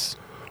 Yes.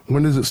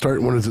 When does it start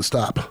and when does it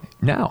stop?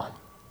 Now.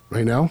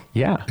 Right now?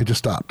 Yeah. It just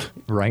stopped.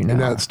 Right now. And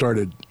now it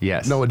started.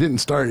 Yes. No, it didn't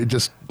start. It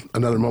just,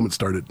 another moment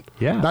started.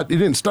 Yeah. It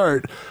didn't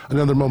start.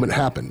 Another moment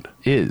happened.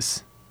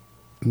 Is.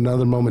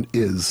 Another moment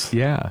is.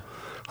 Yeah.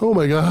 Oh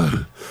my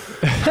God.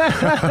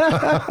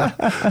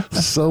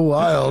 So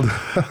wild.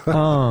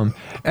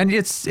 And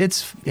it's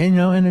you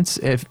know, and it's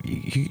if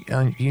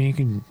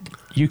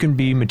you can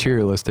be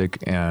materialistic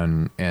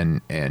and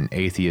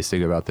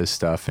atheistic about this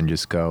stuff and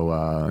just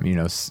go you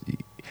know,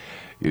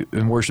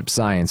 and worship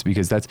science,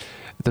 because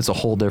that's a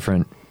whole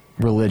different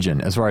religion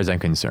as far as I'm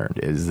concerned,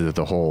 is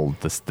the whole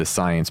the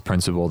science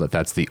principle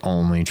that's the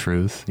only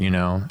truth, you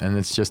know, and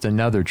it's just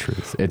another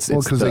truth. It's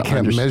Because they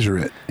can't measure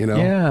it, you know.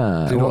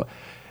 Yeah.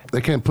 They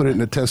can't put it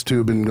in a test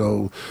tube and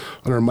go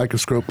under a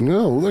microscope and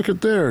go, look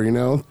at there, you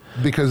know,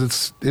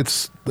 because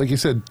it's like you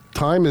said,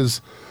 time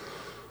is.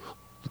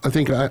 I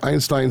think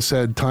Einstein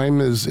said time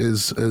is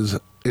things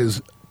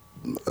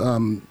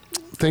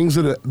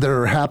that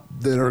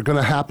are going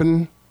to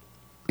happen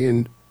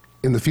in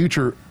the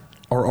future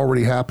are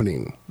already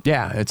happening.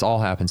 Yeah, it's all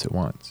happens at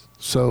once.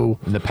 So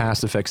And the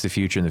past affects the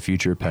future, and the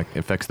future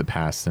affects the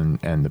past, and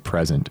the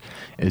present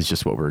is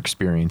just what we're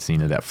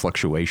experiencing of that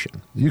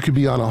fluctuation. you could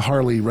be on a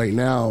Harley right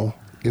now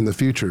in the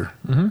future.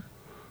 Mm-hmm.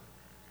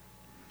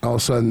 All of a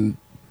sudden,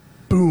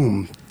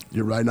 boom,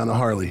 you're riding on a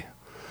Harley,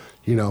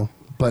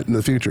 but in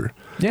the future.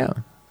 Yeah.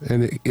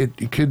 And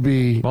it could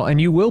be. Well,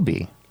 and you will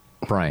be,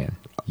 Brian.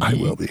 I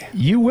will be.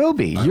 You will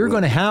be. You're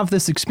going to have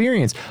this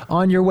experience.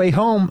 On your way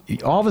home,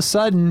 all of a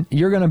sudden,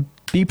 you're going to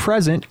be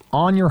present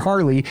on your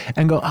Harley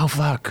and go, oh,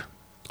 fuck.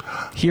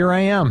 Here I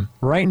am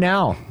right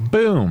now.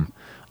 Boom.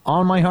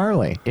 On my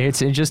Harley. It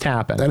just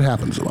happened. That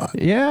happens a lot.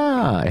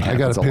 Yeah. I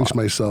got to pinch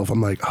myself.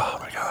 I'm like, oh,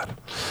 my God.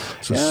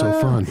 This is so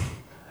fun.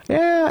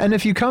 Yeah, and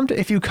if you come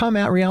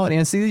at reality,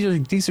 and see,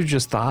 these are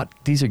just thought.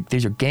 These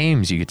are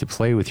games you get to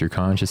play with your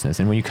consciousness.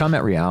 And when you come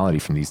at reality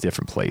from these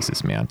different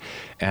places, man,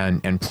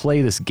 and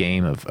play this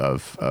game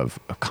of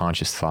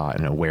conscious thought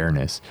and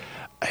awareness,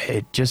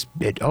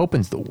 it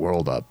opens the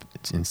world up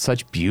in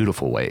such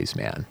beautiful ways,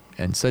 man,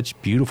 and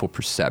such beautiful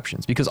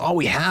perceptions. Because all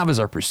we have is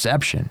our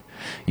perception.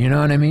 You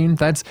know what I mean?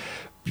 That's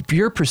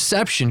your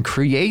perception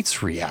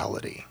creates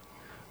reality,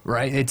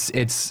 right?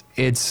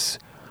 It's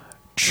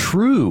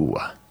true.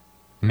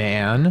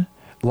 Man,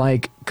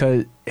 like,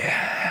 'cause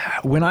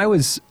when I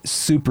was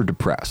super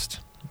depressed,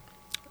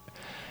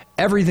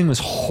 everything was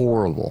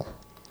horrible.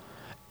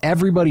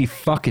 Everybody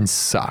fucking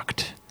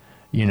sucked.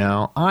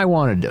 I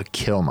wanted to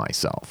kill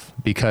myself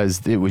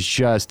because it was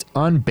just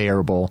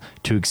unbearable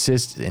to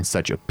exist in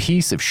such a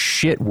piece of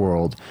shit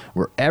world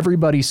where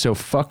everybody's so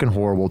fucking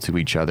horrible to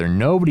each other.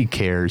 Nobody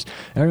cares.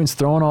 Everyone's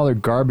throwing all their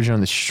garbage on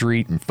the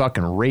street and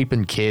fucking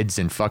raping kids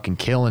and fucking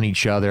killing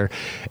each other.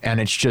 And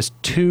it's just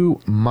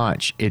too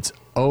much. It's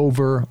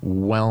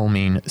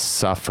overwhelming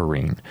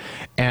suffering.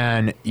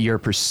 And your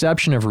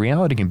perception of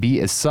reality can be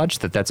as such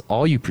that that's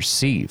all you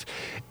perceive.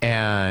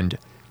 And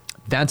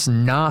that's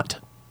not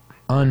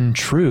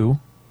untrue,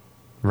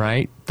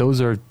 right?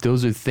 Those are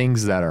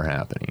things that are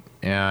happening,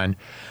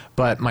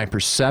 but my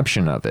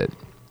perception of it,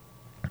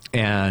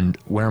 and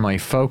where my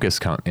focus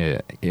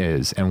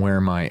is, and where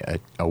my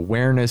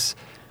awareness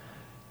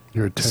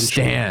Your attention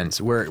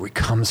stands, where it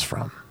comes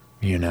from,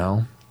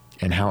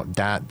 and how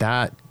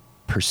that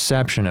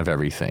perception of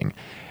everything,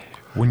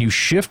 when you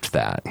shift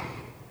that,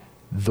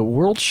 the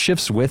world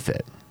shifts with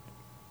it.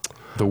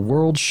 The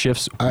world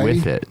shifts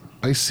with it.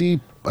 I see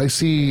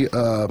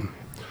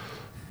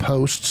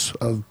posts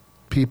of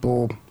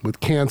people with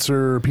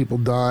cancer, people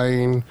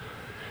dying,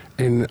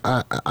 and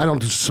I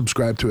don't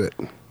subscribe to it.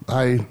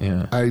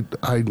 I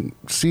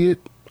see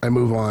it, I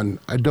move on.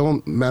 I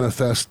don't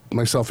manifest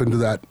myself into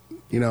that,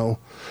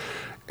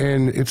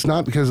 and it's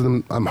not because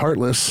I'm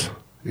heartless.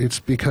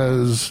 It's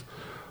because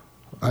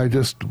I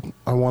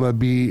want to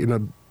be in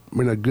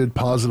a good,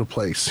 positive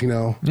place,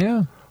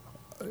 Yeah.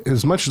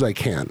 as much as I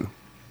can,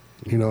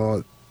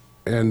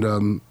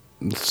 and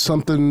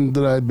something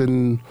that I've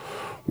been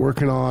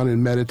working on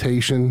in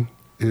meditation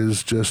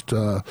is just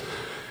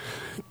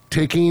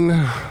taking,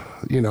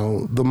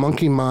 the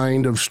monkey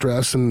mind of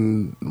stress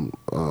and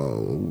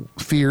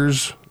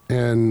fears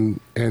and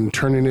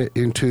turning it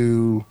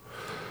into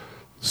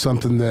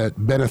something that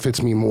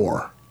benefits me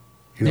more.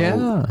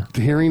 Yeah.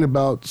 Hearing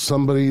about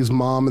somebody's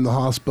mom in the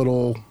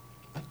hospital,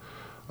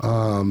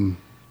 though,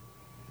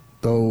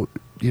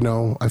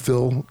 I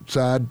feel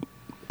sad.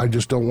 I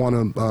just don't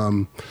want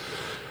to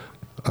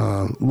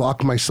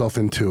lock myself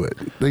into it.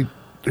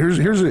 Here's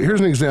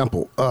an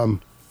example.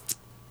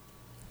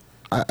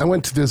 I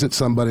went to visit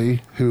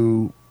somebody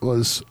who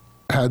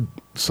had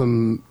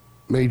some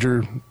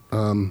major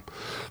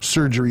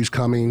surgeries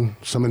coming,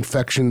 some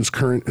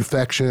current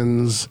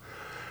infections,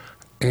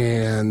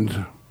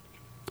 and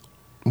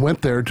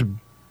went there to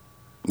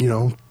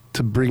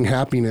bring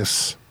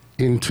happiness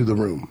into the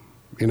room,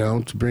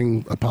 to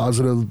bring a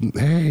positive,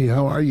 hey,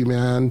 how are you,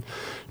 man?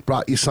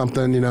 Brought you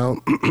something,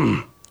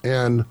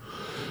 and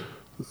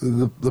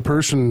the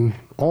person,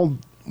 all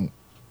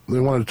they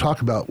wanted to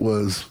talk about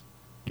was,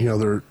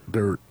 their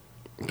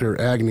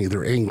agony,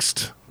 their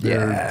angst,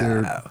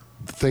 their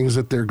things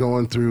that they're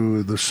going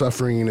through, the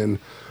suffering,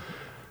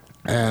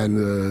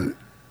 and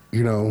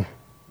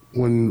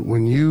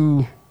when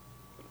you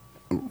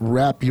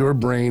wrap your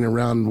brain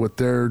around what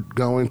they're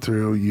going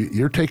through,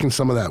 you're taking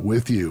some of that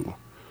with you.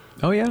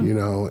 Oh yeah.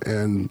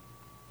 And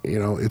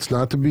it's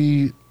not to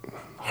be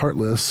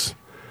heartless,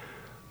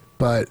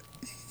 but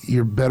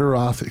you're better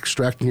off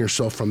extracting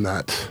yourself from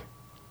that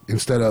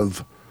instead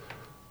of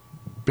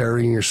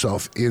burying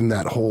yourself in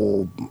that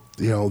whole,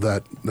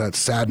 that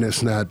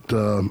sadness and that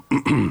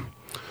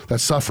that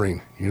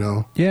suffering,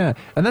 Yeah,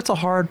 and that's a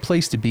hard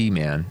place to be,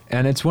 man.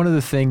 And it's one of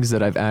the things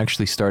that I've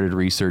actually started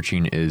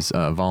researching is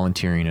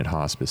volunteering at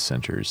hospice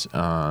centers,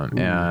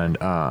 and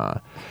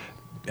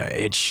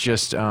it's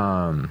just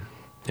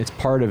it's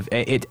part of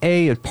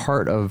a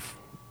part of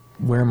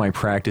where my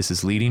practice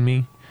is leading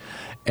me,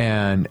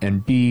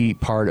 and B,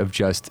 part of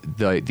just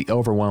the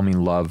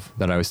overwhelming love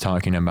that I was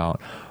talking about,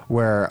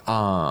 where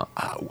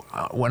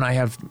when I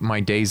have my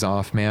days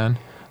off, man,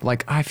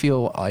 like I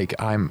feel like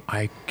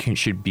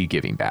should be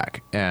giving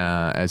back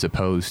as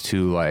opposed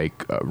to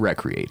like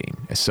recreating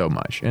so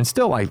much. And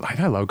still, I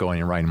love going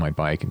and riding my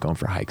bike and going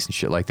for hikes and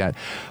shit like that.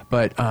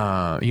 But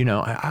you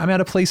know, I'm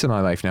at a place in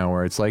my life now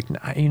where it's like,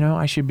 you know,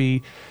 I should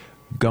be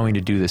going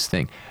to do this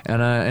thing,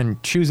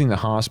 and choosing the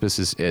hospice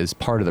is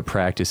part of the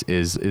practice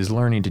is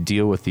learning to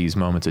deal with these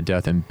moments of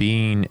death and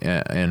being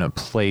in a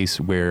place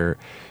where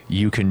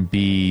you can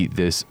be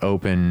this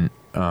open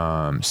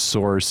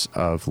source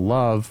of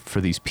love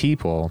for these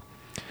people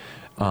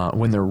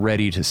when they're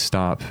ready to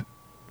stop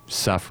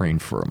suffering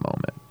for a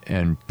moment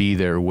and be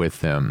there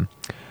with them.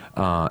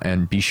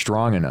 And be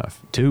strong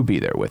enough to be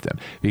there with them,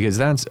 because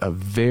that's a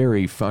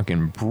very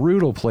fucking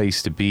brutal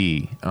place to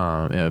be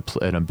in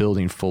a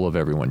building full of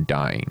everyone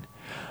dying.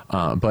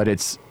 But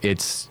it's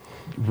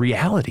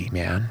reality,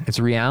 man. It's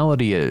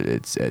reality.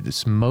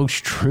 It's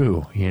most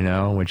true, you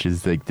know. Which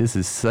is like, this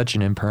is such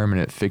an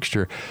impermanent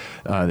fixture.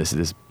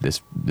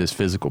 This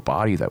physical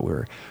body that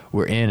we're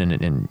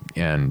in,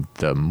 and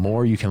the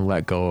more you can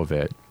let go of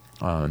it,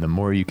 the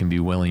more you can be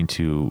willing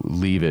to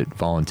leave it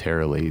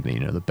voluntarily,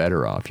 you know, the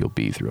better off you'll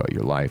be throughout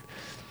your life.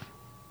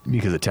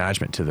 Because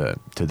attachment to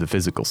the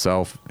physical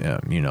self,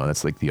 you know,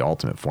 that's like the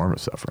ultimate form of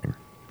suffering.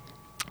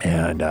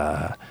 And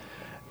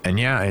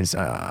yeah, it's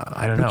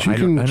I don't know. I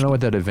don't know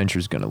what that adventure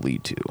is going to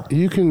lead to.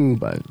 You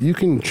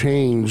can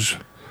change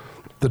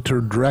the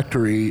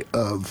trajectory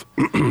of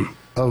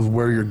of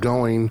where you're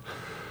going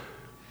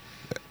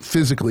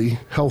physically,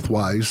 health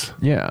wise.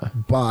 Yeah.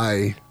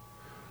 By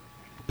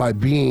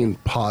being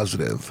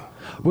positive.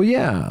 Well,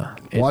 yeah.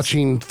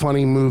 Watching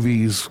funny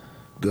movies,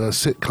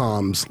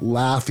 sitcoms,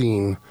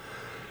 laughing,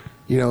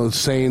 you know,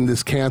 saying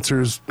this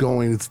cancer's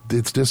going,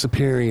 it's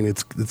disappearing,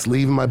 it's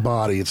leaving my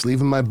body,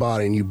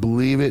 and you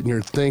believe it, and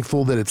you're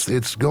thankful that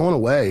it's going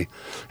away.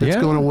 It's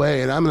going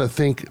away, and I'm going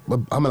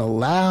to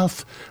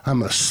laugh, I'm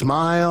going to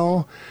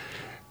smile.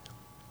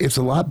 It's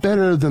a lot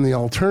better than the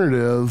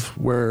alternative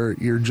where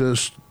you're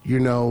just, you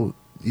know,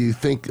 you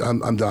think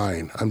I'm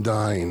dying, and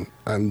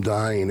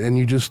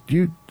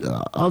you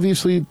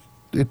obviously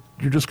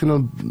you're just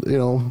gonna, you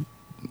know,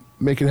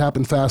 make it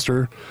happen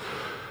faster,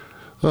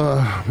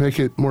 make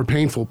it more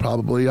painful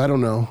probably. I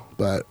don't know,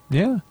 but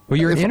yeah. Well,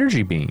 you're an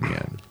energy being,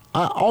 man.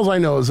 All I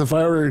know is if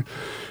I ever,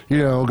 you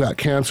know, got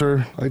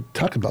cancer, I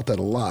talk about that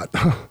a lot.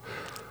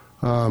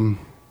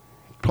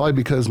 Probably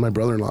because my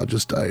brother-in-law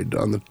just died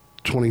on the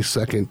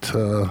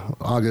 22nd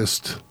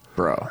August.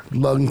 Bro.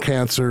 Lung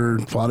cancer,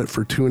 fought it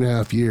for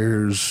 2.5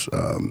 years,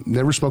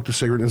 never smoked a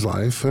cigarette in his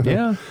life.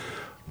 Yeah.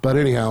 But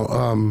anyhow,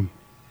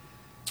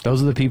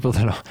 those are the people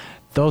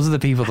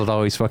that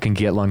always fucking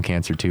get lung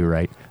cancer too,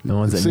 right? The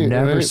ones that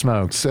never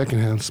smoked.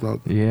 Secondhand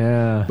smoke.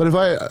 Yeah. But if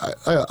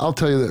I'll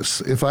tell you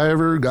this, if I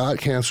ever got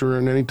cancer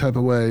in any type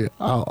of way,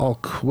 I'll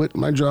quit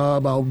my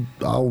job. I'll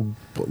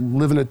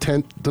live in a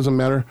tent. Doesn't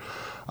matter.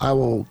 I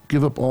will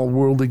give up all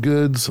worldly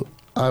goods.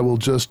 I will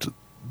just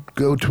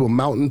go to a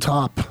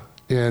mountaintop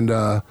and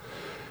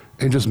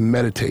just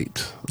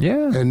meditate.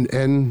 Yeah.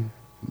 And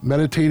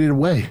meditate it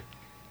away.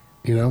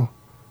 You know,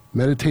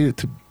 meditate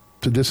it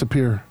to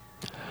disappear.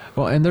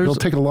 Well, and it'll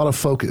take a lot of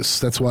focus.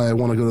 That's why I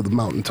want to go to the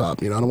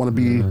mountaintop. You know, I don't want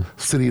to be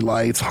city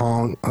lights,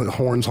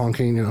 horns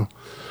honking. You know,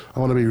 I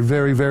want to be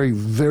very, very,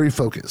 very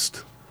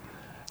focused.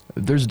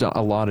 There's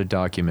a lot of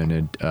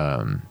documented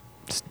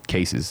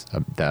cases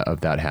of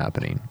that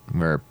happening,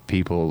 where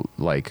people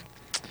like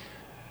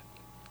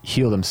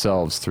heal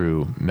themselves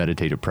through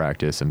meditative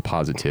practice and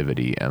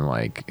positivity, and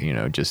like, you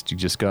know,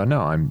 just go,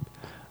 no, I'm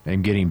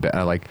getting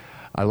better. Like,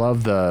 I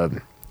love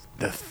the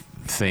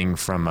thing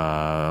from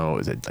what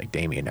was it, like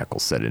Damien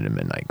Eccles said it in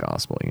Midnight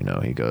Gospel. You know,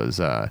 he goes,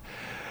 you know,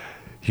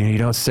 you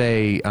don't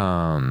say,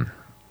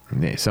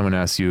 someone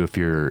asks you if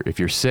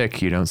you're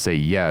sick, you don't say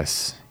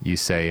yes, you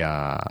say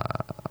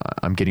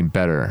I'm getting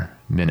better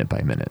minute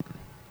by minute.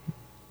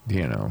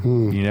 You know,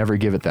 you never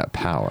give it that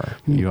power.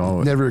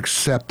 You never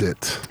accept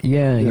it.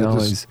 Yeah, you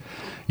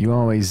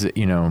always,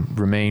 you know,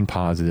 remain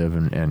positive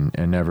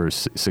and never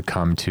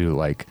succumb to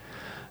like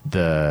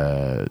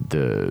the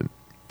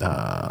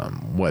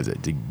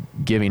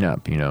giving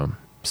up. You know,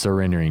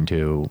 surrendering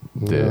to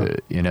the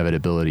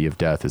inevitability of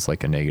death is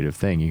like a negative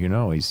thing. You can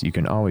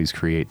always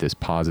create this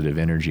positive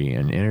energy,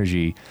 and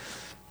energy,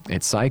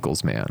 it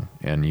cycles, man.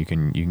 And you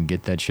can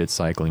get that shit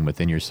cycling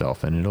within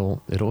yourself, and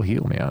it'll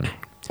heal, man.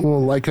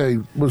 Well, like I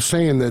was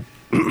saying, that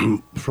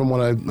from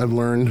what I've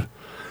learned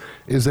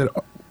is that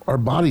our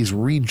bodies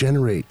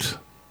regenerate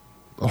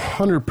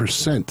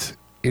 100%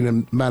 in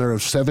a matter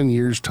of 7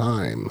 years'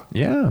 time.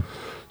 Yeah.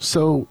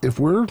 So if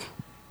we're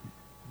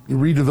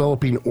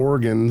redeveloping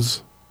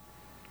organs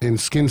and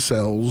skin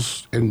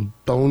cells and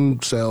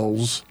bone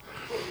cells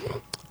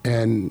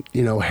and,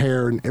 you know,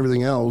 hair and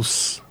everything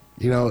else,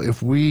 you know,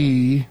 if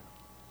we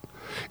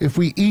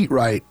eat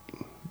right,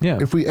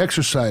 if we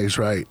exercise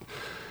right,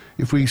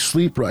 if we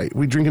sleep right,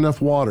 we drink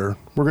enough water,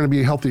 we're going to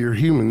be healthier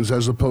humans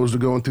as opposed to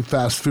going through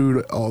fast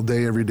food all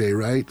day, every day,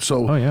 right?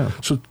 So,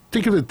 so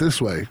think of it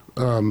this way.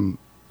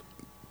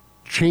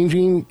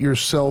 Changing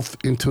yourself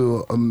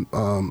into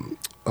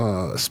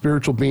a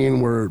spiritual being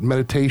where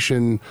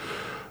meditation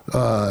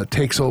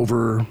takes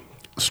over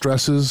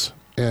stresses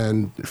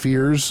and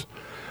fears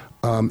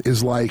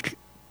is like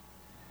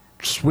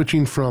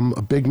switching from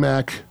a Big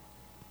Mac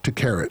to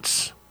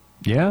carrots.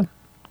 Yeah.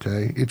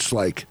 Okay. It's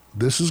like,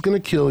 this is going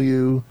to kill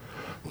you.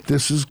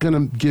 This is going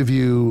to give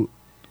you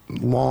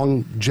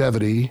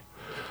longevity.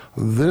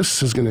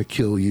 This is going to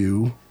kill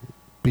you,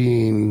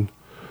 being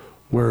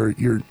where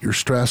you're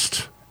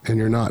stressed and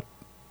you're not,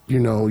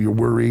 you're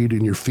worried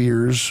and your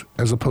fears,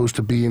 as opposed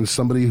to being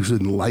somebody who's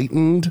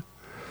enlightened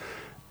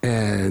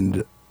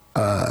and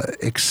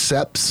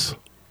accepts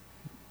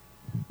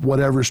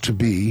whatever's to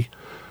be,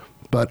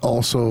 but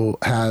also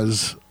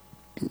has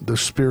the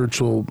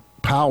spiritual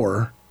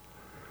power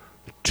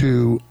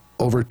to,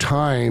 over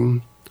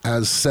time,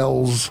 as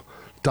cells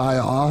die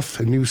off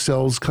and new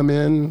cells come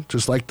in,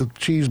 just like the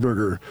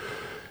cheeseburger.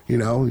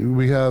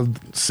 We have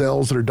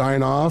cells that are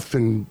dying off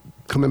and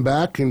coming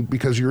back, and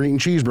because you're eating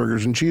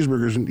cheeseburgers,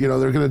 and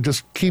they're going to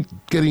just keep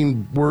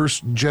getting worse,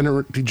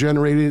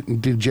 degenerate,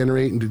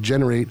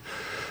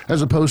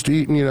 as opposed to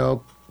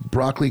eating,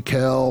 broccoli,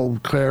 kale,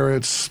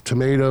 carrots,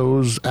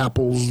 tomatoes,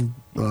 apples,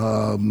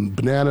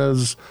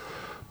 bananas,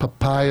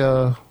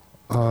 papaya,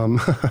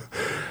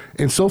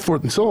 and so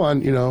forth and so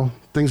on.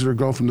 Things that are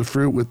grown from the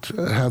fruit with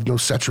have no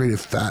saturated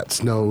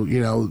fats,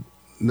 no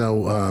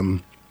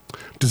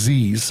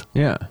disease.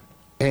 Yeah.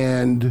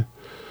 And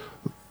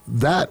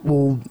that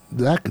will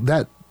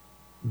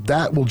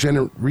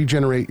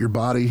regenerate your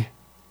body.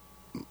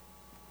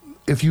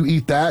 If you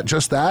eat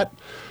just that,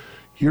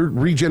 you're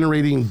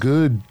regenerating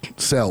good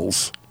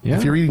cells. Yeah.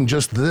 If you're eating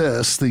just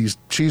these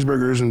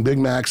cheeseburgers and Big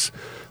Macs,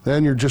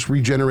 then you're just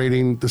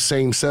regenerating the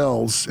same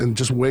cells and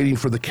just waiting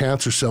for the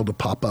cancer cell to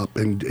pop up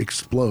and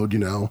explode,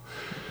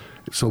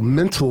 So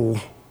mental,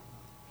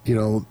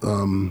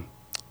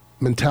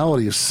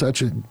 mentality is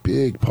such a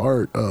big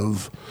part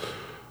of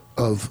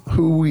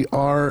who we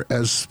are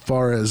as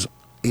far as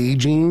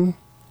aging.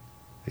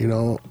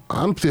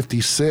 I'm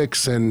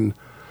 56, and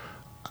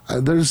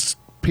there's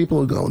people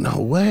who go, no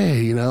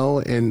way,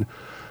 and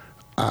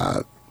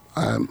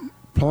I'm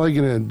probably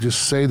going to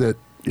just say that,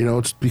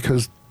 it's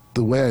because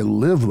the way I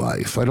live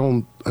life. I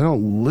don't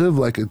live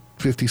like a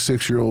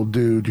 56-year-old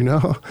dude,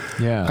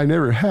 Yeah. I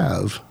never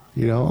have.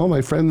 All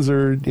my friends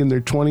are in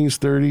their 20s,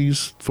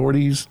 30s,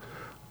 40s,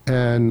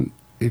 and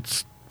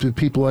it's the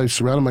people I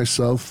surround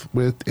myself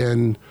with,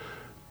 and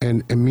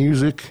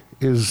music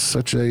is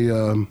such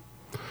a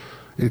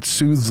it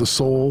soothes the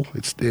soul.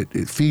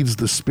 It feeds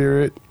the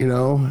spirit,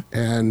 and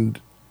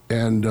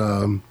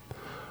the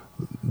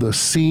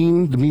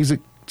music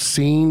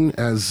scene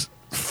as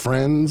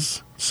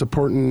friends,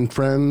 supporting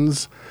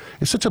friends,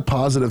 is such a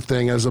positive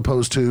thing, as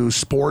opposed to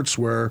sports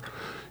where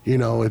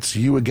it's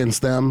you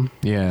against them,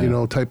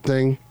 type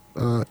thing.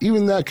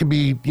 Even that could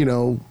be,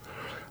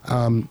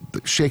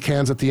 shake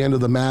hands at the end of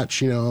the match,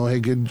 hey,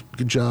 good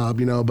job,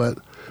 but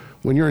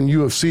when you're in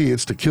UFC,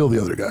 it's to kill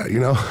the other guy,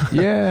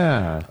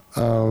 Yeah.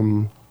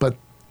 But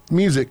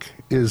music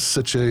is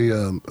such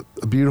a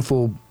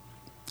beautiful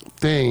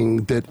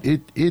thing that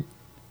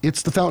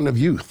it's the fountain of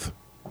youth,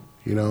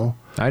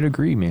 I'd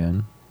agree,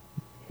 man.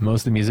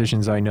 Most of the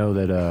musicians I know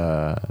that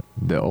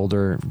the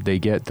older they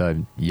get,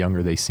 the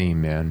younger they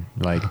seem, man.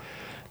 Like,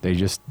 they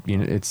just,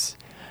 it's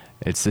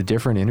a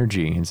different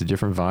energy. It's a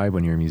different vibe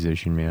when you're a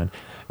musician, man.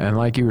 And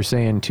like you were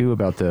saying too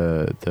about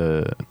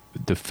the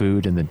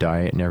food and the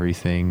diet and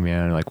everything,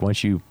 man. Like,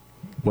 what you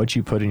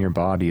put in your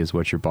body is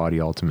what your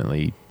body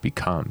ultimately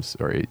becomes,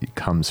 or it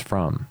comes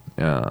from.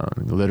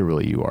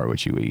 Literally, you are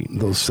what you eat.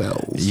 Those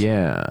cells.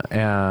 Yeah,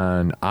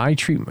 and I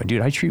treat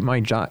my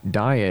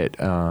diet.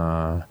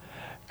 Well,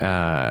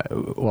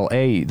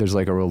 there's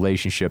like a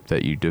relationship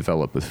that you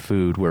develop with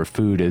food, where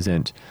food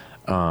isn't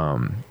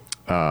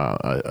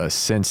a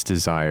sense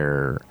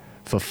desire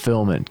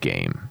fulfillment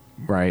game,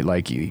 right?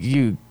 Like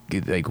you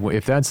like,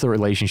 if that's the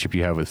relationship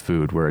you have with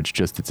food, where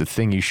it's a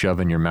thing you shove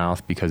in your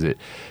mouth because it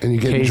and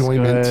you get tastes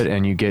enjoyment, good,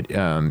 and you get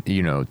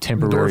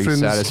temporary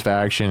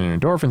satisfaction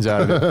and endorphins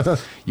out of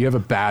it. You have a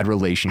bad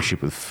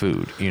relationship with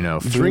food.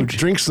 Food,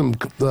 drink some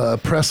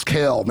pressed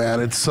kale,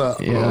 man. It's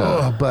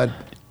but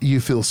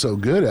you feel so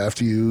good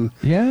after you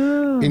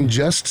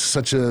ingest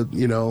such a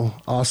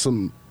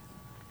awesome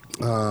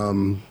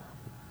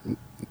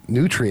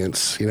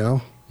nutrients.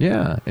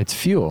 Yeah, it's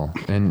fuel,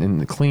 and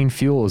the clean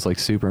fuel is like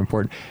super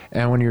important.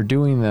 And when you're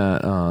doing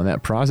that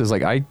process,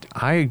 like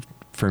I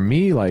for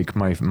me, like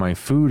my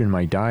food and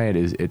my diet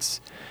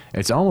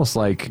it's almost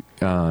like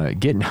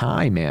getting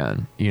high,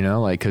 man.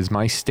 Like, because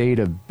my state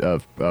of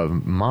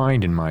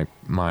mind and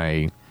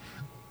my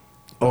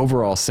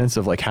overall sense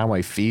of like how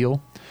I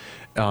feel,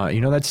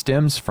 that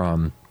stems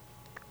from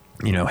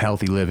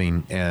healthy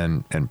living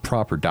and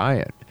proper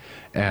diet.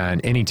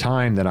 And any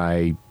time that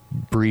I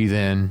breathe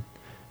in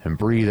and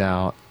breathe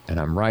out, and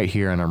I'm right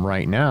here and I'm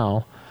right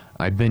now,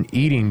 I've been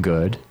eating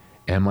good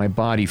and my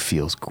body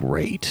feels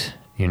great,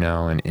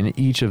 and in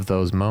each of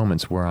those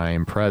moments where I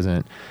am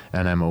present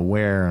and I'm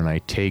aware and I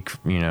take,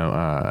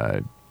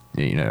 I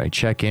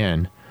check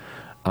in,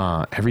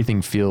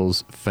 everything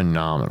feels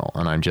phenomenal,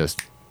 and I'm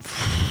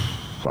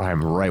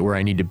right where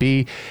I need to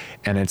be.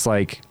 And it's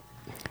like,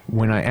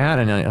 when I add,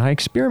 and I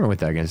experiment with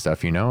that kind of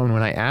stuff, you know, and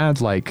when I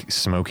add like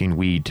smoking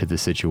weed to the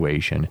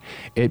situation,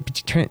 it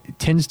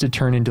tends to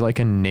turn into like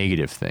a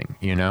negative thing,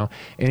 you know.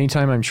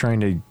 Anytime I'm trying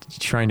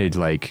to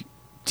like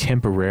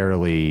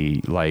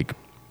temporarily like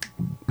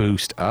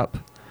boost up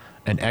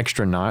an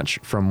extra notch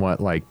from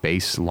what like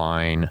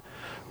baseline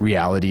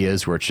reality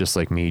is, where it's just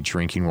like me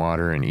drinking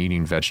water and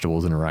eating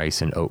vegetables and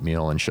rice and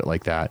oatmeal and shit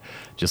like that,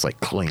 just like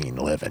clean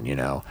living, you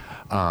know.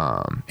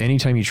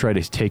 Anytime you try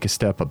to take a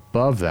step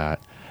above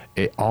that,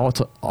 it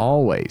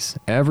always,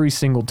 every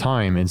single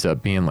time, ends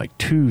up being like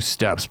 2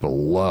 steps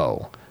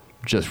below,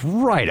 just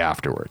right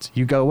afterwards.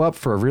 You go up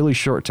for a really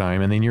short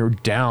time and then you're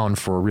down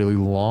for a really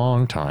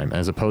long time,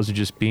 as opposed to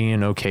just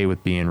being okay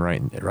with being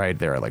right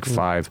there, like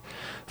 5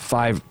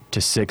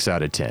 to 6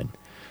 out of 10.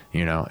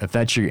 You know, if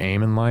that's your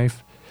aim in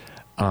life,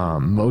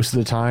 most of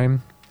the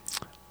time,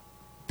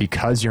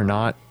 because you're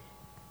not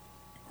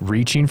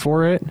reaching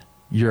for it,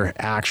 you're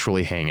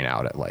actually hanging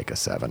out at like a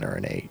 7 or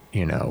an 8,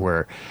 you know,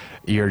 where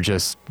you're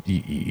just,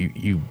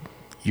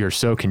 you're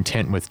so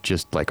content with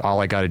just like,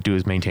 all I got to do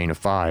is maintain a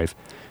 5.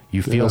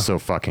 You feel so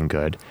fucking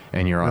good,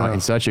 and you're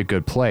in such a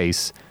good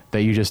place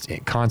that you just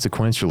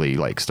consequentially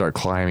like start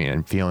climbing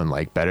and feeling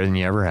like better than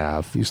you ever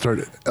have. You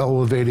start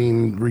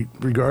elevating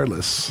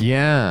regardless.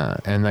 Yeah.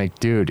 And like,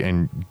 dude,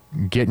 and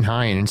getting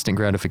high in instant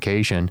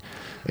gratification,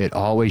 it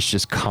always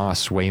just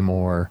costs way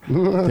more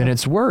than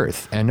it's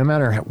worth. And no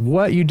matter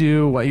what you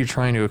do, what you're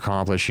trying to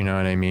accomplish, you know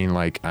what I mean?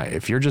 Like,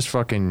 if you're just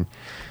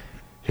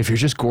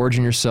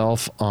gorging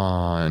yourself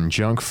on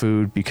junk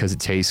food because it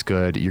tastes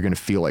good, you're going to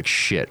feel like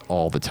shit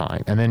all the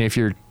time. And then if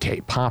you're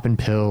popping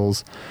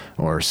pills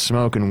or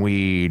smoking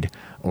weed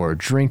or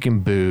drinking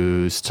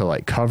booze to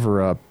like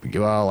cover up,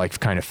 well, like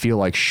kind of feel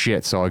like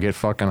shit, so I'll get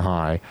fucking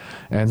high.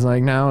 And it's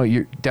like, now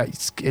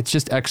it's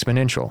just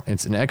exponential.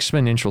 It's an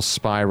exponential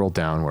spiral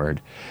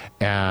downward.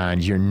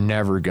 And you're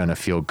never going to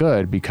feel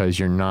good because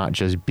you're not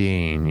just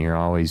being, you're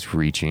always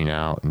reaching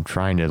out and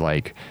trying to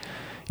like,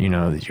 you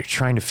know, you're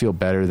trying to feel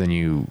better than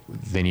you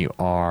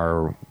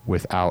are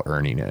without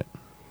earning it.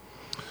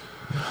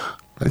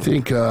 I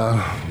think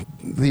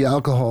the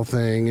alcohol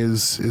thing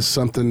is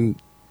something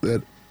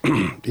that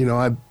you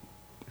know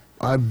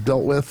I've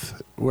dealt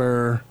with,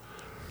 where,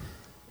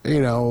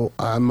 you know,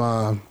 am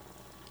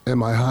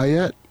I high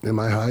yet? Am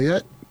I high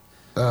yet?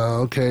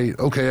 Okay,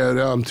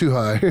 I'm too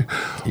high.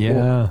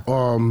 Yeah.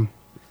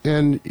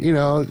 And you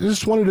know, I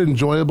just wanted it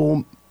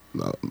enjoyable.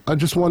 I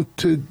just want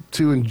to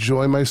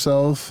enjoy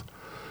myself.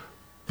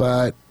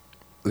 But,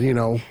 you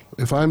know,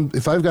 if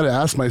I've got to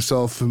ask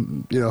myself,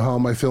 you know, how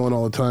am I feeling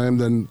all the time,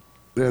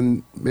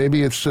 then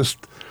maybe it's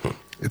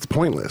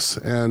pointless.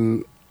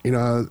 And, you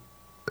know,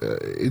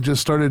 it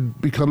just started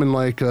becoming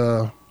like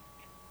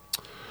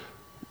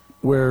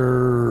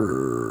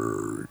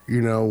where,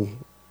 you know,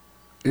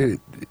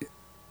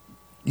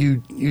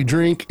 you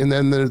drink, and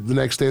then the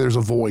next day there's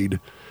a void,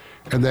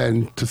 and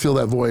then to fill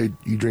that void,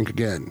 you drink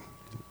again.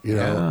 You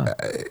know,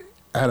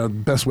 I had a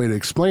best way to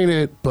explain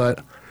it,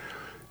 but.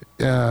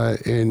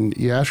 And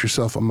you ask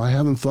yourself, am I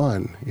having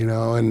fun? You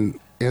know, and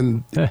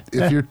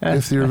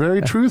if you're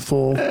very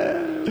truthful,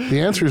 the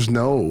answer is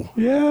no.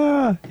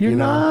 Yeah, you're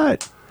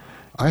not.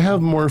 I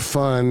have more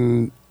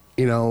fun,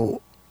 you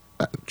know,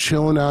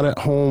 chilling out at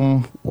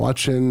home,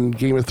 watching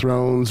Game of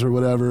Thrones or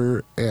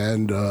whatever,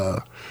 and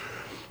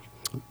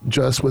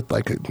just with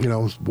like a, you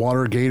know,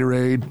 water,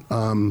 Gatorade,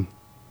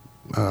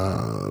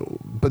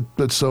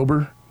 but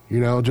sober.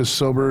 You know, just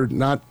sober.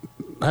 I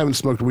haven't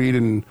smoked weed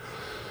in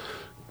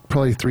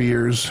probably 3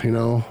 years, you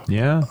know.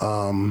 Yeah.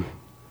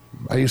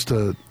 I used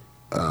to,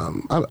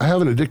 I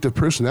have an addictive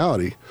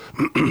personality.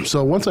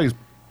 So once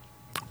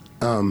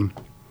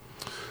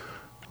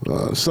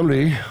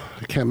somebody,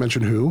 I can't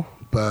mention who,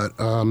 but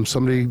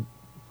somebody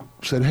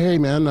said, hey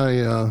man,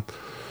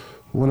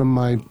 one of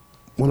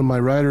my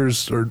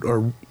riders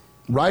or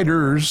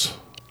riders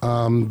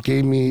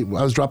gave me, I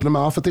was dropping them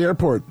off at the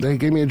airport. They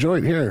gave me a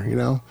joint here, you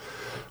know.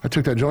 I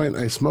took that joint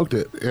and I smoked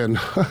it, and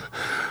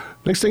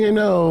next thing I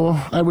know,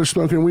 I was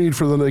smoking weed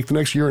for the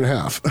next year and a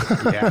half.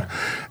 Yeah.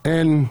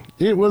 And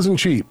it wasn't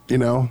cheap, you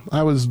know.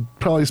 I was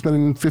probably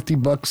spending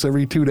 $50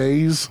 every 2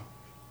 days.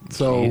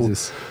 So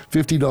Jesus.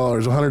 $50,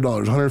 $100,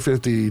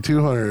 $150,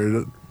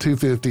 $200,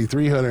 $250,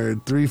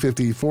 $300,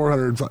 $350,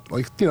 $400,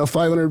 like, you know,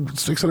 $500,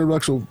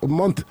 $600 a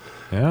month.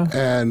 Yeah.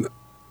 And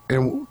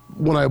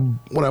when I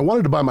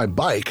wanted to buy my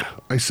bike,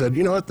 I said,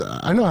 you know what,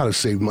 I know how to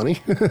save money.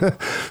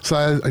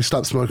 So I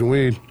stopped smoking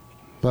weed.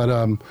 But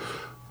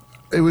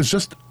it was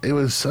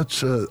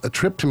such a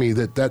trip to me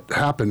that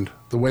happened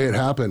the way it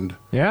happened.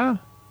 Yeah.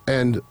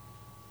 And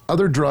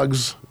other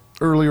drugs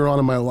earlier on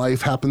in my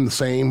life happened the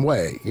same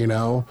way, you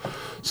know.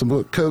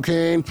 Some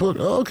cocaine,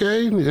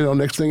 okay, you know,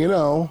 next thing you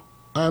know,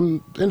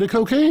 I'm into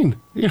cocaine.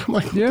 You know, I'm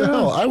like, what the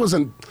hell? I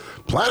wasn't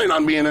planning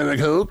on being into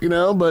coke, you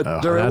know,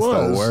 but there it was.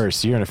 That's the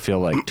worst. You're going to feel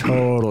like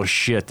total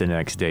shit the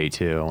next day,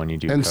 too, when you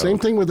do And coke. same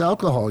thing with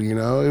alcohol, you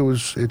know.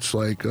 It's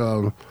like,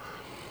 go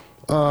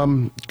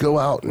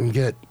out and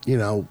get, you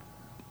know,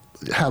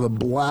 have a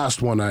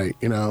blast one night,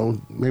 you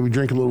know, maybe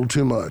drink a little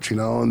too much, you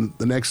know, and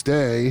the next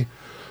day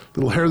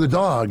little hair of the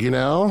dog,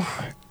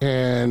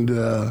 and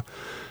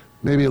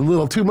maybe a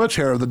little too much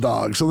hair of the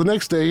dog. So the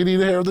next day you need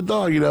a hair of the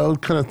dog,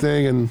 kind of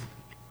thing. And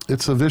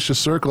it's a vicious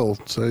circle.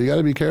 So you got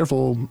to be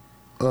careful,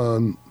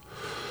 to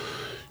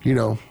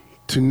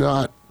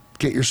not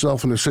get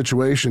yourself in a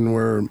situation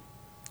where,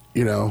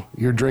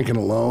 you're drinking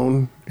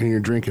alone and you're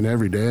drinking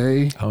every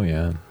day. Oh,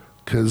 yeah.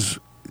 Because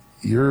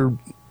you're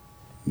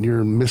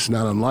missing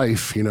out on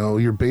life.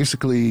 You're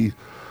basically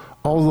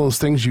all those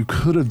things you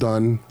could have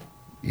done,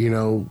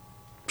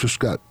 just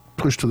got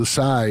pushed to the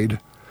side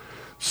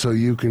so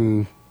you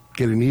can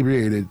get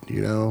inebriated,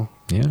 Yeah.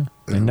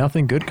 And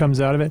nothing good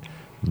comes out of it.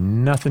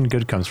 Nothing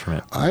good comes from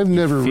it. I've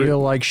never feel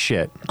like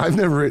shit. I've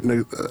never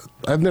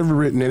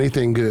written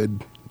anything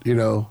good,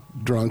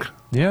 drunk.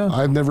 Yeah.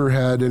 I've never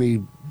had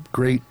any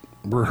great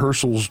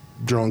rehearsals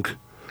drunk.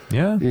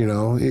 Yeah.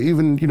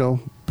 Even,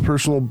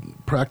 personal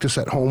practice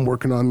at home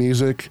working on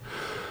music.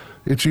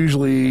 It's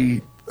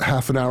usually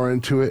half an hour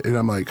into it and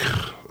I'm like,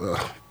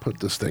 put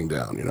this thing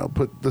down,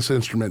 put this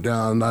instrument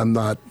down. I'm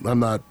not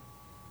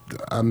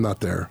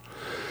there.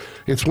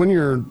 It's when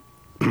you're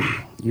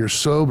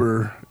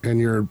sober and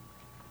you're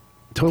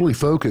totally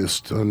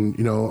focused on,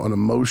 on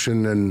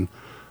emotion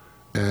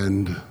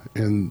and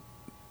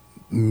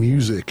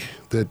music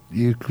that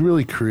you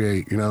really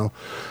create,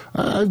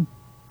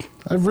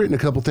 I've written a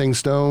couple things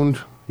stoned,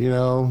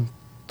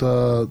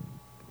 felt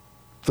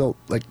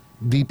like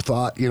deep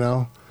thought,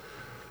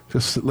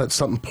 just let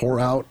something pour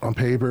out on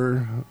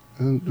paper.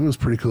 And it was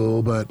pretty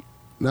cool, but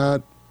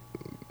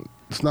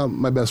it's not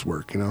my best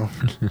work,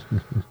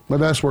 My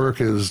best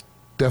work is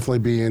definitely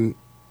being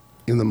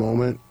in the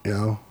moment,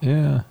 Yeah.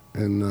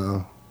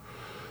 and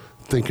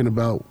thinking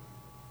about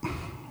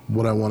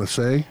what I want to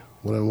say,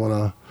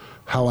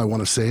 how I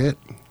want to say it,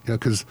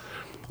 because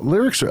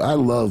I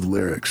love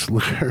lyrics.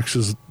 Lyrics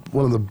is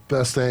one of the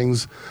best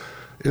things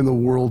in the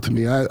world to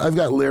me. I've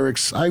got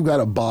lyrics. I've got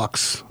a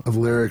box of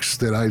lyrics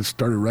that I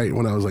started writing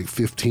when I was like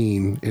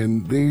 15,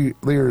 and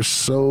they are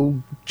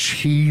so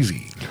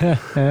cheesy.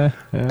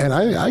 And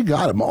I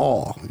got them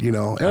all,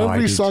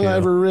 every song I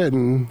ever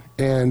written.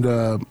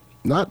 And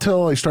not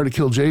till I started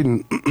Kill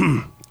Jaden,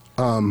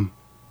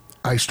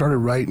 I started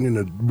writing in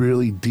a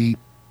really deep,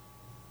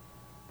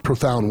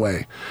 profound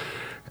way.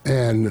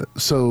 And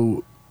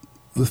so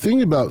the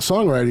thing about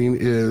songwriting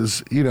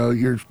is,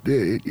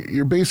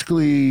 you're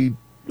basically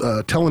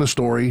telling a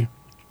story,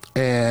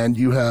 and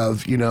you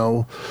have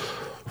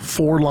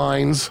 4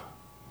 lines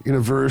in a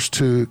verse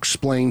to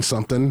explain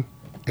something,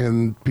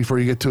 and before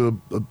you get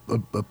to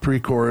a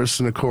pre-chorus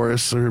and a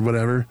chorus or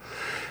whatever,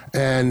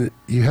 and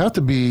you have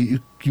to be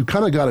you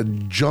kind of got to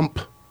jump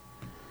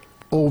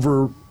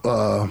over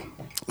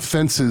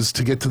fences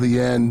to get to the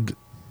end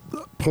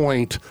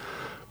point,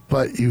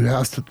 but you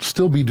have to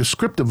still be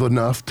descriptive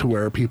enough to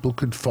where people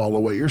could follow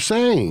what you're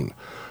saying.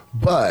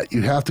 But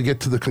you have to get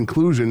to the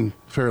conclusion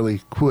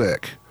fairly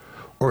quick,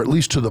 or at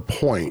least to the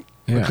point.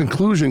 Yeah. The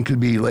conclusion could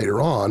be later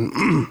on,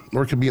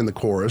 or it could be in the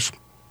chorus.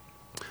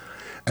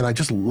 And I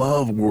just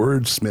love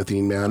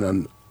wordsmithing,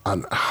 man,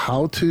 on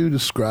how to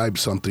describe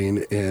something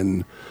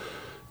in,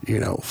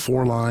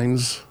 4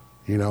 lines,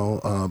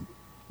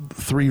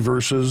 3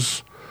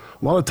 verses.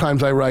 A lot of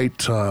times I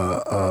write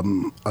a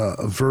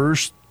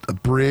verse, a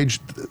bridge,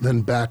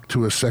 then back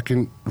to a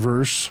second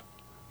verse,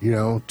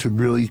 to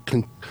really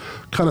kind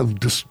of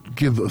just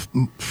give a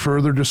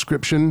further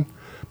description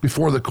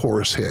before the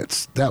chorus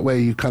hits. That way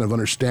you kind of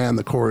understand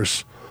the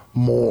chorus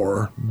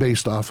more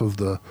based off of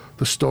the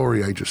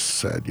story I just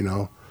said,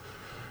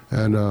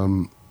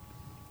 And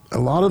a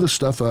lot of the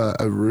stuff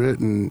I've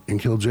written in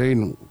Kill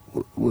Jaden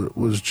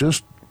was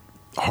just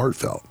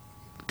heartfelt.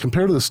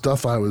 Compared to the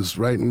stuff I was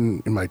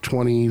writing in my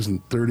 20s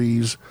and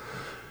 30s,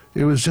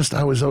 it was just,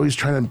 I was always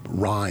trying to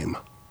rhyme,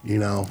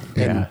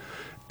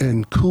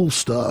 and cool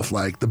stuff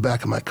like the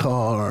back of my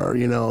car,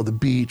 the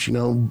beach,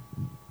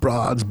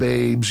 broads,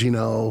 babes,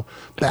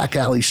 back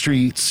alley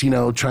streets,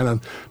 trying to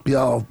be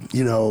all,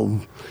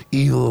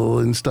 evil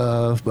and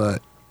stuff.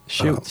 But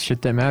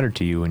shit that mattered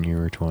to you when you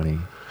were 20.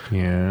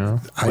 When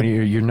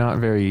you're not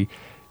very.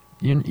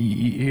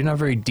 You're not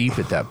very deep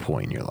at that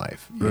point in your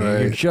life.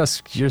 Right. You're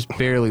just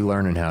barely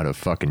learning how to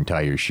fucking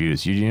tie your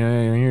shoes.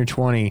 When you're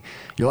 20,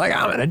 you're like,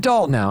 I'm an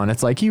adult now, and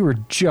it's like you were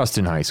just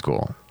in high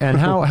school. And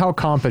how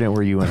competent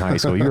were you in high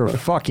school? You were a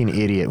fucking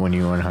idiot when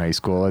you were in high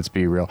school. Let's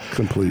be real.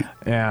 Complete.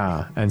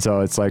 Yeah, and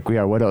so it's like,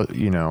 what else?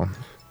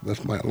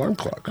 That's my alarm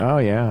clock. Oh,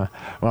 yeah.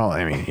 Well,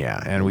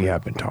 and we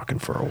have been talking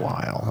for a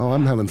while. Oh,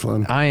 I'm having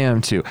fun. I am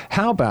too.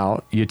 How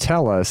about you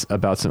tell us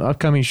about some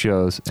upcoming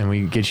shows and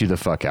we get you the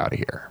fuck out of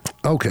here?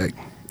 Okay.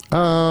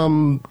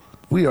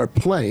 We are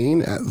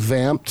playing at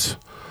Vamped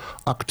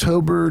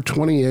October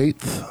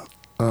 28th.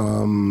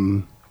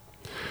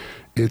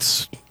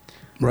 It's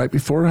right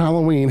before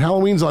Halloween.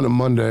 Halloween's on a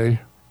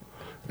Monday.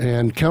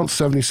 And Count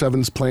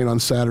 77's playing on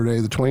Saturday,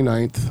 the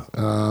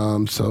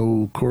 29th.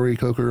 So Corey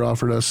Coker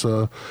offered us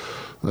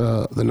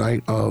the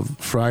night of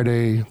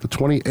Friday, the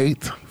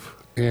 28th.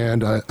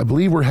 And I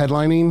believe we're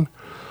headlining.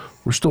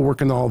 We're still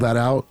working all that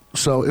out.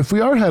 So if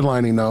we are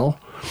headlining, though,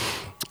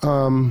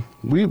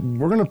 we're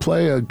going to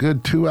play a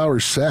good 2-hour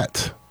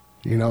set,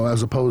 you know,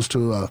 as opposed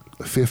to a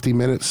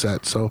 50-minute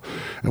set. So,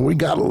 and we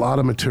got a lot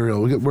of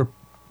material.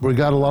 We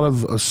got a lot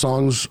of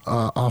songs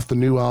off the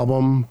new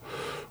album,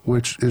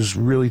 which is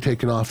really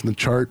taking off in the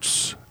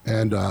charts.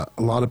 And a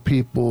lot of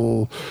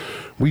people,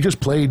 we just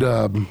played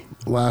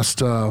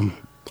last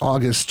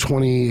August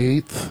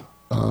 28th,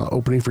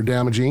 opening for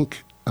Damage Inc.,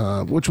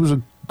 which was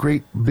a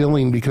great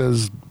billing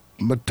because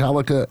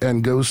Metallica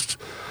and Ghost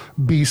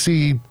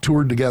BC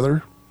toured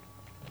together.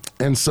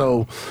 And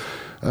so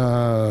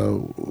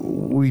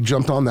we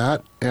jumped on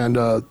that, and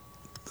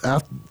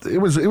it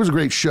was a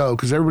great show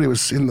because everybody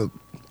was in the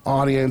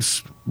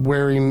audience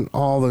wearing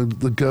all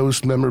the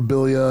Ghost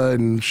memorabilia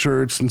and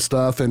shirts and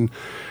stuff, and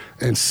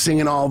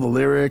singing all the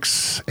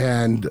lyrics,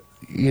 and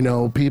you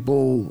know,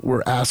 people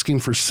were asking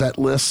for set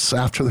lists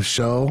after the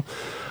show.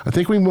 I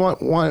think we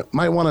might want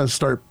to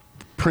start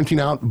printing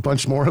out a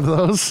bunch more of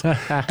those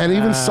and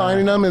even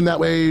signing them, and that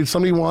way if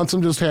somebody wants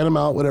them, just hand them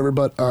out, whatever.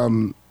 But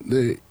so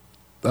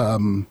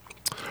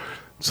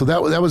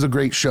that was a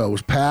great show. It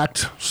was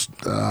packed.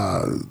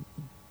 The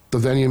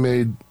venue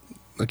made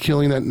a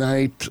killing that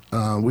night.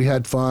 We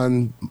had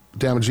fun.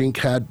 Damage Inc.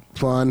 had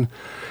fun.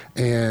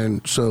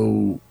 And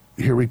so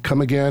here we come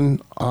again,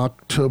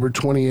 October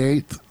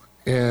 28th.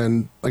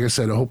 And like I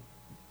said,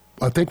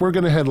 I think we're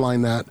going to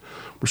headline that.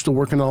 We're still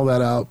working all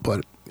that out.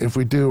 But if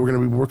we do, we're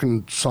going to be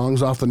working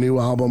songs off the new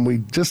album. We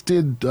just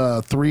did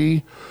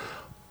 3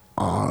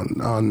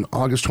 on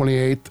August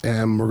 28th,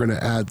 and we're going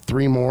to add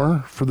 3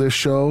 more for this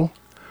show.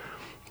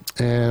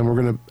 And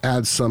we're going to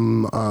add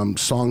some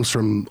songs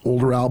from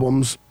older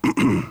albums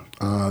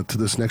to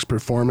this next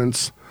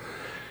performance.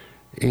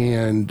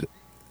 And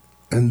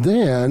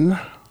then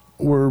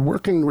we're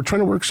trying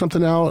to work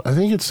something out. I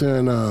think it's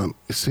in,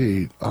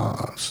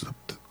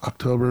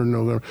 October,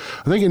 November.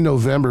 I think in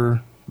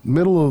November,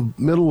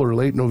 middle or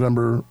late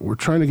November, we're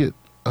trying to get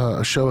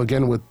a show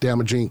again with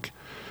Damage Inc.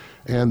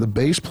 And the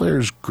bass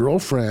player's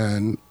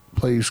girlfriend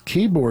plays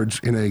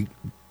keyboards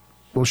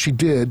she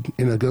did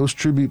in a Ghost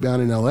tribute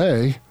band in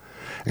L.A.,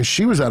 and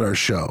she was at our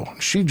show.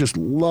 She just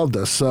loved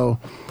us. So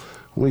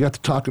we got to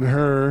talking to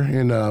her,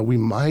 and we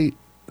might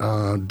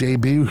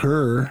debut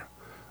her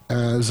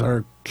as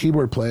our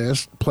keyboard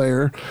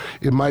player.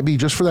 It might be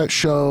just for that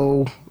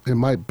show. It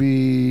might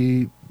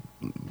be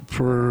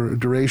for a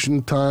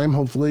duration time,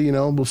 hopefully, you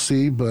know, we'll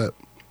see. But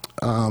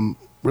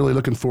really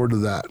looking forward to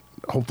that.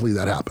 Hopefully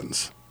that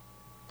happens.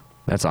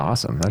 That's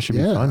awesome. That should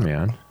be fun,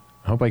 man.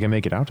 I hope I can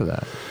make it out to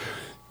that.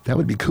 That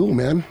would be cool,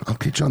 man. I'll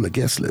get you on the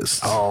guest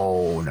list.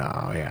 Oh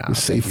no, yeah. We'll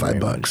save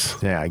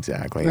 $5. Yeah,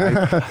 exactly.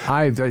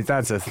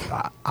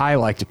 I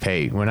like to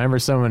pay. Whenever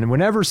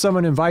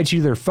someone invites you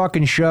to their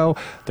fucking show,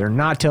 they're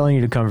not telling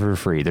you to come for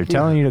free. They're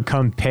telling you to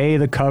come pay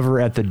the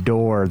cover at the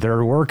door.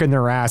 They're working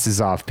their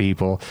asses off,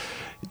 people.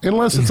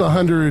 Unless it's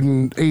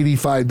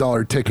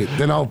 $185 ticket,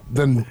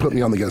 then put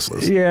me on the guest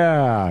list.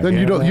 Yeah. Then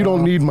you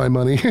don't need my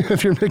money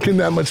if you're making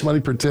that much money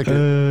per ticket.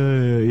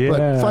 Yeah. But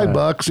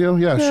 $5, you know,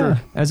 yeah,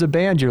 sure. As a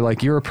band,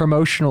 you're a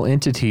promotional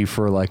entity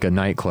for like a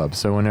nightclub.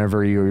 So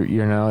whenever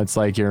you know, it's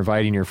like you're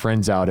inviting your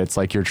friends out. It's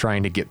like you're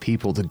trying to get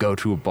people to go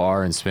to a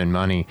bar and spend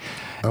money.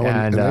 Oh,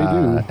 and they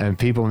do. And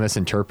people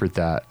misinterpret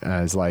that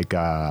as like,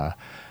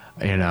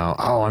 you know,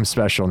 oh, I'm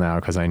special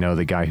now because I know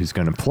the guy who's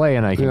going to play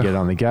and I can get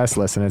on the guest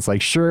list. And it's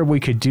like, sure, we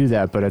could do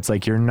that, but it's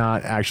like you're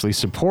not actually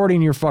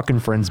supporting your fucking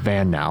friend's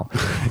band now.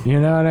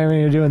 You know what I mean?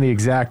 You're doing the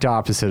exact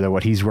opposite of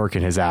what he's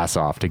working his ass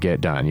off to get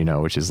done, you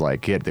know, which is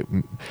like,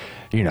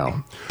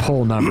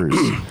 pull numbers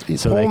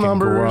so they can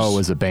grow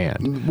as a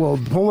band. Well,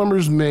 pull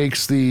numbers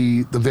makes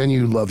the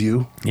venue love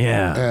you.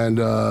 Yeah. And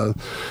the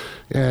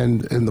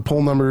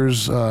poll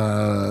numbers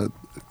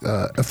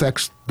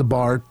affects the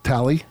bar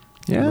tally.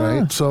 Yeah.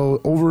 Right. So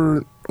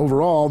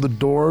overall,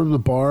 the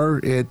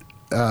bar,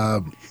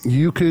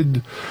 you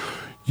could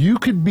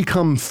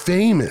become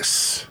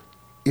famous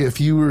if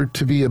you were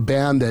to be a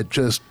band that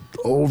just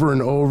over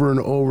and over and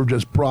over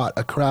just brought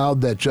a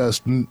crowd that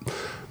just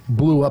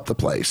blew up the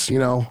place, you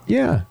know?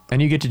 Yeah. And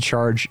you get to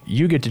charge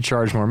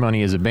more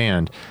money as a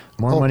band.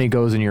 More money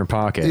goes in your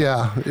pocket.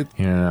 Yeah.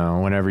 You know,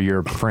 whenever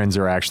your friends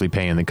are actually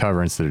paying the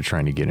cover instead of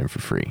trying to get in for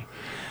free.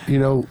 You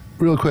know,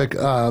 real quick,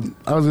 I was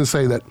going to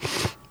say that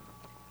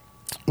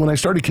when I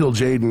started Kill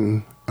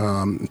Jaden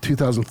in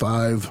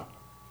 2005,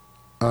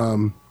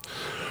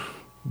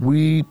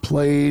 we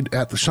played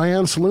at the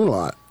Cheyenne Saloon a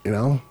lot, you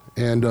know,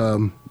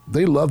 and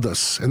they loved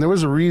us. And there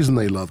was a reason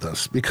they loved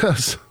us,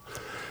 because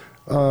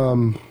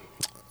we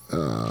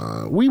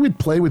would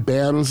play with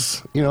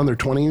bands, you know, in their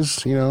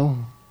 20s, you know,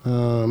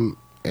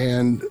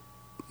 and,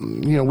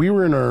 you know, we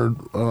were in our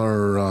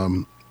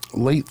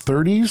late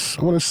 30s,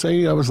 I want to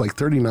say. I was like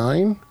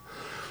 39.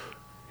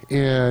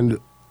 And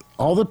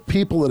all the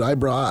people that I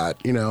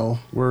brought, you know,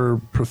 were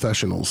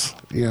professionals.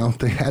 You know,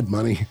 they had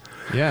money.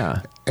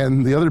 Yeah.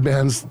 And the other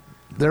bands,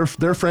 their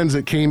friends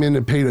that came in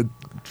and paid a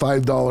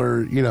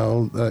 $5, you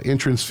know,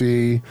 entrance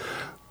fee,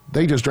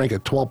 they just drank a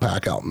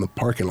 12-pack out in the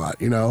parking lot,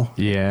 you know?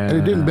 Yeah. And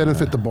it didn't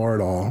benefit the bar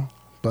at all.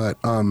 But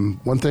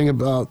one thing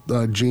about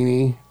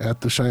Jeannie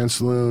at the Cheyenne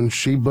Saloon,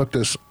 she booked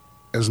us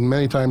as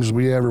many times as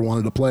we ever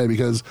wanted to play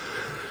because,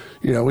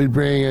 you know, we'd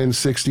bring in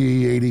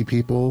 60, 80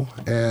 people,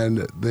 and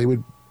they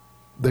would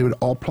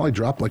all probably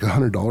drop like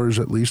 $100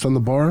 at least on the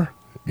bar,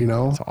 you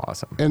know? That's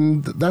awesome.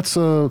 And that's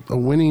a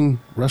winning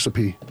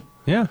recipe.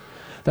 Yeah.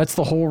 That's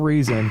the whole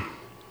reason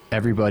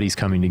everybody's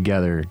coming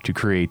together to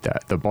create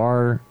that. The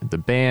bar, the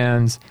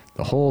bands,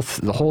 the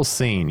whole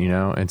scene, you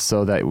know, and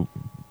so that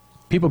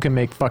people can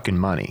make fucking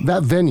money.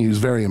 That venue is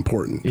very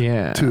important.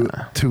 Yeah.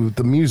 To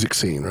the music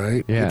scene,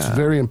 right? Yeah. It's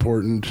very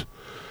important.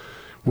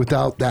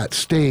 Without that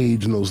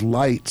stage and those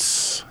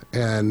lights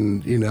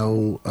and, you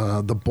know,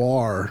 the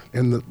bar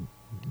and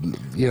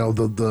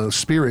the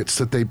spirits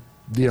that they,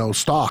 you know,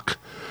 stock,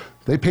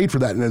 they paid for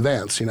that in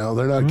advance. You know,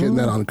 they're not getting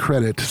that on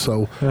credit.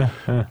 So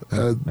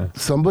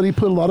somebody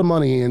put a lot of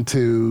money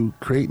into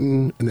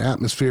creating an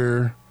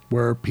atmosphere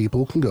where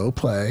people can go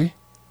play.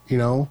 You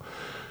know,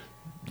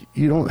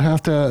 you don't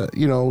have to,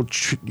 you know,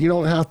 you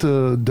don't have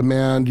to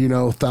demand, you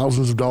know,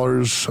 thousands of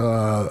dollars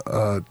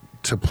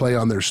to play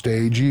on their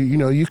stage. You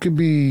know, you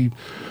can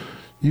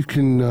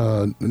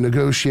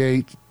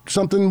negotiate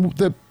something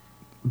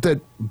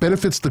that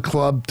benefits the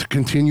club to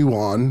continue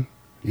on,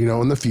 you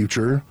know, in the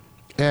future,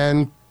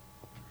 and,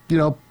 you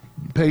know,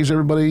 pays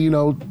everybody, you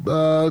know,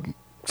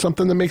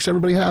 something that makes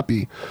everybody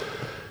happy,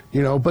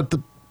 you know. But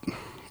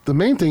the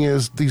main thing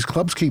is these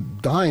clubs keep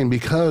dying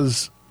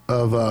because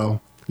of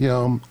you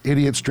know,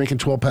 idiots drinking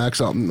 12 packs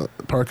out in the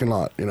parking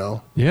lot, you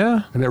know.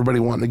 Yeah. And everybody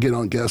wanting to get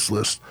on guest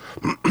list.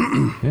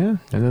 Yeah. And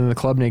then the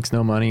club makes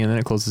no money, and then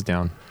it closes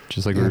down,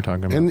 just like we were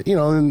talking about. And, you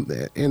know,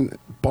 and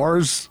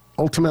bars,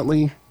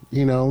 ultimately,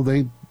 you know,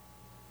 they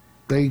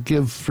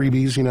give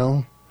freebies, you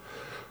know.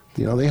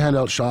 You know, they hand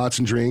out shots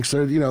and drinks.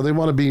 They're, you know, they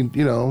want to be,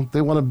 you know,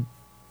 they want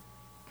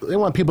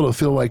people to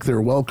feel like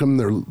they're welcome,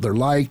 they're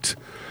liked,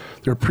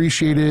 they're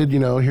appreciated, you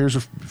know. Here's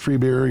a free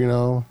beer, you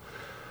know.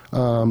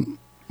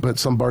 But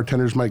some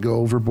bartenders might go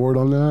overboard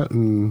on that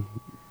and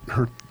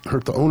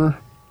hurt the owner.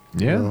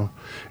 Yeah. You know?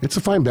 It's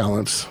a fine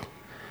balance.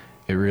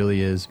 It really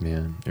is,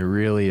 man. It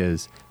really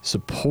is.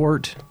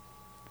 Support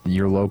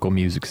your local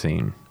music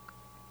scene.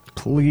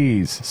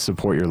 Please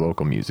support your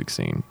local music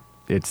scene.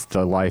 It's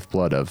the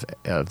lifeblood of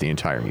the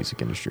entire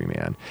music industry,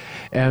 man.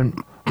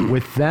 And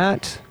with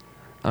that,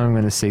 I'm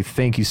going to say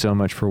thank you so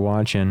much for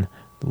watching.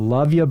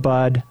 Love you,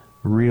 bud.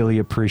 Really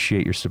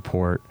appreciate your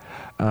support.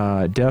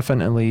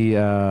 Definitely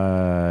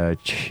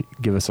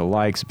give us a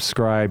like,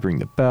 subscribe, ring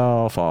the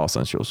bell, follow us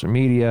on social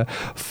media,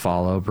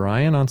 follow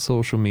Brian on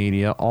social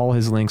media. All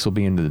his links will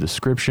be in the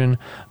description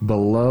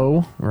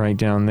below, right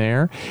down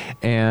there.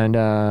 And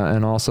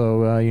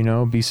also, you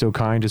know, be so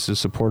kind as to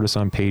support us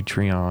on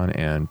Patreon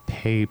and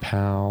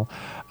PayPal.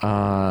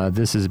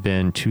 This has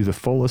been To the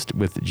Fullest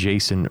with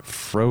Jason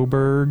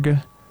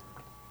Froberg.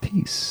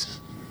 Peace.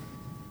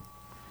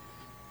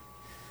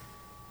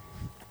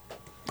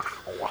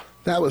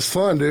 That was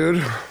fun,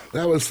 dude.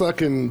 That was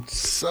fucking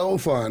so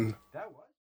fun.